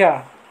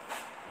Ganja.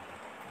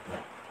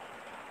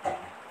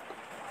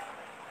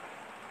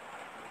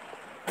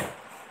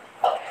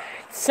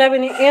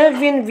 Sabi ni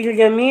Elvin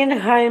Villamin,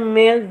 hi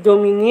Mel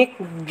Dominic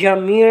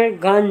Jamir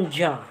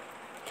Ganja.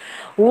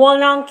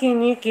 walang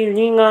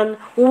kinikilingan,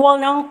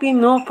 walang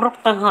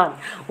pinoprotektahan,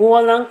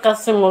 walang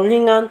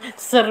kasinungalingan,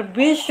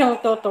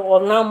 serbisyong totoo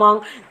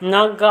lamang,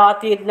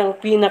 naghahatid ng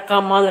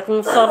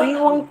pinakamalaking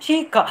sariwang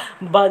chika,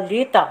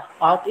 balita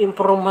at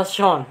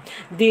impormasyon.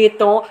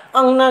 Dito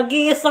ang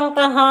nag-iisang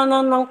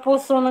tahanan ng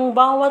puso ng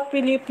bawat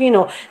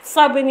Pilipino,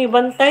 sabi ni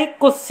Bantay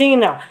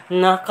Kusina,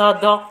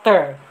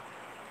 naka-doctor.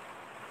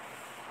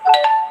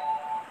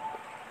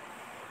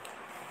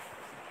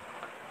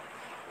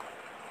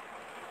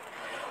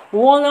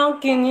 Walang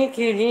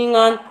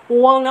kinikilingan,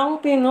 walang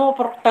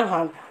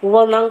pinoprotektahan,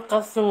 walang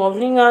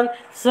kasinungalingan,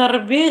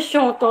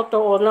 serbisyong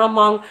totoo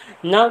lamang,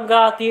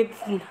 naghatid,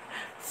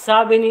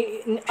 sabi ni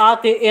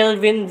Ate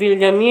Elvin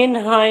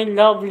Villamin, hi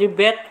lovely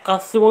Bet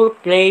Kasul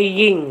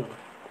playing.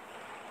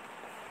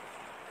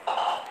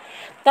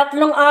 3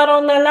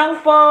 araw na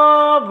lang po,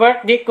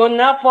 birthday ko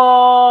na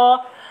po.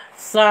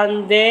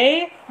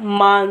 Sunday,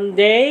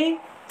 Monday,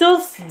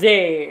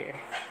 Tuesday.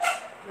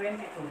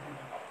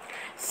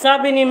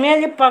 Sabi ni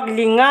Meli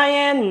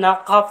Paglingayen,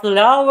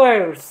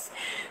 naka-flowers.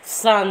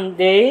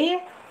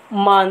 Sunday,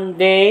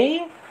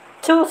 Monday,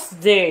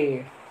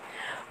 Tuesday.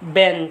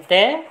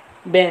 20,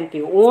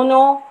 21,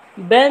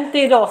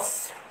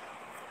 22.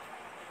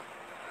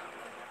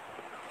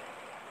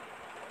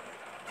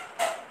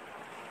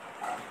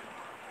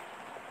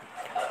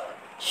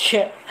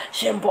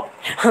 Siyempre,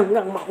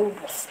 hanggang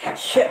maubos.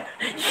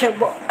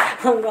 Siyempre,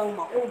 hanggang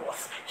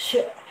maubos.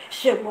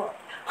 Siyempre,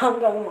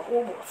 hanggang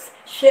maubos.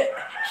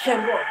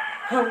 Siyempre,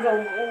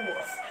 hanggang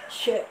maubos.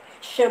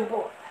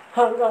 Siyempre,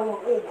 hanggang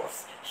maubos.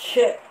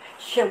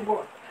 Siyempre,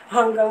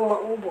 hanggang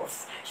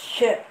maubos.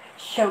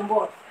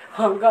 Siyempre,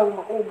 hanggang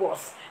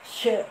maubos.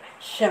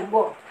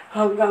 Siyempre,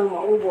 hanggang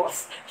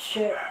maubos.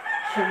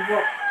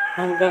 Siyempre,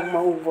 hanggang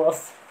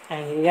maubos.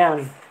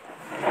 Ayan.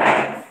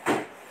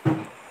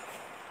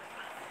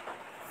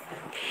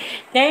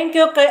 Thank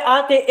you kay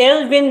Ate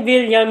Elvin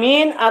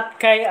Villamin at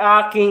kay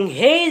aking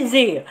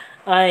Hazy.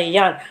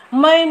 Ayan,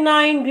 may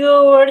 9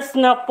 viewers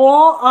na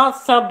po at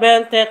sa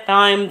 20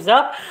 times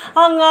up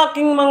ang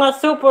aking mga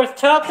super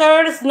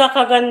chatters na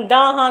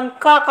kagandahan,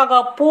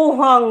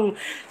 kakagapuhang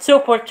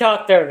super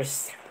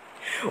chatters.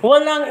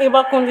 Walang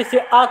iba kundi si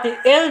Ate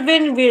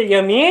Elvin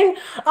Villamin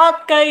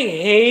at kay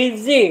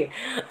Hazy.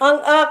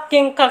 Ang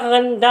aking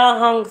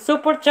kakagandahang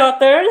super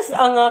chatters,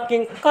 ang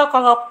aking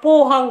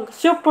kakakapuhang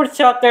super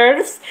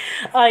chatters.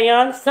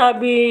 Ayan,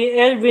 sabi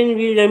Elvin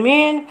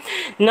Villamin,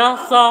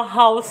 nasa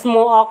house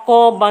mo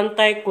ako,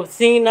 Bantay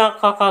Kusina,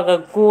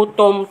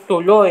 kakagagutom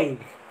tuloy.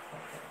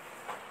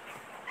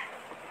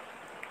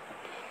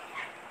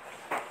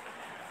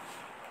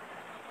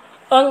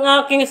 Ang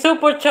aking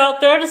super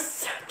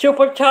chatters,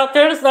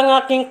 ang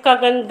aking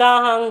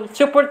kagandahang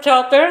super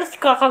chatters,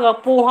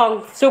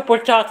 kakagapuhang super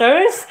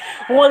chatters,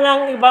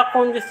 walang iba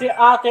kundi si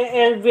Ate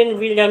Elvin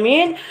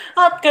Villamin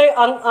at kay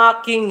ang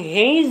aking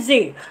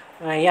Hazy.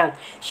 Ayan,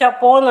 siya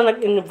po na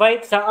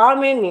nag-invite sa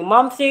amin ni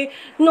Momsie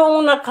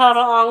noong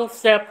nakaraang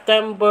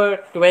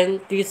September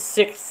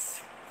 26.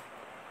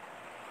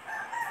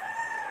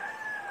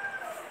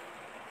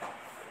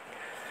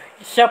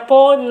 Siya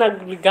po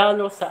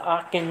nagregalo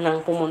sa akin nang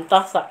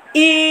pumunta sa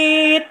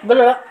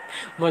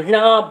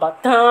mula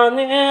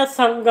Batanes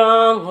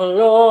hanggang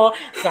Hulo,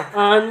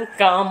 saan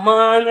ka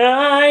man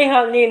ay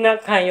halina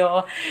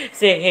kayo,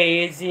 si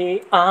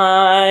Hazy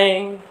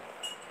ay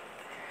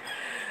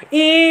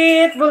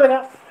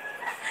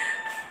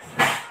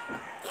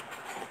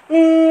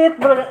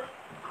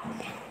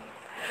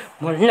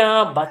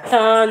mula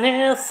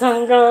Batanes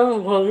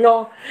hanggang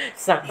Hulo,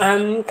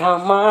 saan ka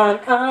man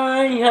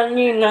ay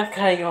halina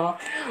kayo,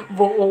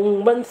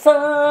 buong bansa,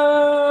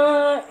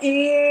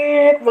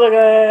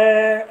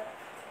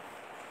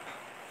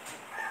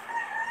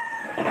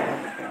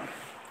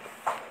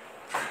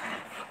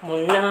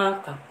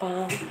 mula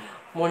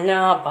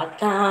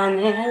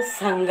Batanes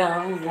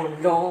hanggang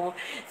Hulo,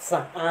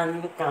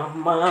 saan ka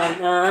man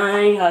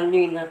ay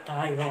halina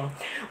tayo,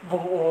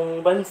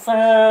 buong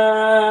bansa,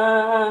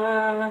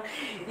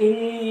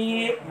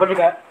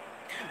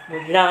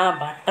 mula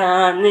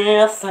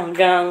Batanes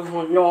hanggang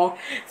Hulo,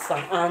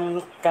 saan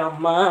ka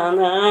man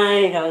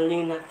ay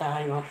halina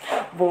tayo,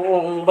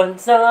 buong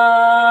bansa,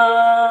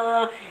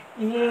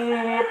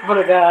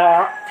 mula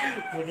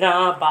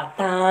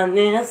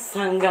Batanes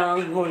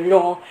hanggang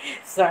Hulo,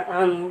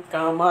 saan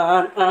ka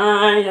man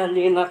ay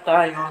halina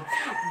tayo,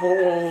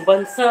 buong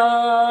bansa,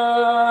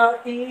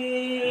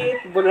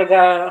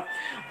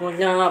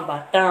 mula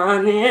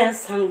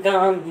Batanes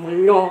hanggang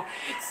Hulo,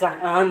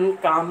 saan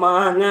ka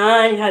man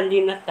ay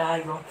halina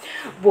tayo,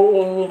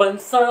 buong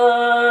bansa,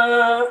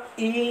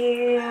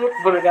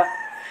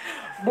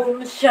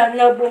 boom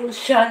shalabong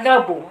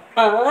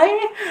ay,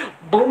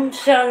 boom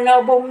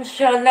shalabong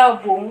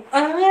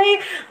ay,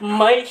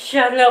 may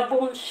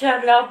shalabong,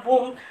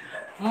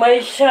 may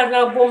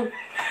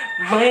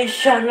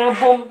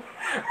shalabong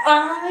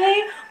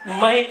ay,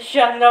 may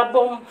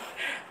shalabong,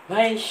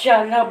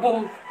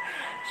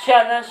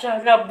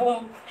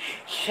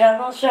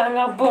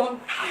 shalabong,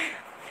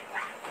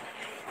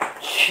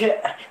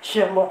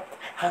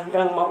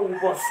 hanggang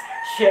maubos.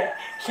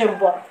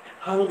 Shembot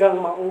hanggang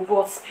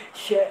maubos.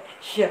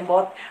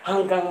 Shembot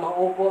hanggang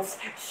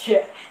maubos.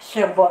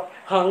 Shembot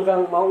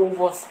hanggang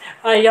maubos.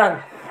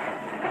 Ayan.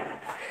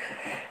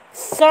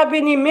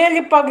 Sabi ni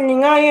Meli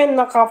Paglingayen,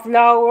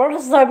 naka-flower.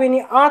 Sabi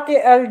ni Ate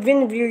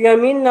Elvin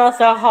Villamin,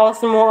 nasa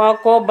house mo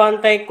ako,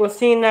 bantay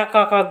kusina,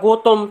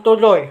 kakagutom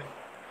tuloy.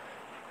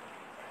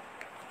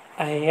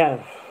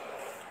 Ayan.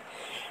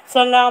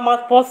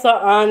 Salamat po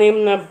sa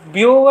 6 na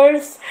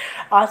viewers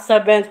at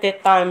 70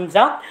 times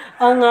up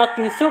ang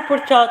ating super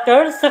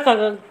chatter sa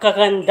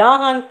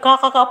kagandahan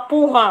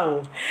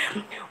kakakapuhang.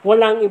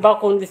 Walang iba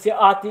kundi si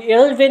Ate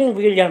Elvin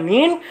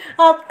Villamin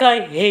at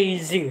kay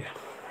Hazy.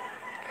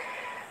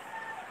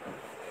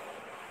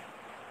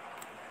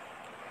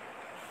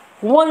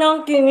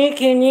 Walang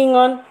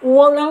kinikilingan,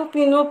 walang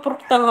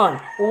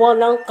pinuportahan,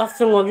 walang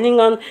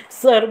kasungulingan,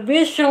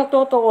 serbisyong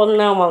totoo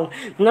lamang,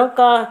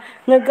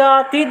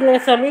 nag-aatid ng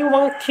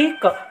sariwang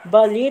chika,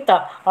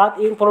 balita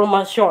at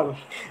impormasyon.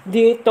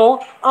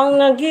 Dito ang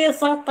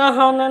nag-iisang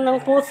tahanan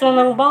ng puso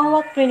ng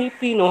bawat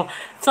Pilipino,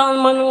 saan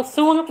man ang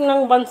sulok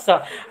ng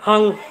bansa,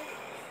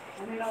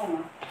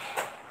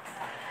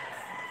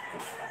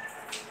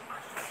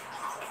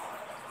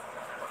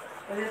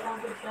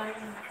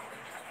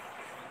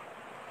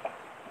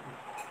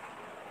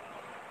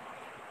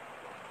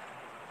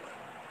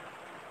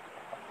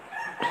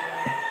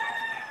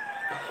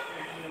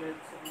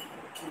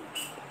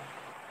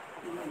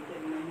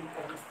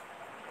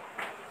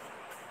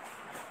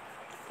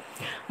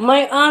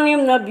 may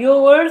 6 na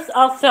viewers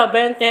at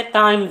 70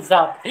 times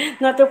up.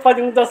 Natupad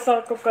yung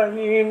dasal ko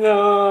kanina.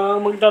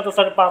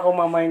 Magdadasal pa ako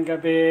mamayang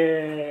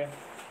gabi.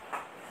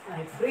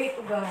 Ay, pray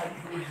to God.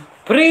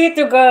 Pray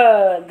to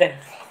God.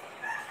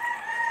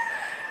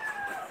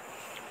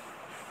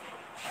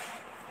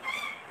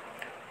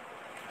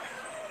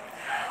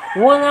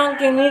 Walang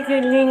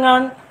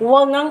kinikilingan,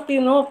 walang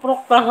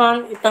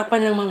pinuproktahan. Itapan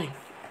lang mamay.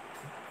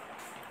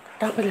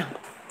 Itapan lang.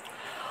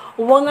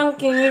 Walang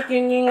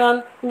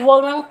kinikilingan,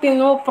 walang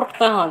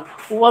pinuportahan,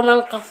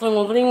 walang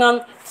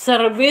kasungulingan,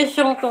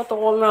 serbisyong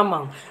totoo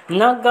lamang.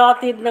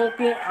 Nagatid ng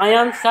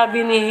ayan,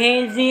 sabi ni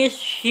Hazy,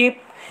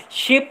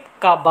 ship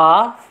ka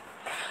ba?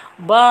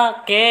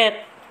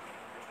 Bakit?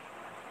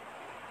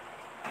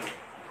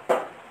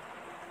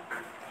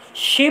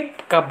 Ship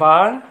ka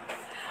ba?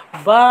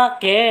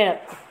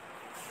 Bakit?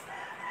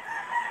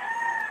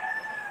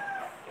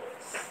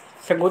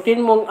 Sagutin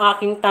mo ang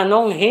aking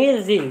tanong,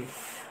 Hazy.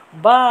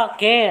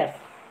 Bakit?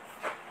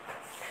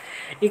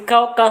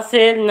 Ikaw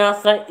kasi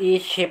nasa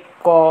isip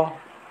ko.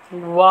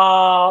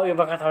 Wow,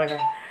 iba ka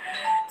talaga.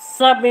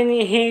 Sabi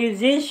ni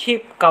Hazy,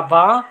 ship ka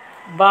ba?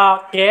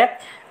 Bakit?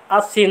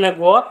 At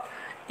sinagot,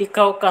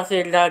 ikaw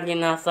kasi lagi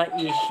nasa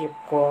isip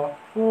ko.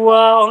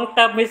 Wow, ang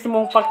tamis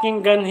mong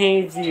pakinggan,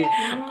 Hazy.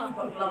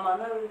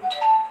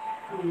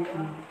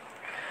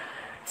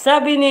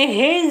 Sabi ni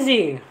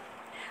Hazy,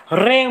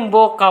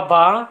 rainbow ka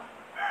ba?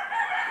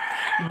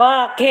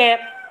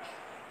 Bakit?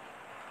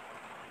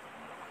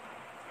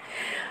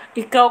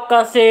 Ikaw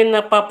kasi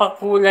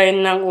napapakulay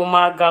ng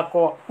umaga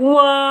ko.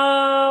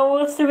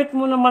 Wow! Sweet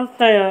mo naman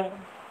tayo.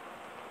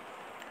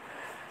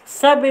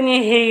 Sabi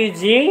ni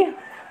Hazy,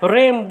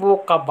 rainbow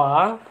ka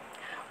ba?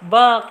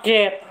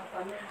 Bakit?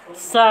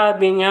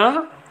 Sabi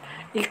niya,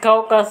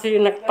 ikaw kasi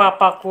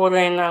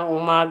nagpapakulay ng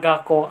umaga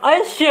ko.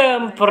 Ay,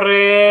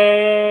 syempre!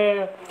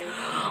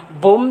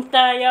 Boom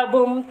taya,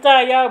 boom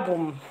taya,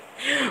 boom.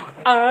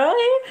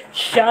 Ay,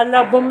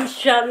 shalabum,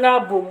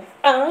 shalabum.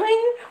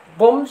 Ay,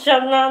 boom,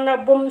 shalana,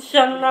 boom,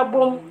 shalana,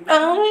 boom.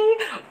 Ay,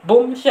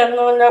 boom,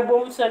 shalana,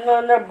 boom,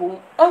 shalana,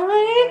 boom.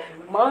 Ay,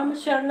 ma'am,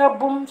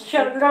 shalabum,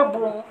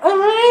 shalabum.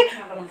 Ay,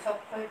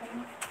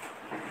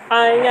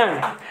 ayan.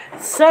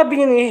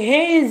 Sabi ni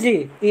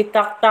Hazy,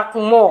 itaktak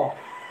mo.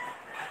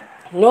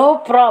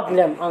 No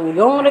problem. Ang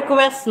iyong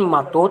request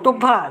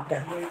matutupad.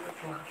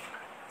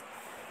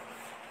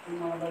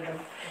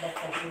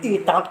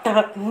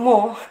 Itak-tak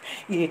mo,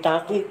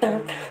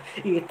 itak-itak,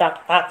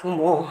 itak-tak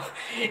mo,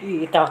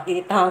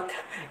 itak-itak,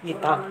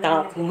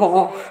 itak-tak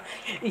mo,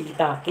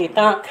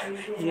 itak-itak,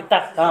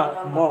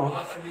 itak-tak mo,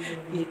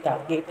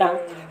 itak-itak,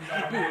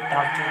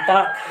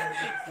 itak-itak,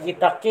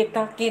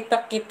 itak-itak,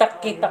 itak-itak,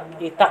 itak,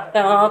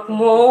 itak-tak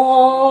mo,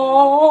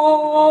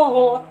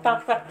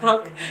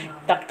 tak-tak-tak,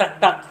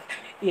 tak-tak-tak.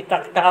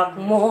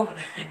 Itak-tak mo,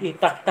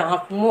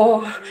 itak-tak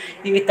mo,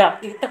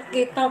 itak-itak,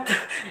 itak,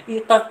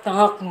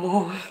 itak-tak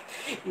mo,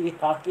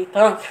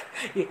 itak-itak,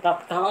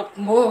 itak-tak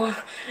mo,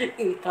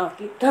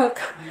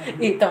 itak-itak,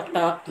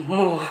 itak-tak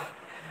mo.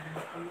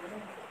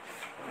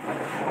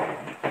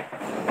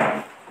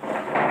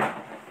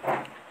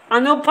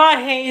 Ano pa,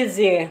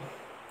 Hazy?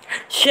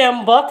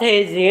 Shembot,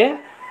 Hazy?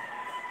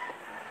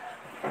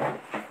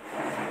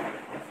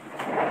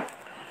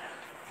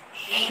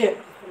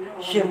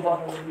 Shembot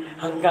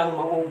hanggang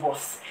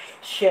maubos.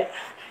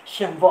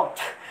 Shembot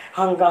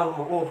hanggang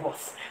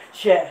maubos.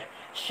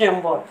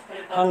 Shembot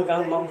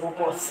hanggang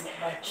maubos.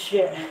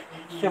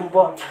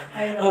 Shembot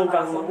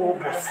hanggang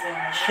maubos.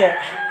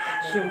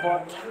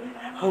 Shembot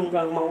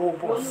hanggang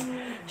maubos.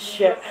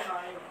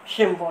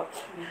 Siyembot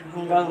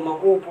hanggang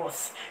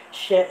maubos.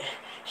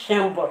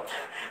 Siyembot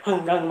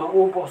hanggang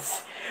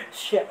maubos.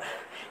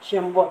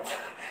 Siyembot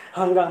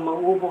hanggang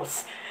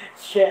maubos.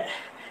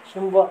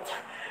 Siyembot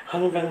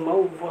hanggang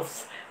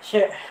maubos.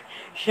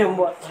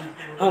 Siyembot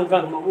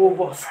hanggang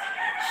maubos.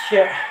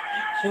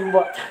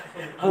 Siyembot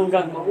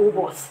hanggang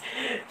maubos.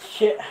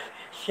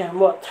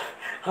 Siyembot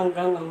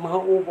hanggang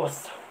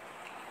maubos.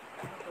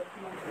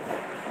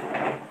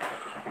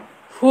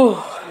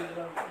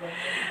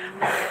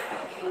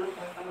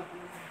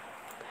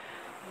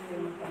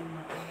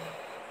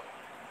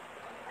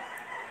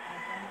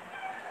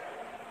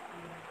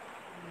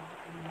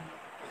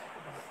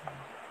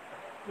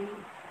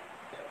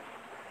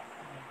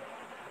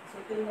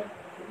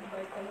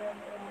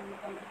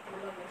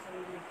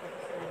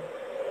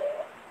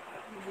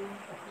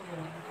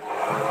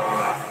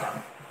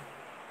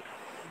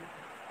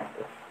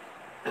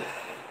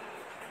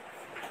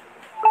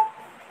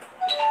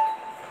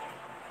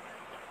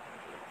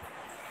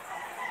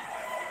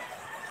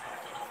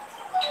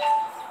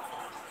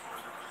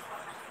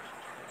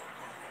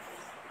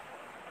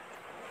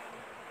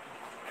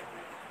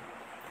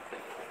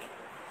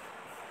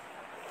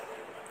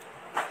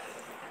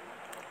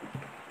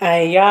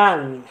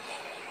 Ayan.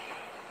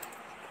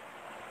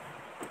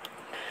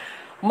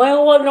 May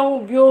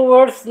 8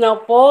 viewers na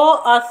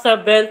po at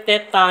 70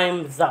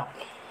 times up.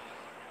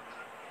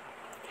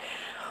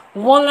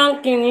 Walang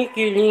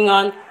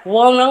kinikilingan,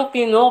 walang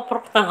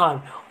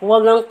pinoproktahan,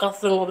 walang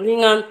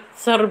kasungulingan,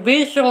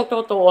 serbisyong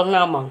totoo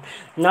lamang.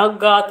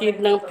 Naggatid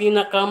ng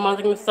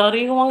pinakamaling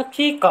sariwang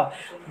chika,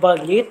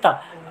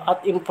 balita,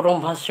 at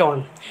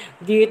impormasyon.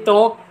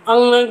 Dito,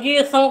 ang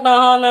nag-iisang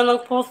tahanan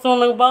ng puso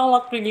ng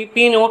bawat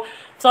Pilipino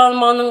sa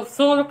manang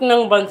sulok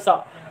ng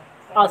bansa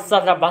at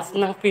sa labas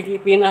ng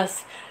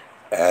Pilipinas.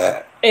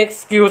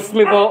 Excuse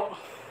me po.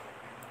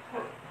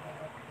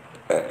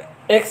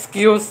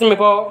 Excuse me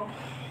po.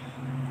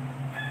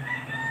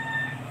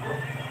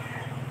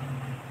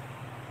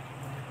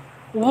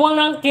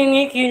 Walang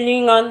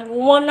kinikilingan,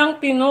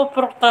 walang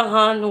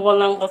pinoproktahan,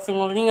 walang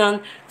kasinungalingan,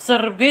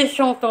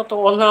 serbisyong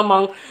totoo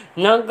lamang,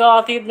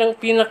 nag-aatid ng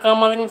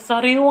pinakamaling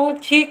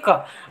sariwang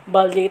chika,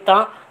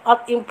 balita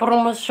at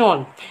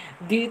impormasyon.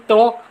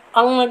 Dito,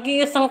 ang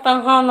nag-iisang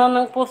tahanan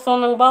ng puso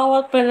ng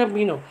bawat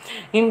Pilipino.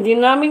 Hindi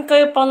namin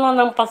kayo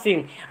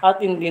pananampasin at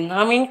hindi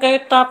namin kayo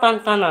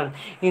tatantanan.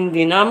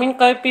 Hindi namin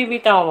kayo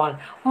pibitawan.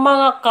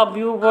 Mga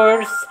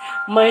ka-viewers,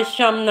 may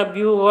 9 na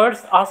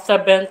viewers at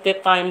 70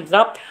 times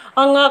up.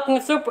 Ang aking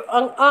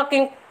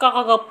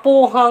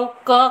kakagapuhang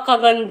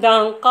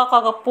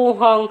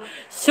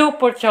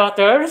super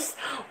chatters,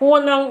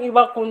 walang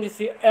iba kundi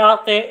si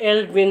Ate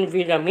Elvin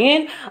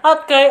Villamin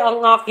at kay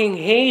ang aking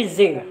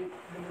Hazy.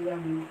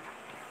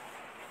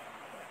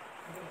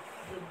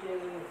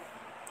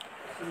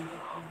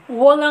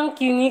 Walang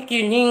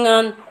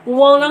kinikilingan,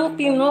 walang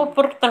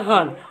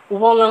pinoportahan,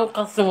 walang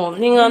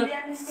kasungulingan,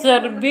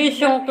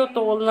 serbisyong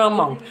totoo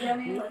lamang.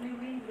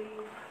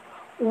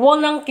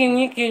 Walang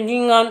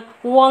kinikilingan,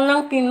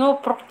 walang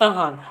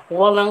pinoproktahan,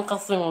 walang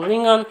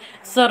kasungulingan,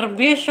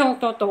 serbisyong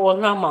totoo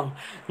lamang.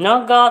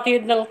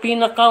 Naghatid ng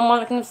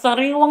pinakamalaking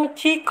sariwang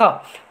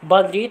chika,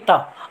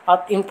 balita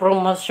at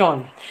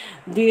impormasyon.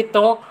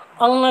 Dito,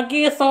 ang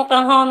nag-iisang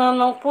tahanan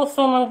ng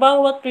puso ng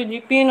bawat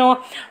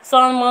Pilipino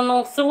sa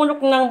manang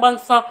sulok ng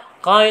bansa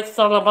kahit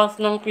sa labas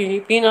ng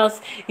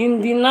Pilipinas.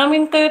 Hindi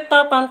namin kayo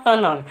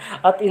tatantanan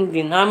at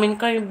hindi namin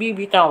kayo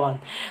bibitawan.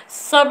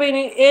 Sabi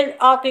ni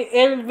Ate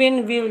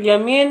Elvin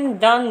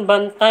Villamin Dan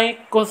Bantay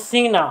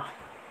Kusina.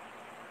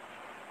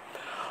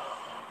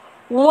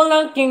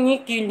 Walang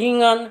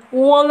kinikilingan,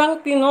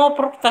 walang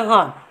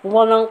pinoproktahan,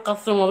 walang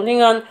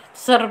kasungulingan,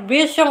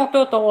 serbisyong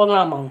totoo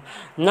lamang.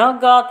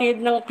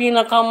 Naghatid ng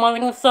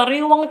pinakamaling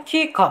sariwang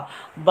chika,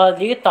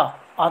 balita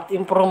at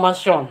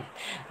impormasyon.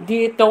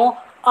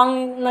 Dito,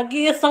 ang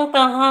nag-iisang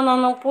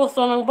tahanan ng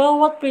puso ng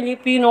bawat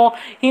Pilipino,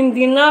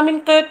 hindi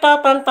namin kayo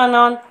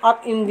tatantanan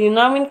at hindi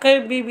namin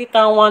kayo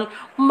bibitawan,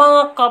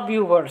 mga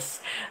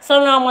ka-viewers.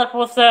 Salamat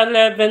po sa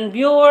 11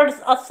 viewers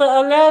at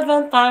sa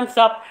 11 times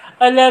up,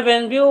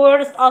 11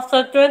 viewers at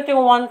sa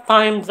 21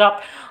 times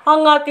up.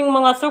 Ang ating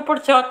mga super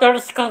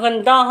chatters,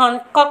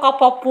 kagandahan,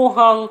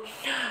 kakapapuhang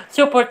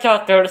super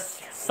chatters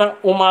sa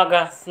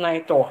umaga na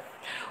ito.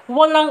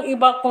 Walang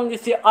iba kundi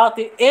si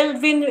Ate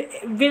Elvin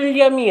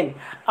Villamin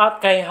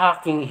at kay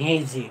Haking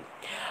Hazy.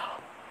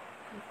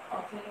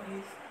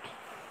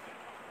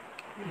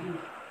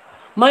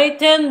 May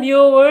 10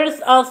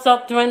 viewers at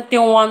sa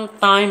 21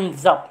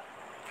 times up.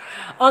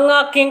 Ang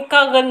aking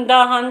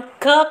kagandahan,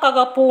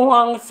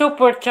 kakagapuhang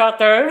super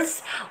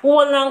chatters,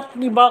 walang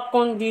iba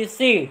kundi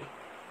si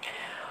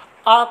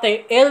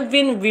Ate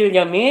Elvin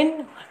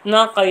Villamin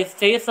na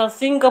naka-stay sa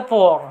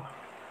Singapore.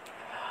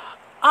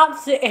 At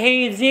si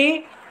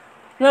Hazy,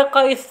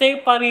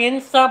 naka-stay pa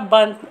rin sa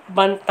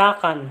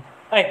Bantakan.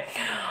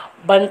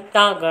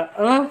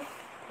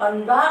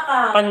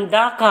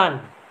 Pandakan.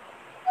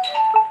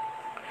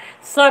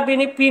 Sabi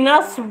ni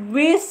Pinas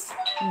Wish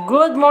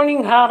Good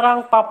morning,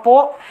 harang pa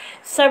po.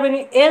 Sabi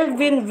ni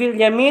Elvin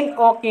Villamin,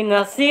 okay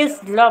na sis,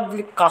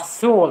 lovely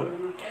kasul.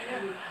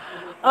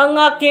 Ang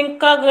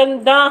aking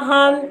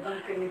kagandahan,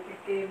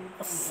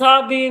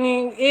 sabi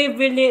ni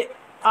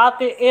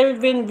Ate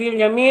Elvin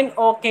Villamin,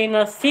 okay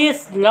na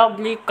sis,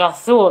 lovely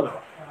kasul.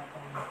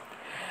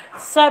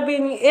 Sabi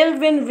ni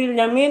Elvin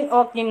Villamin,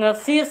 okay na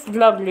sis,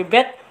 lovely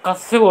bet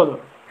kasul.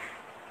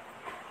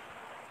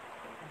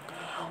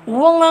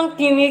 Wangang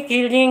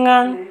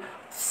kinikilingan,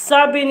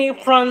 sabi ni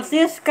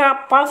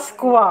Francisca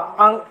Pascua,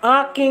 ang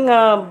aking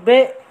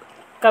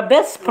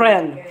ka-best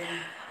friend.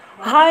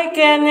 Hi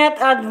Kenneth,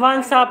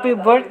 advance happy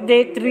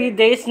birthday, 3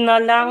 days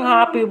na lang,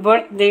 happy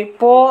birthday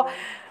po.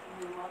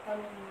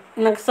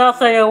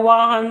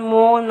 Nagsasayawahan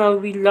mo na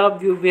we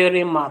love you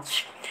very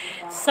much.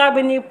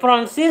 Sabi ni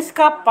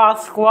Francisca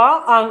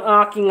Pascua, ang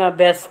aking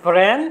best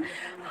friend.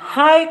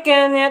 Hi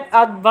Kenneth,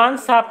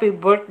 advance happy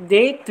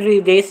birthday,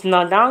 3 days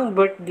na lang,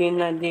 birthday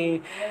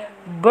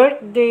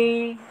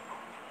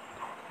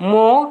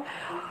mo.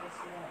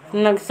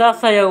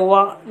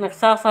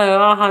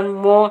 Nagsasayawahan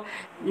mo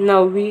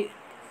na we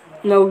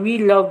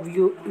love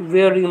you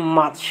very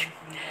much.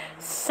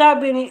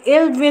 Sabi ni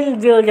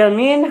Elvin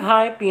Villamin,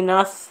 hi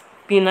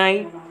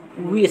Pinay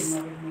Wish.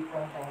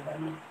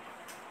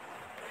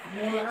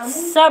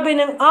 Sabi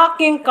ng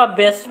aking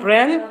ka-best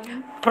friend,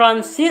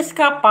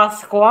 Francisca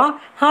Pascua,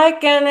 hi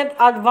Kenneth,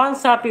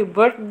 advance happy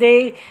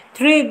birthday,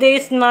 3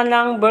 days na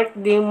lang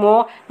birthday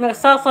mo,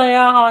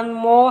 nagsasayahan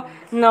mo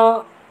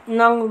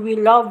nang we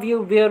love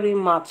you very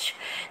much.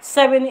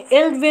 Sabi ni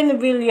Elvin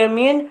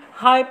Villamin,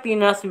 hi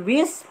Pinas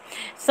Wish.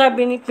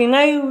 Sabi ni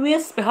Pinay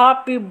Wish,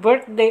 happy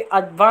birthday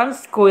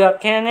advance Kuya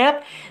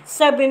Kenneth.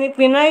 Sabi ni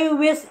Pinay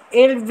Wish,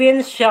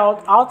 Elvin,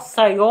 shout out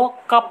sa'yo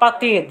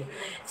kapatid.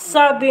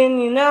 Sabi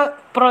ni na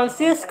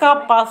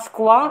Francisca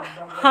Pascua,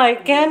 hi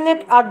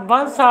Kenneth,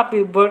 advance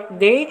happy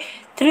birthday.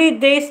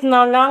 3 days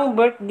na lang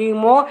birthday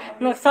mo,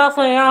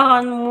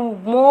 nagsasayahan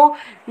mo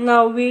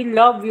na we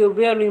love you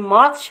very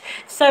much.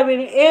 Sabi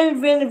ni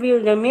Elvin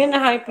Villamin,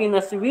 hi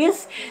Pinas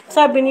Wish.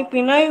 Sabi ni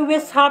Pinay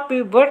Wish,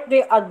 happy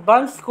birthday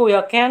advance Kuya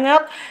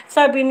Kenneth.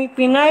 Sabi ni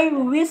Pinay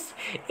Wish,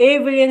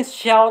 Evelyn,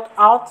 shout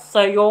out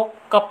sa'yo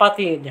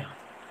kapatid.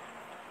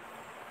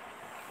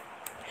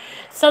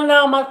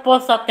 Salamat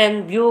po sa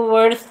 10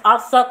 viewers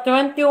at sa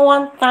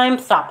 21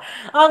 times up.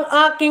 Ang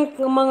aking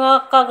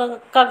mga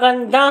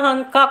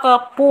kagandahan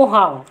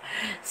kakapuhang.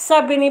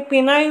 Sabi ni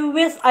Pinay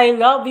Wish, I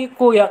love you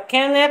Kuya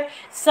Kenneth.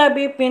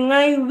 Sabi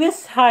Pinay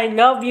Wish, I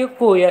love you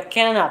Kuya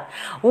Kenneth.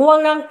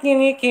 Walang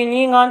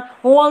kinikilingan,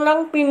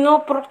 walang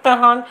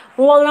pinuportahan,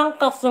 walang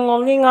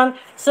kasungulingan,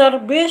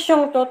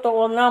 serbisyong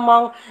totoo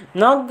lamang,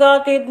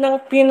 naggatid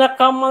ng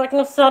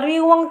pinakamalaking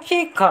sariwang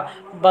chika,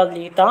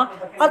 balita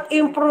at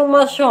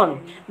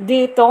impormasyon.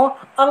 Dito,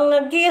 ang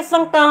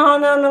nag-iisang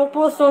tahanan ng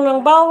puso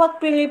ng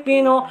bawat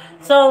Pilipino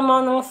sa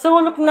manong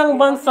sulok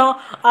ng bansa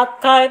at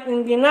kahit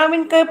hindi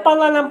namin kayo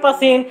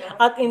palalampasin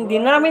at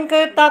hindi namin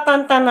kayo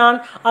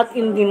tatantanan at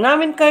hindi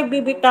namin kayo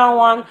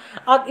bibitawan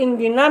at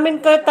hindi namin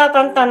kayo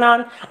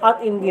tatantanan at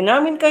hindi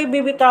namin kayo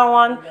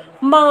bibitawan,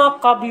 mga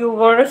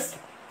ka-viewers,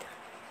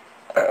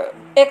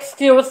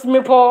 excuse me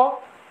po,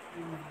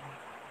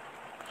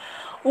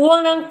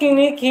 walang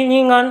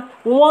kinikilingan,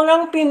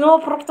 walang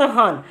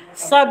pinoprotektahan.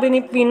 Sabi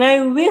ni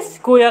Pinay Wish,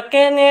 Kuya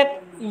Kenneth,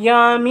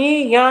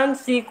 yummy yan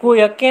si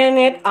Kuya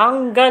Kenneth,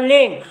 ang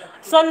galing.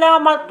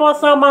 Salamat po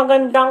sa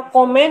magandang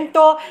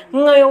komento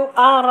ngayong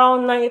araw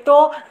na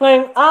ito,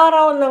 ngayong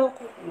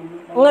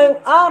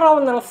araw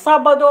ng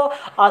Sabado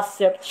at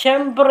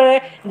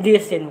Setyembre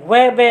 19,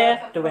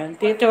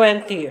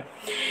 2020.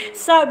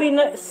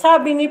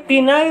 Sabi ni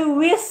Pinay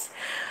Wish,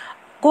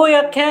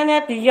 Kuya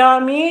Kenneth,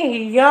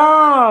 yummy,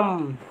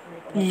 yum.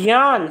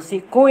 Yan,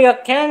 si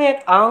Kuya Kenneth,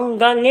 ang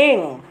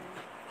galing.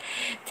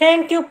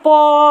 Thank you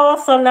po,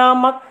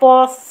 salamat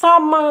po sa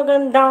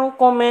magandang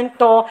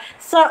komento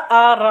sa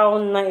araw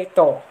na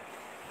ito.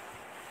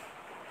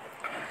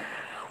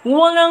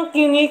 Walang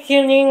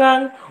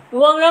kinikilingan,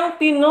 walang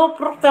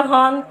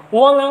pinuprotektahan,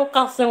 walang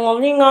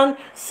kasinungalingan,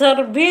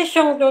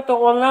 serbisyong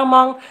totoo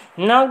lamang,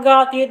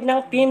 nagatid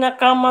ng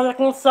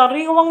pinakamalaking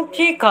sariwang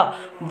chika,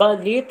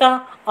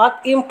 balita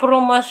at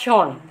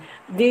impormasyon.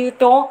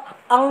 Dito,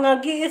 ang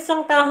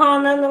nag-iisang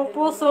tahanan ng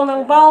puso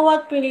ng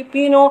bawat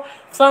Pilipino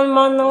sa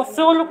man ng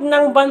sulok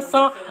ng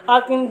bansa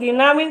at hindi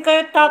namin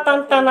kayo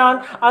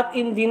tatantanan at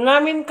hindi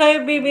namin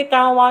kayo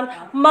bibitawan,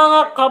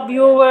 mga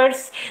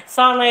ka-viewers.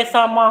 Sana'y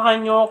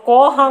samahan nyo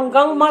ko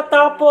hanggang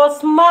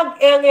matapos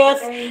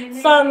mag-LS.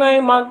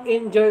 Sana'y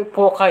mag-enjoy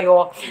po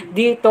kayo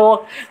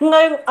dito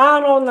ngayong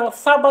araw ng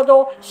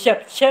Sabado,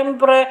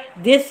 Setyembre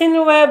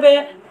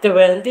 19,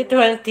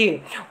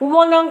 2020.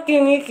 Walang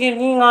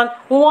kinikilingan,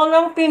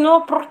 walang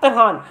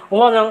pinoprotehan,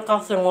 walang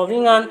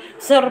kasinungalingan,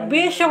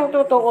 serbisyong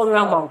totoo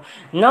lamang.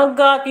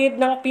 Naghatid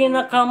ng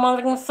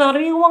pinakamalaking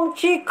sariwang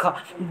chika,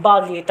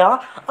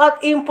 balita at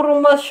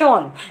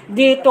impormasyon.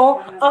 Dito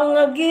ang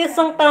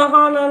nag-iisang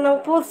tahanan ng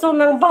puso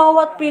ng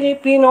bawat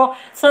Pilipino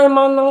sa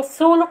mga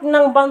sulok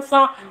ng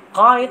bansa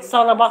kahit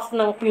sa labas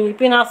ng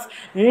Pilipinas.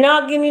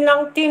 Lagi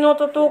nilang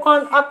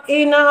tinututukan at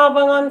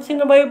inaabangan,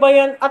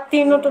 sinubaybayan at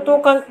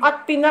tinututukan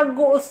at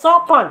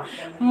pinag-uusapan.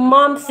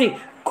 Momsie,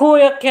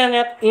 Kuya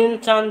Kenneth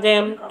in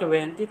Tandem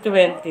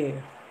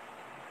 2020.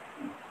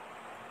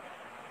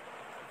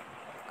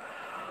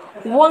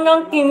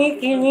 Walang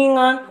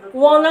kinikilingan,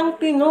 walang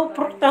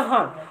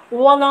pinuprotahan,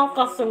 walang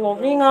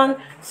kasinungalingan,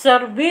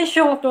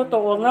 serbisyong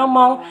totoo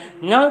lamang,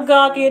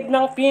 naghatid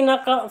ng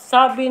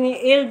sabi ni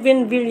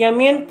Elvin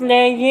Villamin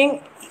playing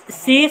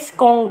sis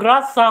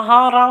congrats sa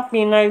harang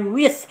Pinay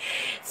Wish.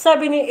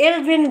 Sabi ni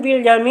Elvin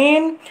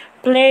Villamin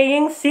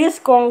playing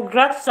sis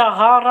congrats sa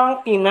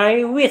harang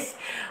Pinay Wish.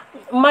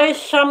 May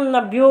siyam na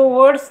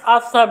viewers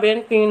at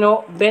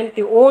 21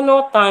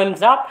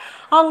 times up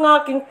ang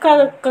aking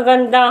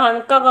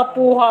kagandahan,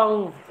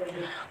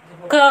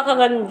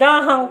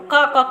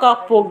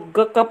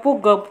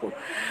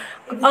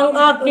 ang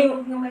aking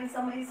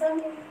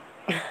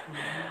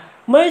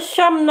may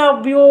siyam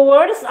na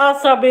viewers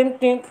at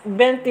 21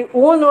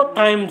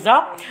 times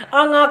up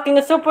ang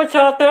aking super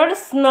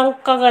chatters ng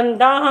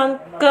kagandahan,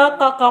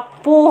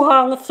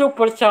 kakakapuhang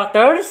super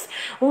chatters.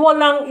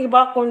 Walang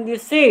iba kundi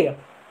si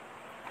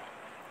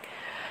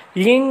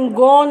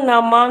Linggo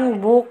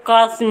naman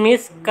bukas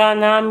miss ka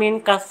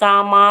namin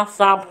kasama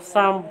sa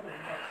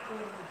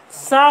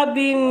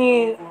sabi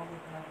ni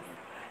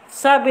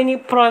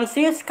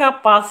Francisca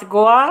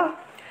Pascua,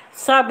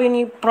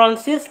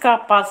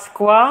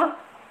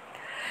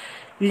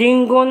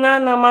 Linggo na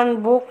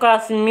naman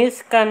bukas miss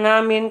ka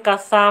namin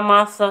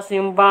kasama sa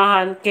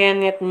simbahan,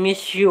 Kenneth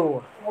miss you.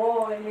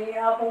 Oh, hindi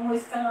apong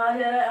miss ka nga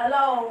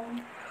alaw.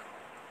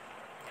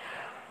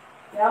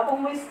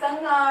 Apong miss ka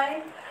nga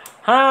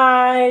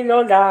Hi,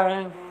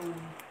 Lola.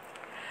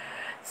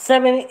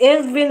 7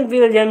 Elvin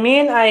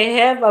Villamin, I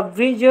have a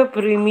video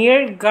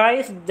premiere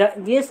guys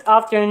this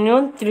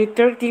afternoon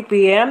 3:30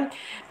 p.m.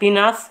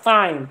 Pinas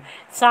time.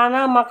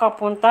 Sana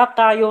makapunta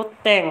tayo,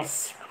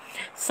 thanks.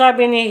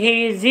 Sabi ni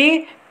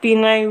Hazy,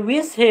 Pinay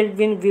Wish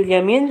Elvin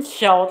Villamin,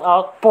 shout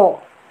out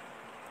po.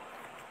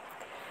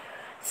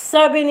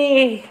 Sabi ni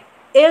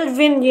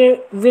Elvin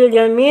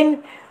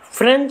Villamin,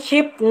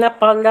 friendship na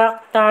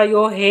pala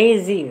tayo,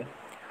 Hazy.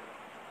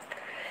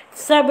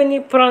 Sabi ni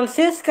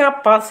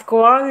Francisca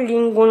Pascual,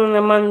 Linggo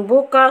na naman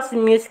bukas,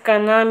 miss ka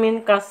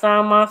namin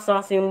kasama sa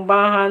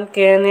simbahan,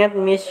 Kenneth,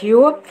 miss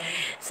you.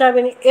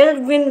 Sabi ni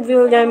Elvin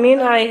Villamin,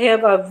 I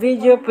have a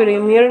video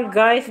premiere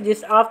guys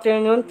this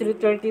afternoon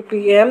 3:30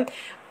 p.m.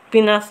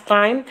 Pinas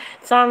time.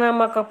 Sana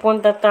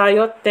makapunta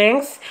tayo,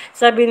 thanks.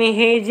 Sabi ni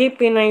Hazy,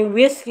 Pinay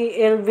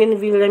Whiskey,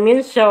 Elvin Villamin,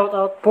 shout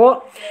out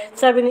po.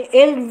 Sabi ni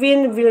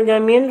Elvin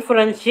Villamin,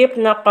 friendship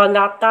na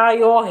pala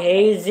tayo,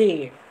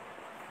 Hazy.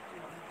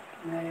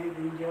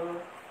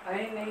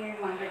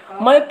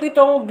 May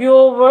 7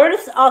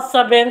 viewers at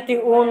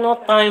 71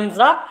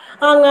 times up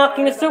ang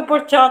aking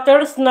super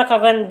chatters na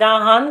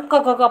kagandahan,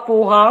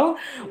 kakakapuhang,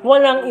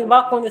 walang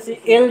iba kundi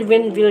si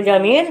Elvin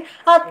Villamin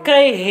at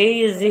kay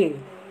Hazy.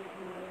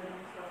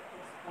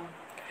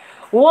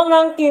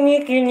 Walang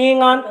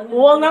kinikilingan,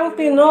 walang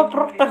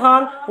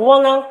pinoprotektahan,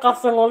 walang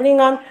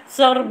kasinungalingan,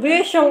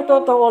 serbisyong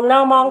totoo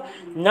lamang,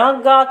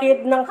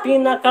 naghatid ng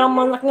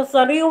pinakamalaking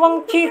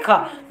sariwang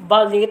chika,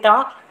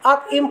 balita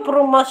at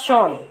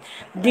impormasyon.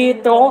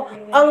 Dito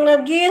ang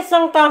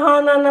nag-iisang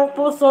tahanan ng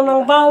puso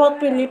ng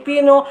bawat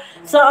Pilipino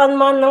saan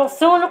man ng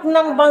sulok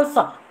ng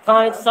bansa.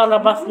 Kahit sa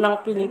labas ng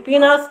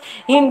Pilipinas,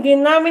 hindi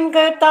namin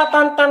kayo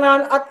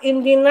tatantanan at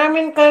hindi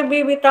namin kayo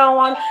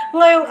bibitawan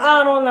ngayong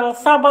araw ng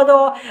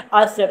Sabado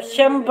at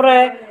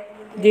Setyembre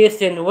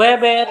 19,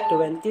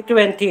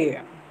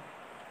 2020.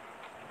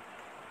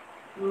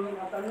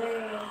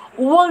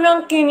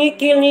 Walang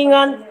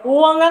kinikilingan,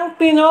 walang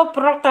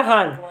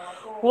pinoprotektahan,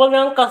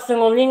 walang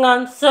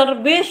kasinungalingan,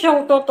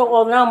 serbisyong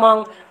totoo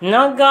lamang,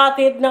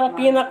 naghatid ng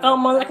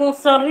pinakamalaking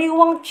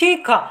sariwang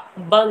chika,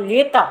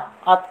 balita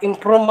at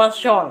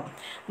impormasyon.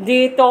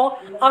 Dito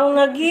ang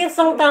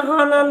nag-iisang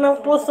tahanan ng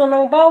puso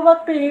ng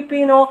bawat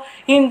Pilipino,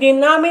 hindi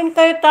namin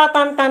kayo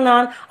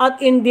tatantanan at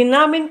hindi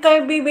namin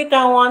kayo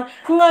bibitawan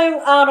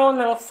ngayong araw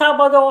ng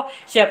Sabado,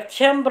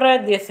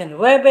 Setyembre 19,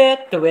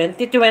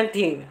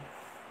 2020.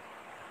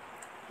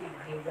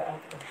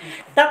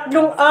 3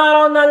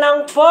 araw na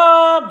lang po,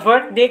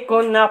 birthday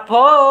ko na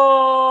po.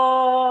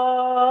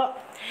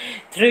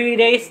 3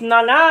 days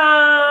na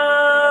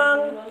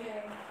lang,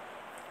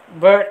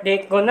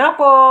 birthday ko na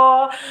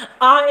po.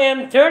 I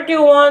am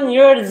 31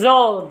 years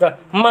old,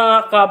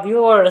 mga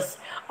ka-viewers.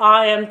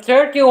 I am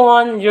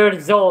 31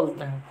 years old.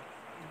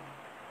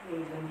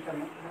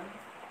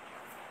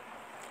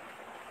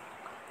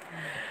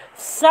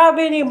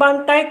 Sabi ni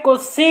Bantay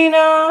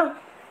Kusina,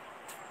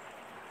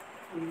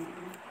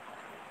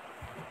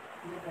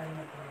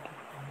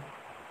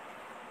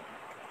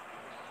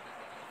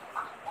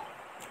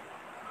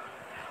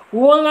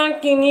 Walang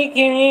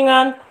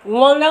kinikilingan,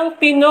 walang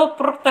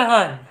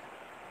pinoprotektahan.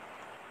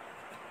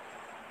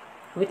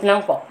 Wait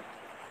lang po.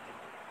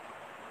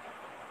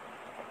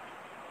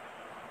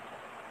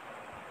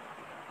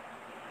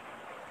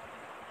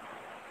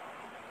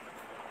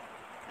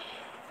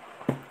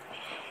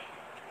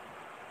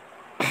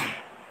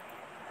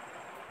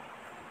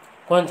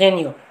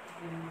 Continue.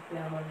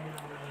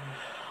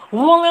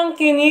 Walang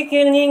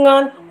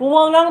kinikilingan,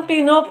 walang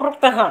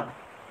pinoprotektahan.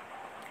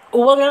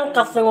 Walang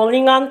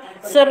kasinungalingan,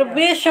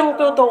 serbisyong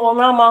totoo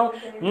lamang,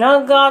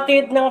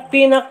 naghatid ng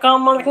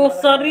pinakamalaking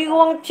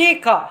sariwang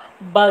chika,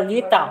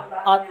 balita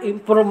at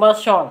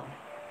impormasyon.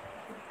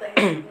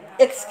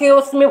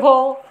 Excuse me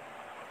po.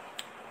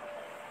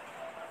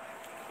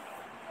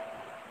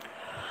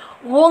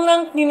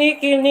 Walang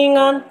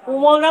kinikilingan,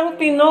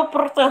 walang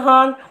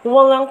pinoprotektahan,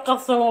 walang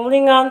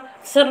kasinungalingan,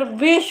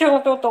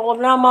 serbisyong totoo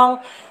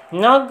lamang,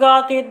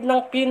 naghatid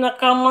ng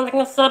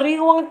pinakamalaking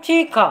sariwang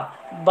chika,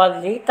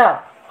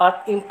 balita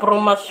at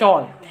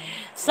impormasyon.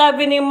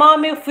 Sabi ni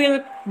Mommy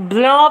Phil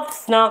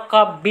Blobs na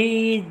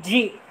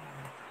ka-BG.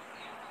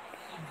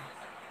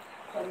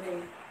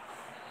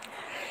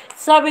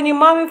 Sabi ni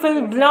Mommy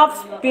Phil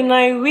Blobs,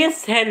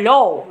 Pinaywis,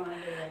 hello.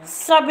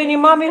 Sabi ni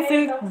Mommy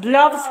Phil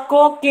Blobs,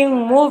 cooking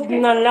move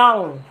na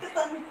lang.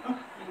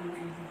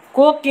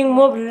 Cooking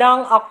move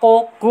lang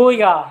ako,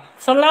 kuya.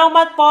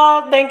 Salamat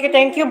po.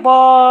 Thank you po.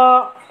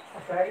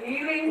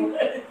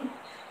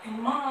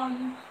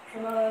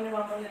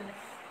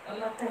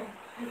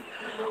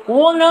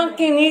 Walang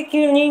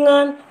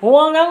kinikilingan,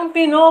 walang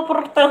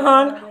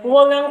pinoprotektahan,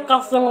 walang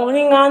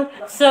kasinungalingan,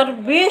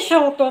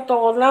 serbisyong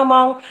totoo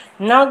lamang,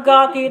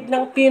 naghatid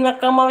ng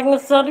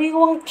pinakamalaking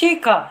sariwang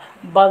chika,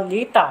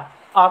 balita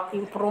at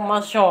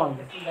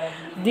impormasyon.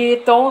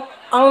 Dito,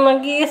 ang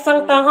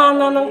nag-iisang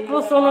tahanan ng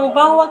puso ng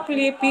bawat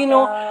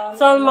Pilipino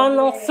sa man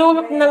ng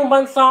sulok ng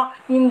bansa,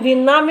 hindi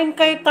namin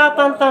kayo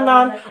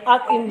tatantanan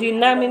at hindi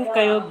namin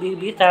kayo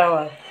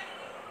bibitawan.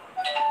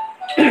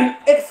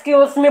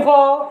 Excuse me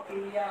po.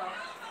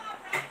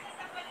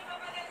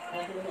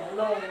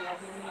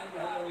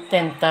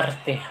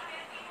 10:30.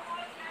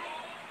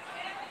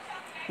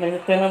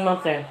 Nag-repair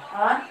naman sir.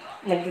 Ha?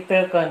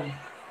 Nag-repair ka.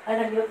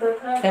 Ay, nagluto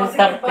ka?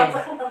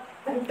 10:30.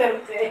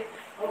 10:30.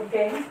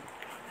 Okay.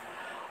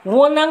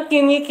 Walang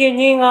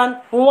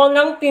kinikilingan,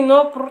 walang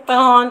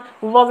pinoprotektahan,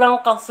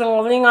 walang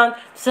kasinungalingan,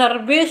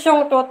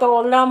 serbisyong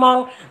totoo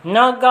lamang,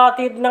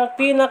 naghatid ng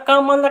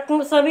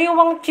pinakamalaking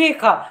sariwang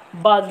chika,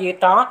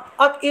 balita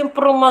at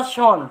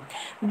impormasyon.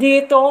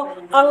 Dito,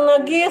 ang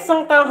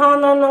nag-iisang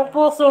tahanan ng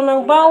puso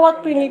ng bawat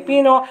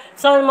Pilipino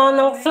sa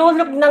manang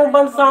sulok ng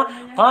bansa,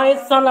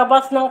 kahit sa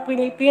labas ng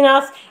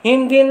Pilipinas,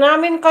 hindi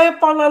namin kayo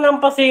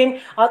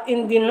palalampasin at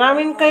hindi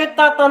namin kayo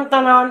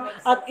tatantanan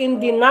at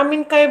hindi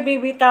namin kayo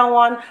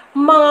bibitawan,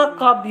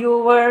 mga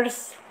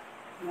ka-viewers.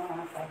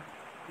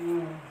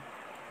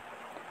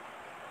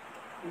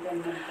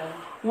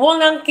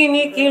 Walang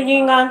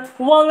kinikilingan,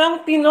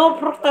 walang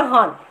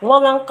pinoprotektahan,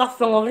 walang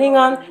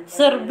kasinungalingan,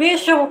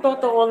 serbisyong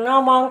totoo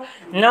lamang,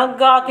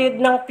 naghatid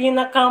ng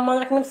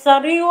pinakamalaking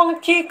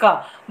sariwang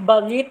chika,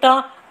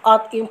 balita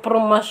at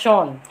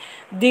impormasyon.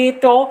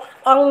 Dito,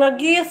 ang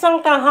nag-iisang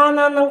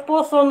tahanan ng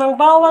puso ng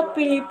bawat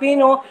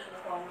Pilipino.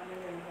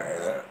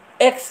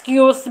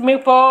 Excuse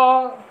me po.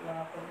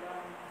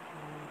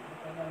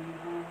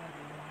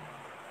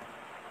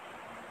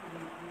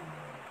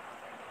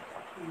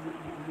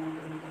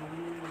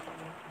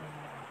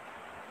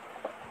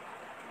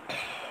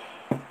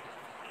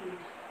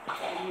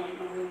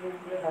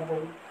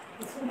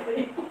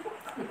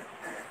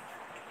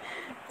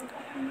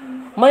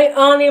 May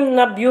 6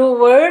 na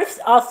viewers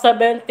at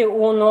 71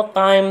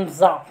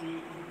 times up.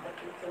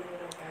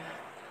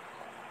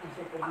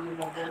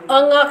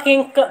 Ang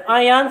aking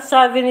ayan,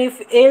 sabi ni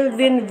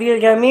Elvin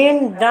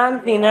Villamin,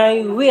 Dan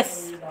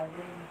Pinaywis.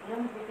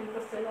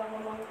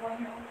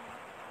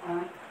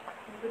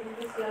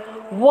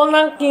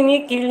 Walang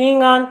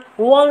kinikilingan,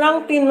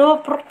 walang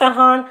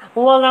pinoprotektahan,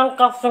 walang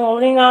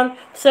kasinungalingan,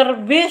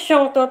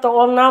 serbisyong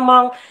totoo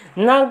lamang,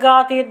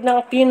 naghatid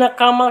ng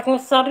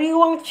pinakamalaking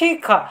sariwang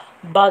chika,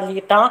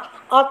 balita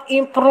at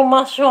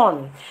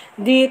impormasyon.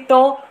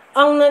 Dito,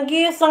 ang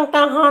nag-iisang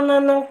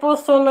tahanan ng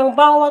puso ng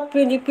bawat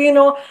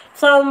Pilipino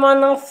sa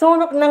manang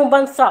sulok ng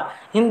bansa,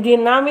 hindi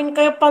namin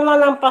kayo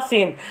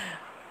palalampasin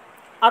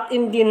at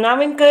hindi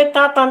namin kayo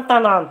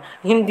tatantanan,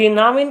 hindi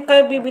namin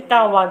kayo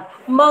bibitawan,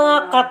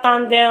 mga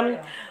katandem.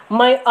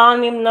 May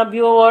 6 na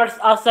viewers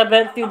at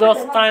 72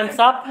 times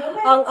up.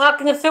 Ang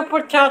aking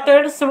super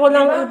chatters,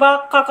 walang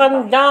iba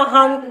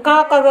kakandahan,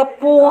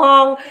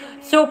 kakagapuhang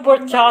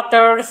super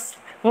chatters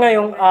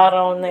ngayong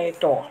araw na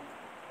ito.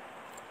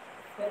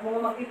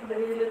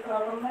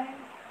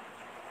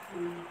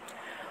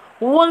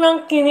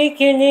 Walang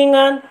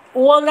kinikilingan,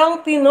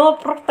 walang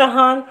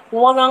pinoprotektahan,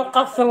 walang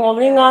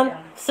kasinungalingan,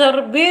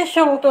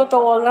 serbisyong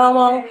totoo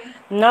lamang,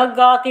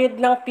 naghatid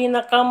ng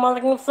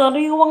pinakamalaking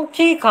sariwang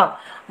chika,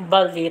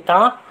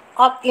 balita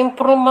at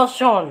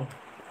impormasyon.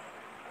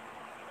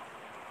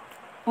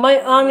 May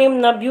 6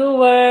 na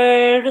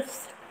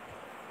viewers.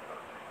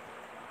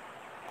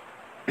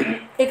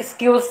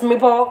 Excuse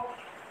me po.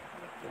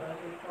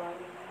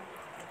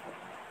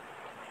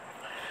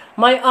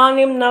 May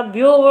 6 na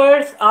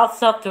viewers at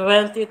sa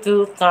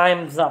 22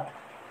 times up.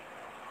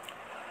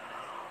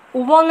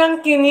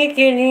 Walang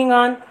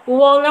kinikilingan,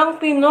 walang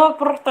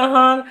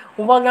pinoportahan,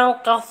 walang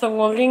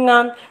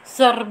kasungulingan,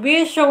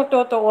 serbisyong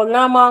totoo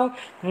lamang,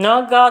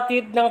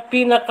 nagatid ng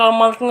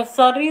pinakamalaki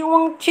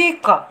sariwang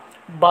chika,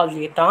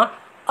 balita,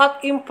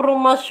 at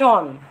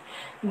impormasyon.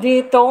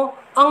 Dito,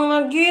 ang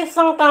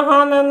nag-iisang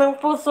tahanan ng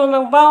puso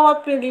ng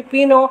bawat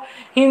Pilipino,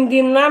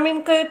 hindi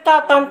namin kayo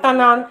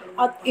tatantanan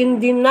at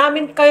hindi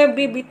namin kayo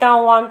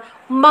bibitawan,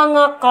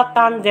 mga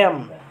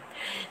katandem.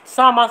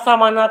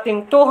 Sama-sama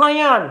nating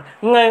tuhayan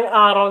ngayong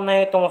araw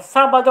na itong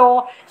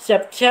Sabado,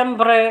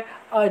 Setyembre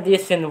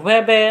 19,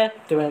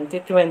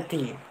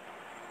 2020.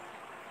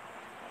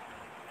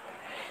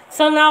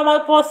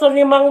 Salamat po sa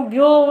 5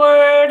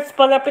 viewers.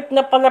 Palapit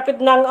na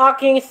ang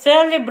aking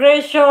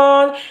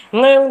celebration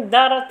ngayong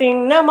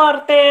darating na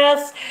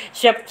Martes,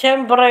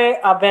 Setyembre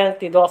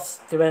 22,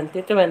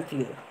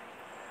 2020.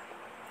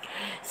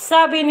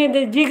 Sabi ni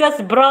The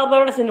Gigas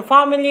Brothers and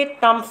Family,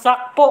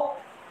 tamsak po.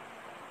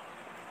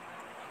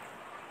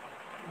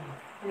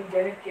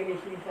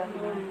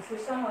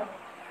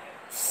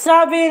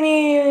 Sabi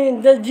ni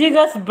The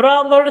Gigas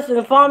Brothers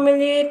and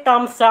Family,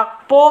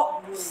 tamsak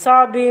po.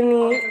 Sabi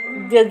ni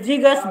The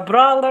Gigas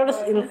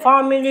Brothers and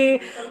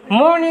Family,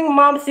 morning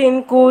Momsie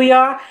and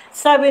Kuya.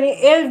 Sabi ni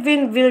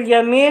Elvin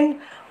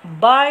Villamin,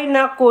 bye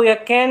na Kuya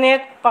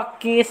Kenneth,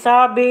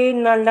 pakisabi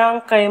na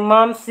lang kay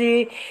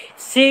Momsie.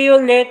 See you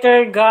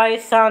later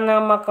guys, sana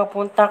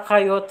makapunta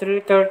kayo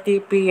 3:30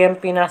 p.m.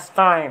 Pinas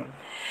time.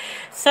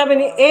 Sabi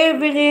ni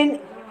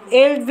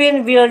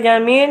Elvin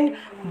Villamin,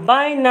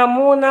 bye na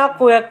muna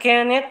Kuya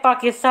Kenneth,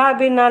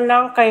 pakisabi na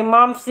lang kay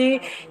Momsie.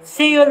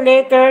 See you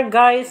later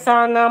guys,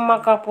 sana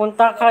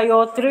makapunta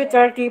kayo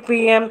 3:30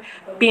 p.m.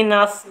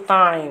 Pinas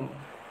time.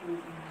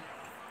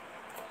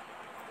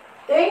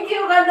 Thank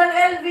you, gandang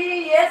LV.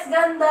 Yes,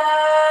 ganda.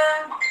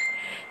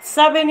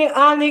 Sabi ni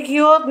Annie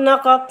Cute,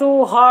 naka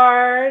 2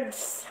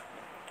 hearts.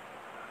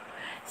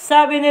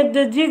 Sabi ni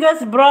The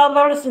Gigas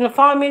Brothers and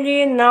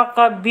Family,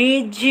 naka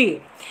BG.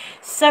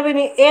 Sabi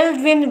ni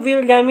Elvin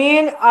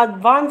Villamin,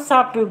 advance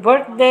happy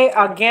birthday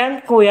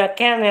again, Kuya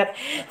Kenneth.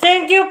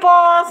 Thank you po!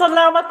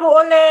 Salamat po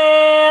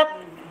ulit!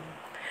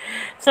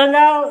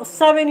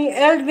 Sabi ni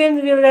Elvin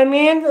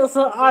Villamin,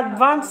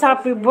 advance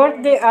happy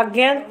birthday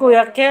again,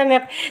 Kuya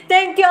Kenneth.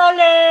 Thank you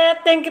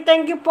ulit! Thank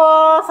you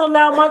po!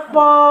 Salamat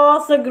po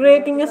sa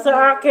greeting niyo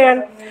sa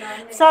akin.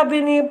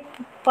 Sabi ni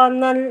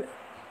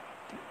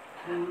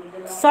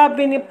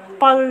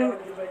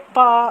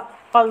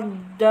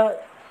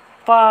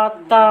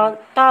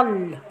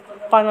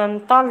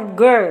Panantal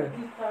girl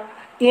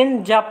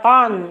in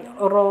Japan,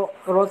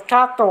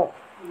 Rochato.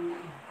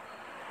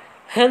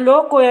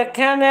 Hello Kuya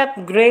Kenneth,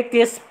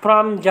 greatest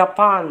from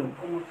Japan.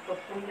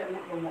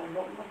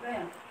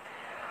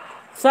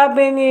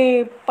 Sabi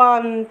ni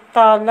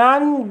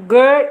Pantalan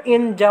girl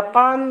in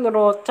Japan,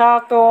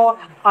 Rochato,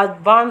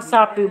 advance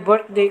happy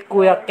birthday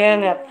Kuya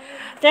Kenneth.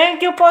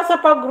 Thank you po sa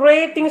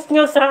pag-ratings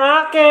nyo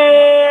sa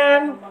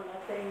akin.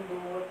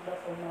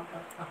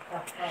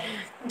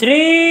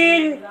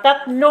 3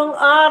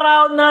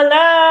 araw na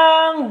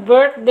lang,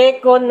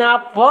 birthday ko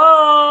na po.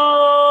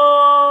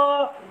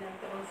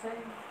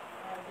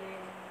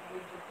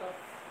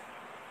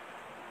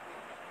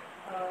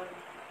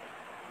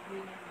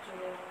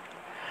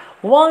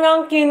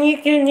 Walang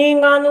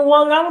kinikilingan,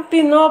 walang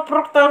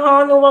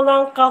pinoprotektahan,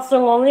 walang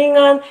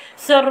kasungulingan,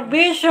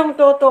 serbisyong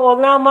totoo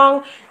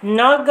lamang,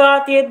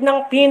 nagatid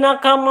ng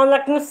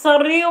pinakamalaking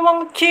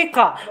sariwang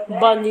chika,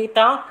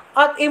 balita,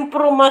 at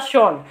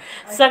impormasyon.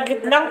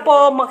 Saglit lang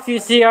po,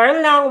 magsisiyar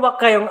lang, wag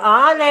kayong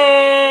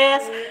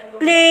aalis.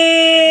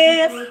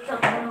 Please!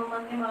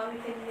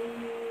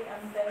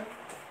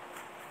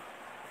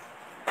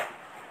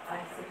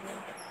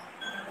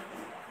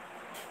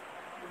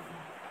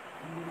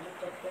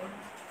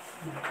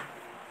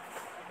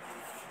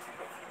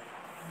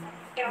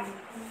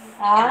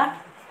 Ha?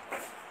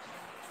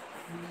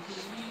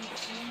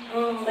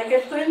 Like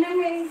 20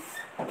 minutes.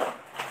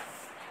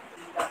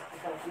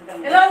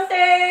 Hello,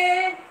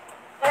 auntie!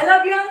 I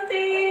love you,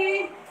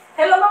 auntie!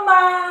 Hello,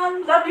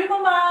 mama! Love you,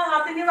 mama!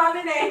 Ate ni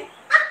mami na eh.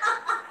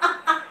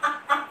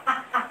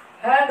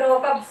 Hello,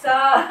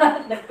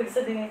 kabsat!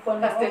 Nagpigsa din ko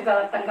na. Kasi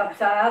talatang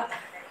kabsat.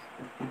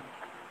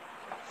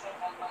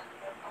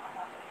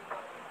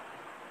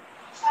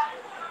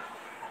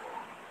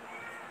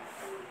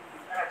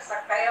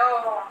 Nagsak kayo.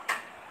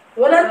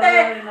 Wala,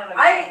 te!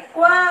 Ay,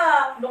 kuha!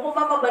 Doon ko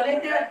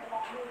mamabalin yun.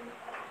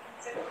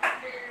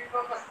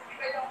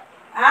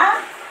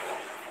 Ah?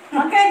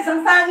 Ang kaig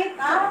sang sangit,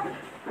 ah?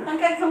 Ang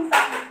kaig sang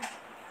sangit.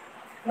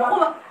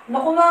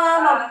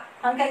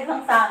 Ang kaig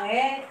sang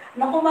sangit.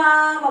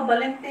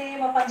 Mabalinti,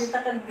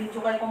 mapandita kang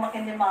video kayo kung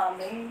makin ni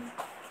mami.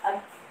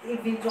 At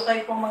i-video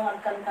kayo kung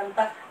mga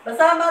kanta.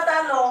 Basta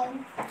matalong.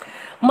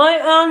 May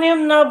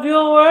 6 na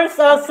viewers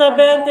at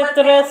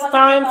 73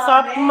 times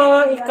up mga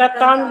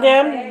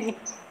ikatandem.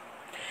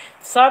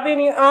 Sabi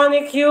ni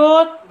Annie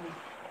Cute,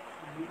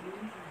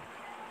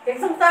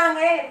 Isang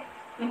tangi.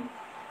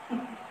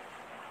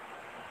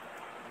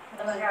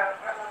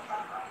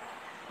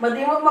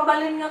 Madi mo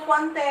mabalin nga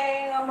kwante,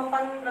 nga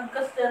mapan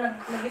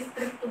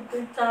nag-strip to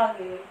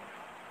tsagi.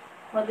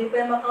 Madi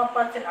pa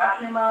makapacheck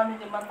up ni mami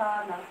ni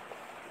Matana.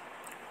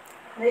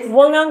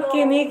 Walang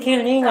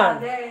kinikilingan.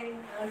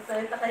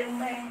 Salita kayo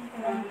may.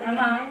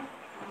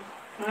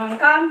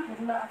 Nangkam.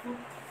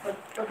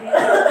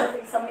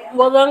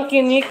 Walang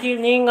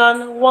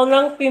kinikilingan,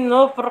 walang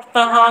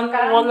pinoprotektahan,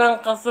 walang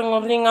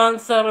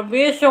kasungulingan,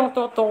 serbisyong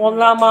totoo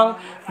lamang,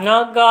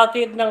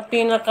 nagatid ng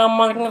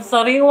pinakamalaking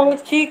sariwang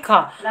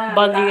chika,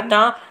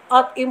 balita,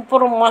 at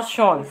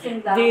impormasyon.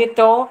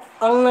 Dito,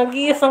 ang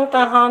nag-iisang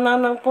tahanan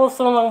ng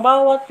puso ng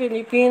bawat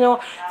Pilipino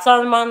sa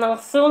man ng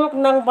sulok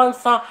ng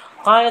bansa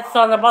kahit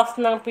sa labas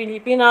ng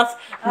Pilipinas,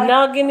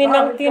 lagi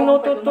nilang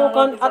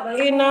tinututukan at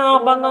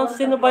inaabangan,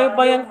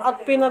 sinubaybayan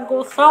at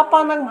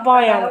pinag-uusapan ng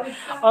bayan.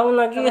 Ang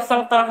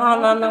nag-iisang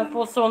tahanan ng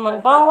puso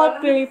ng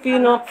bawat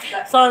Pilipino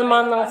sa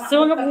man ng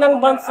sulok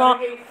ng bansa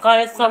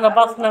kahit sa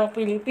labas ng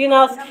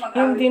Pilipinas,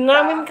 hindi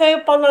namin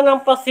kayo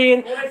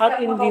palalampasin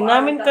at hindi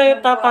namin kayo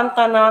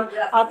tatantanan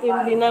at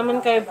hindi namin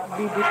kayo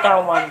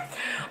bibitawan.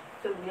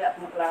 Subiak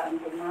maklaan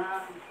ko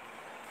na.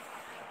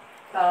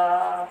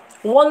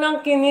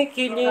 Walang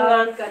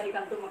kinikilingan, Kani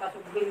kang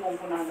tumakasubling mo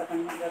kung nanda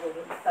kang nagaro.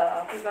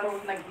 Sa pagaro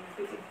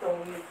nag-isip ito.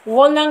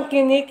 walang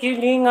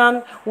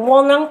kinikilingan,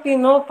 walang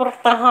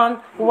pinoprotektahan,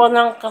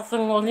 walang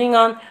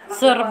kasungulingan,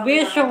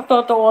 serbisyong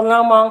totoo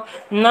lamang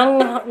nang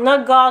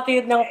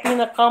nagatid ng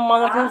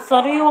pinakamalaking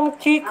sariwang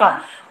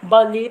chika,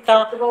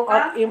 balita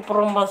at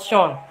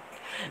impormasyon.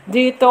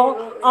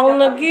 Dito, ang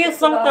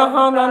nag-iisang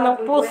tahanan ng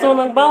puso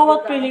ng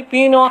bawat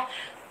Pilipino.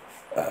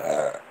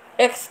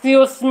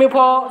 Excuse me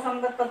po.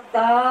 Ang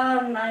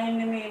gatagdan, ay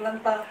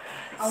ninilang ta.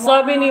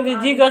 Sabi ni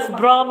Digigas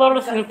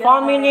Brothers and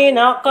Family,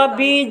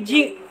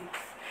 naka-BG.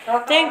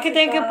 Thank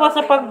you po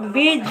sa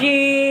pag-BG.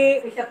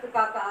 Isa ko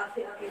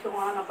kakaasi at ito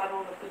nga na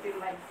panunod ko din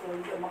may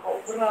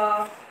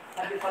makaubra.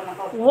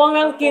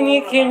 Walang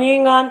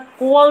kinikilingan,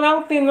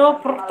 walang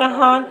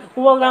pinoprotektahan,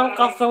 walang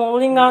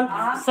kasungulingan,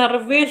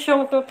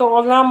 serbisyong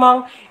totoo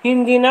lamang,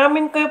 hindi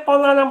namin kayo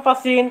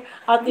palalampasin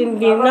at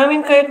hindi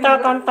namin kayo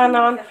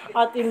tatantanan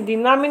at hindi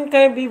namin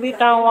kayo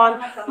bibitawan.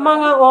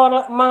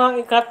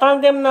 Mga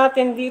ikatandem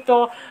natin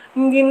dito,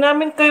 hindi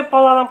namin kayo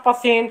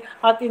palalampasin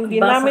at hindi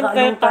namin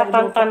kayo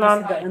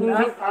tatantanan,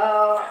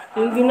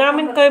 hindi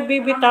namin kayo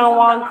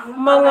bibitawan,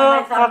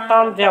 mga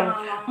katandem.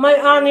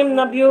 May 6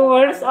 na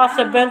viewers at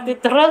 73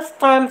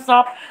 times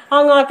up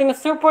ang ating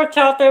super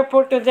chatter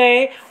for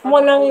today.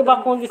 Walang iba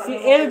kundi si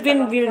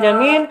Elvin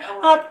Villamin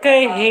at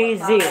kay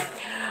Hazy.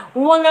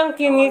 Walang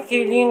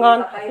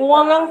kinikilingan,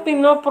 walang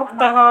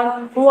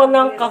pinoprotektahan,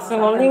 walang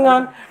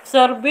kasungulingan,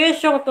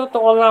 serbisyong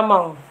totoo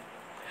lamang.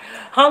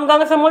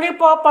 Hanggang sa muli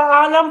po,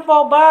 paalam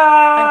po,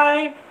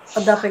 bye!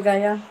 Adape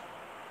gaya.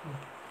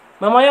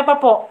 Mamaya pa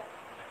po.